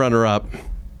first runner-up,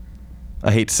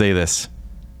 I hate to say this,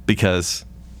 because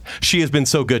she has been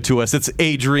so good to us. It's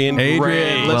Adrian Gray.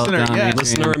 Well listener. done, Yeah. Adrian.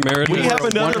 Listener emeritus. We have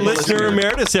another listener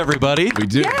emeritus, everybody. We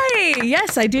do. Yay!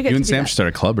 Yes, I do get You to and do Sam that. should start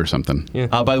a club or something. Yeah.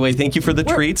 By the way, thank you for the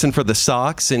treats and for the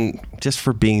socks and just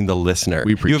for being the listener.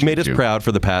 We appreciate You've made us you. proud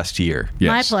for the past year.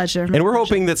 My pleasure. And we're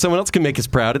hoping that someone else can make us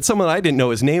proud. It's someone I didn't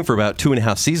know his name for about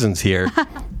 2.5 seasons here.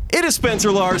 It is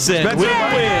Spencer Larson. Spencer. With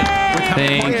a win.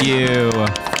 Thank you.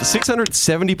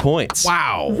 670 points.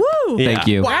 Wow. Woo! Yeah. Thank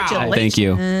you. Thank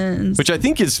you. Which I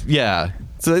think is,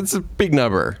 so it's a big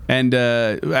number. And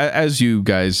as you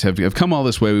guys have come all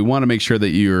this way, we want to make sure that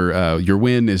your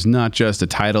win is not just a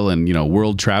title and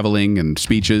world traveling and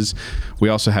speeches. We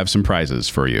also have some prizes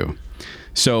for you.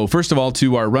 So first of all,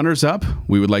 to our runners-up,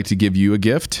 we would like to give you a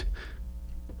gift.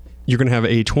 You're going to have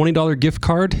a $20 gift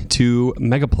card to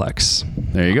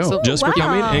Megaplex. There you go. Just for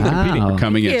coming and competing. Wow.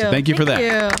 Coming in. So thank you for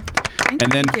that.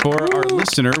 And then for our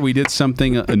listener, we did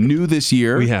something new this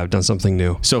year. We have done something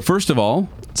new. So first of all,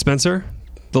 Spencer,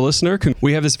 the listener,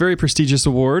 we have this very prestigious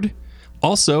award.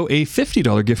 Also, a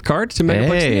 $50 gift card to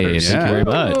Megaplex Hey, Theaters. thank you very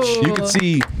much. you can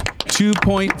see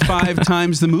 2.5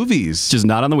 times the movies. Just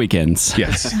not on the weekends.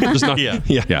 Yes. Just not, Yeah.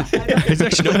 It's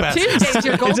actually Tuesdays,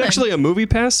 you're golden. It's actually a movie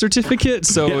pass certificate,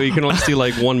 so you can only see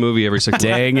like one movie every 6 months.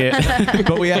 Dang it.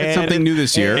 But we added something new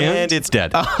this year. And it's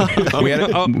dead. We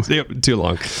added, Too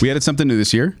long. we added something new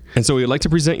this year. And so we'd like to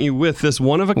present you with this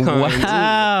one-of-a-kind,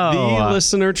 Wow. the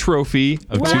listener trophy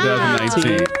Of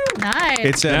 2019. Nice.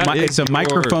 It's a That it's a is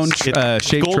microphone yours.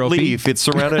 shaped Gold trophy. leaf. It's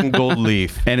surrounded in gold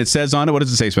leaf. And it says on it, what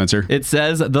does it say, Spencer? It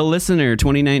says The Listener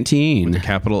 2019.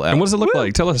 Capital L. And what does it look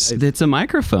like? Tell us. It's a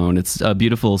microphone. It's a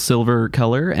beautiful silver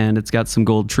color and it's got some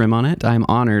gold trim on it. I'm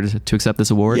honored to accept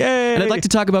this award. Yay! And I'd like to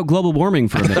talk about global warming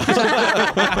for a minute.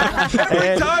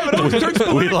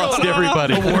 We lost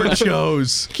everybody. Award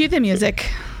shows. Cue the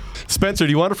music. Spencer,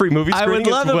 do you want a free movie I screening?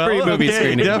 would love as a well? free movie Okay,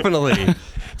 screening. Definitely.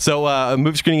 So, a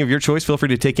movie screening of your choice. Feel free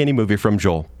to take any movie from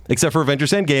Joel, except for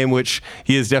Avengers Endgame, which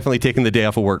he is definitely taking the day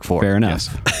off of work for. Fair enough.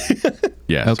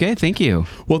 Yes. Okay, thank you.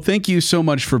 Well, thank you so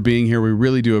much for being here. We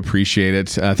really do appreciate it.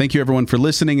 Thank you, everyone, for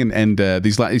listening. And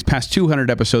these past 200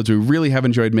 episodes, we really have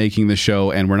enjoyed making the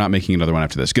show, and we're not making another one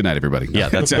after this. Good night, everybody. Yeah,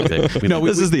 that's it. No,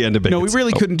 This is the end of Bacon No, we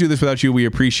really Cell. couldn't do this without you. We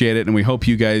appreciate it, and we hope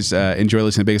you guys enjoy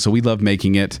listening to Bacon. So we love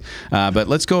making it. But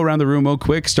let's go around the room real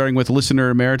quick, starting with listener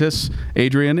emeritus,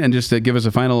 Adrian, and just give us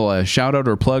a final shout out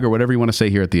or plug or whatever you want to say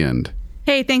here at the end.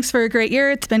 Hey, thanks for a great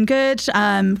year. It's been good.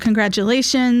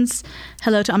 Congratulations.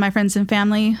 Hello to all my friends and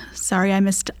family. Sorry I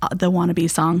missed the Wannabe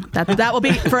song. That will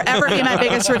be forever be my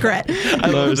biggest regret. I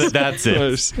love that. That's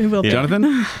it. It will be.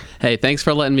 Jonathan? Hey, thanks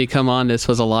for letting me come on. This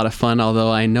was a lot of fun,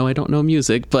 although I know I don't know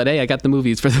music, but hey, I got the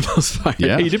movies for the most part.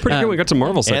 Yeah. Hey, you did pretty good. We got to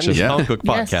Marvel And section. the comic book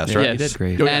Yes. podcast, Yeah, right? You did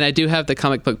great. And I do have the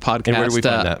comic book podcast. And where do we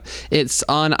find that? It's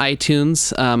on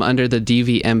iTunes under the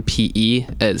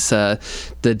DVMPE. It's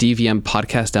the DVM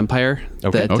Podcast Empire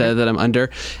that I'm under.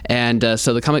 And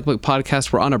so the comic book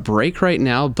podcast, we're on a break right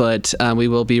now, but we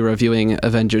will be reviewing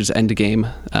Avengers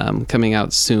Endgame coming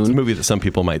out soon. It's a movie that some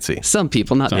people might see. Some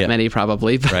people, not that many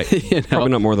probably. But, Right. you know.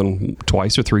 Probably not more than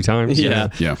twice or 3 times. Yeah.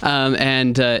 Yeah.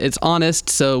 And it's honest,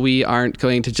 so we aren't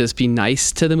going to just be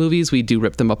nice to the movies. We do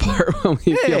rip them apart when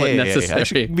we feel it I necessary.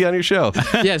 should be on your show.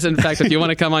 Yes, in fact, if you want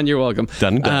to come on, you're welcome.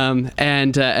 Done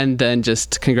and done. And then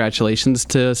just congratulations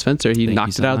to Spencer. He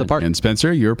knocked so it out of the much. park. And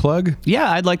Spencer, your plug?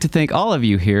 Yeah, I'd like to thank all of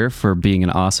you here for being an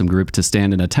awesome group to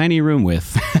stand in a tiny room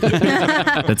with.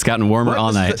 That's gotten warmer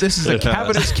all night. This is a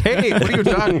cavernous cave. What are you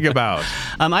talking about?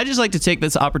 I'd just like to take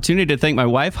this opportunity to thank my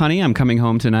wife, Honey. I'm coming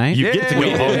home tonight. You get to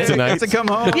go home tonight. Get to come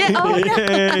home. Yeah, oh,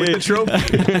 yeah. With the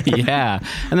trophy. Yeah.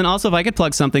 And then also, if I could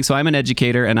plug something, so I'm an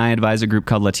educator and I advise a group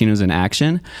called Latinos in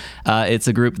Action. It's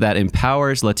a group that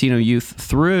empowers Latino youth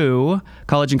through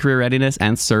college and career readiness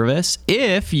and service.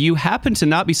 If you happen to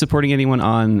not be supporting anyone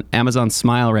on Amazon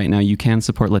Smile right now, you can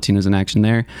support Latinos in Action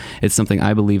there. It's something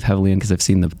I believe heavily in because I've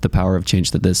seen the power of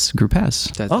change that this group has.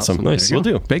 That's Awesome. Nice. We'll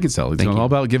do. Bacon Cell. It's all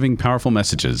about giving powerful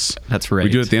messages. That's right. We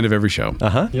do it at the end of every show.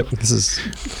 Yep. This is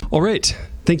all right.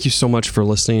 Thank you so much for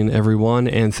listening, everyone,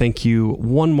 and thank you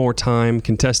one more time,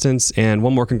 contestants, and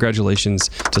one more congratulations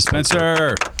to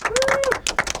Spencer. Spencer.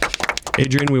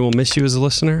 Adrian, we will miss you as a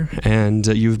listener, and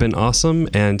you've been awesome.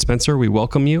 And Spencer, we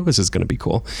welcome you. This is going to be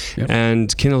cool. Yep.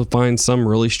 And Ken will find some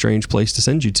really strange place to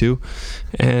send you to.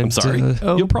 And I'm sorry.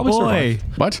 You'll probably survive.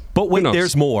 What? But wait,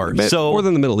 there's more. So more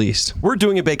than the Middle East. We're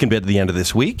doing a bacon bit at the end of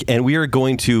this week, and we are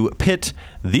going to pit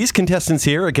these contestants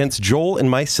here against Joel and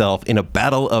myself in a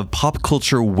battle of pop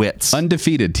culture wits.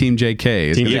 Undefeated Team JK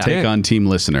is going to take on Team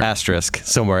Listener. Asterisk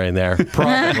somewhere in there.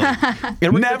 Probably.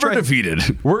 And Never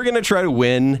defeated. We're going to try to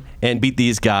win and beat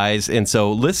these guys. And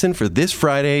so listen for this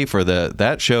Friday for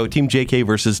that show, Team JK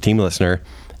versus Team Listener.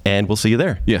 And we'll see you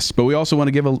there. Yes, but we also want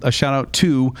to give a shout out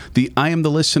to the I Am the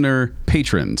Listener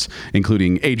patrons,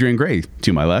 including Adrian Gray,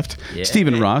 to my left,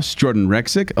 Stephen Ross, Jordan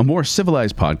Rexick, A More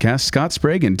Civilized Podcast, Scott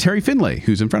Sprague, and Terry Finlay,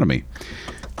 who's in front of me.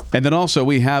 And then also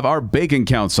we have our Bacon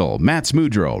Council, Matt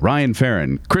Smudro, Ryan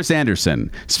Farron, Chris Anderson,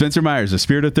 Spencer Myers of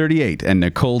Spirit of 38, and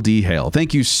Nicole D. Hale.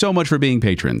 Thank you so much for being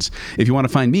patrons. If you want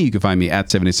to find me, you can find me at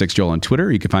 76Joel on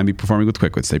Twitter. You can find me performing with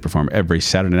Quickwits. They perform every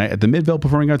Saturday night at the Midvale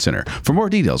Performing Arts Center. For more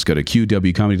details, go to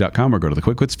qwcomedy.com or go to the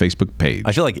Quickwits Facebook page.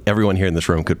 I feel like everyone here in this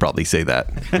room could probably say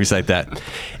that, recite that.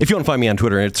 If you want to find me on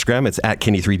Twitter and Instagram, it's at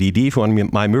Kenny3DD. If you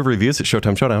want my movie reviews, it's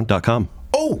ShowtimeShowdown.com.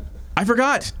 Oh! I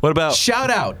forgot. What about? Shout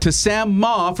out to Sam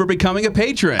Ma for becoming a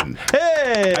patron.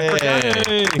 Hey! I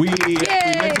forgot. We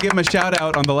meant to give him a shout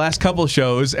out on the last couple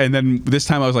shows, and then this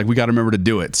time I was like, we got to remember to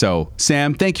do it. So,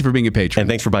 Sam, thank you for being a patron. And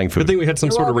thanks for buying food. I think we had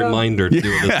some sort of reminder to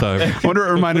do it this time. I wonder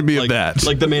what reminded me of that.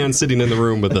 Like the man sitting in the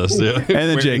room with us. Yeah. And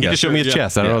then Jacob. He just showed me his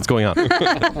chest. I don't know what's going on.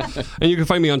 And you can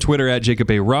find me on Twitter at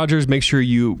Jacob A. Rogers. Make sure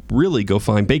you really go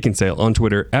find Bacon Sale on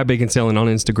Twitter at Bacon Sale and on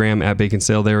Instagram at Bacon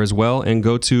Sale there as well. And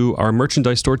go to our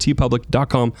merchandise store,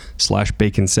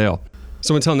 tpublic.com/bacon sale.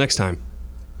 So until next time,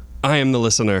 I am the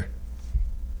listener.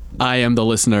 I am the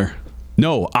listener.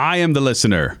 No, I am the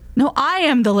listener. No, I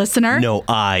am the listener. No,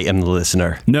 I am the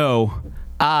listener. No,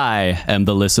 I am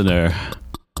the listener.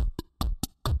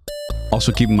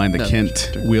 Also, keep in mind that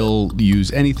Kent will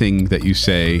use anything that you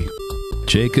say.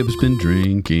 Jacob's been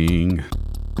drinking.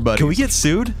 But can we get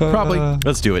sued? Probably.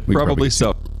 Let's do it. Probably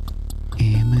so.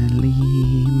 Emily,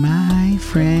 my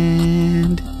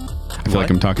friend. I feel like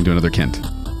I'm talking to another Kent.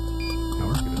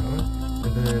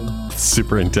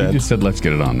 Super You intense. just said, let's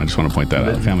get it on. I just want to point that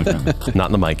out. Family friendly. Not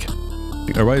in the mic.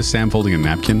 Or why is Sam folding a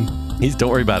napkin? Don't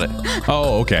worry about it.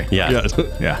 Oh, okay. Yeah.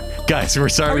 Yeah. Guys, we're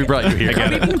sorry we brought you here. Are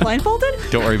we being blindfolded?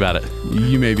 Don't worry about it.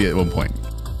 You may be at one point.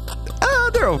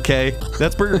 They're okay.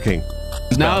 That's Burger King.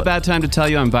 Is now a bad time to tell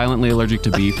you I'm violently allergic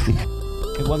to beef?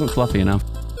 It wasn't fluffy enough.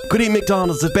 Could eat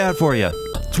McDonald's. It's bad for you.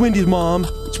 It's Wendy's, Mom.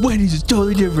 It's Wendy's. It's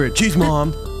totally different. Jeez,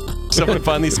 Mom. Someone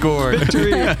finally scored.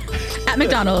 Victory. At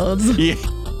McDonald's. Yeah.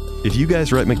 If you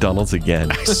guys are at McDonald's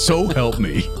again. So help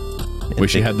me.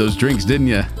 Wish you had those drinks, didn't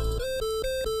you?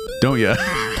 Don't you?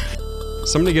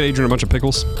 Somebody get Adrian a bunch of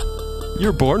pickles.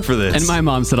 You're born for this. And my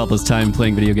mom said all this time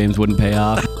playing video games wouldn't pay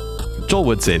off. Joel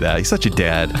would say that. He's such a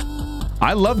dad.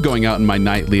 I love going out in my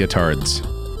night leotards.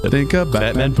 Think about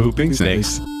Batman pooping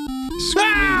snakes.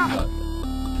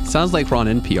 Sounds like we're on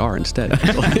NPR instead.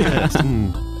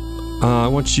 I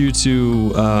want you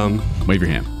to wave your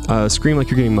hand. Scream like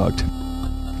you're getting mugged.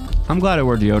 I'm glad I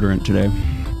wore deodorant today.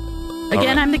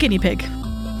 Again, I'm the guinea pig.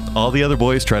 All the other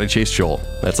boys try to chase Joel.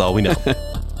 That's all we know.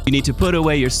 You need to put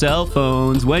away your cell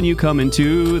phones when you come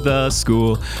into the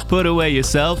school. Put away your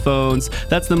cell phones.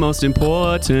 That's the most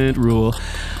important rule.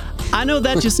 I know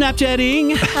that you're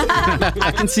Snapchatting.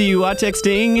 I can see you are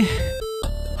texting.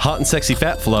 Hot and sexy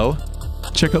fat flow.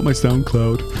 Check out my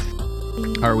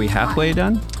SoundCloud. Are we halfway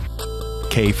done?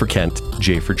 K for Kent,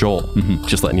 J for Joel.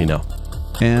 Just letting you know.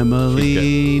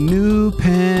 Emily New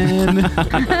Pen.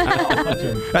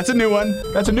 That's a new one.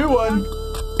 That's a new one.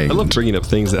 I love bringing up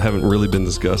things that haven't really been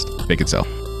discussed. Make it so.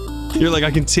 You're like,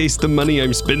 I can taste the money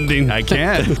I'm spending. I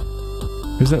can.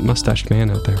 Who's that mustached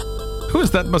man out there? Who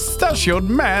is that mustachioed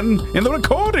man in the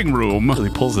recording room? He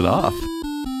pulls it off.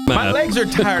 My legs are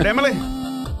tired, Emily.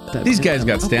 These guys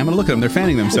got stamina. Look at them. They're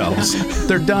fanning themselves.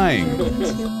 They're dying.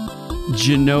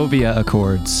 Genovia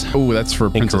Accords. Oh, that's for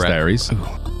Princess Incorrect. Diaries.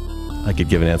 I could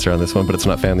give an answer on this one, but it's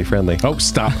not family friendly. Oh,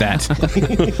 stop that.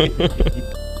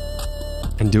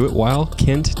 And do it while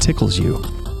Kent tickles you.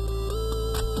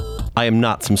 I am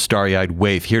not some starry-eyed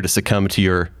waif here to succumb to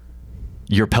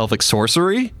your pelvic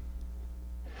sorcery.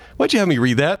 Why'd you have me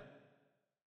read that?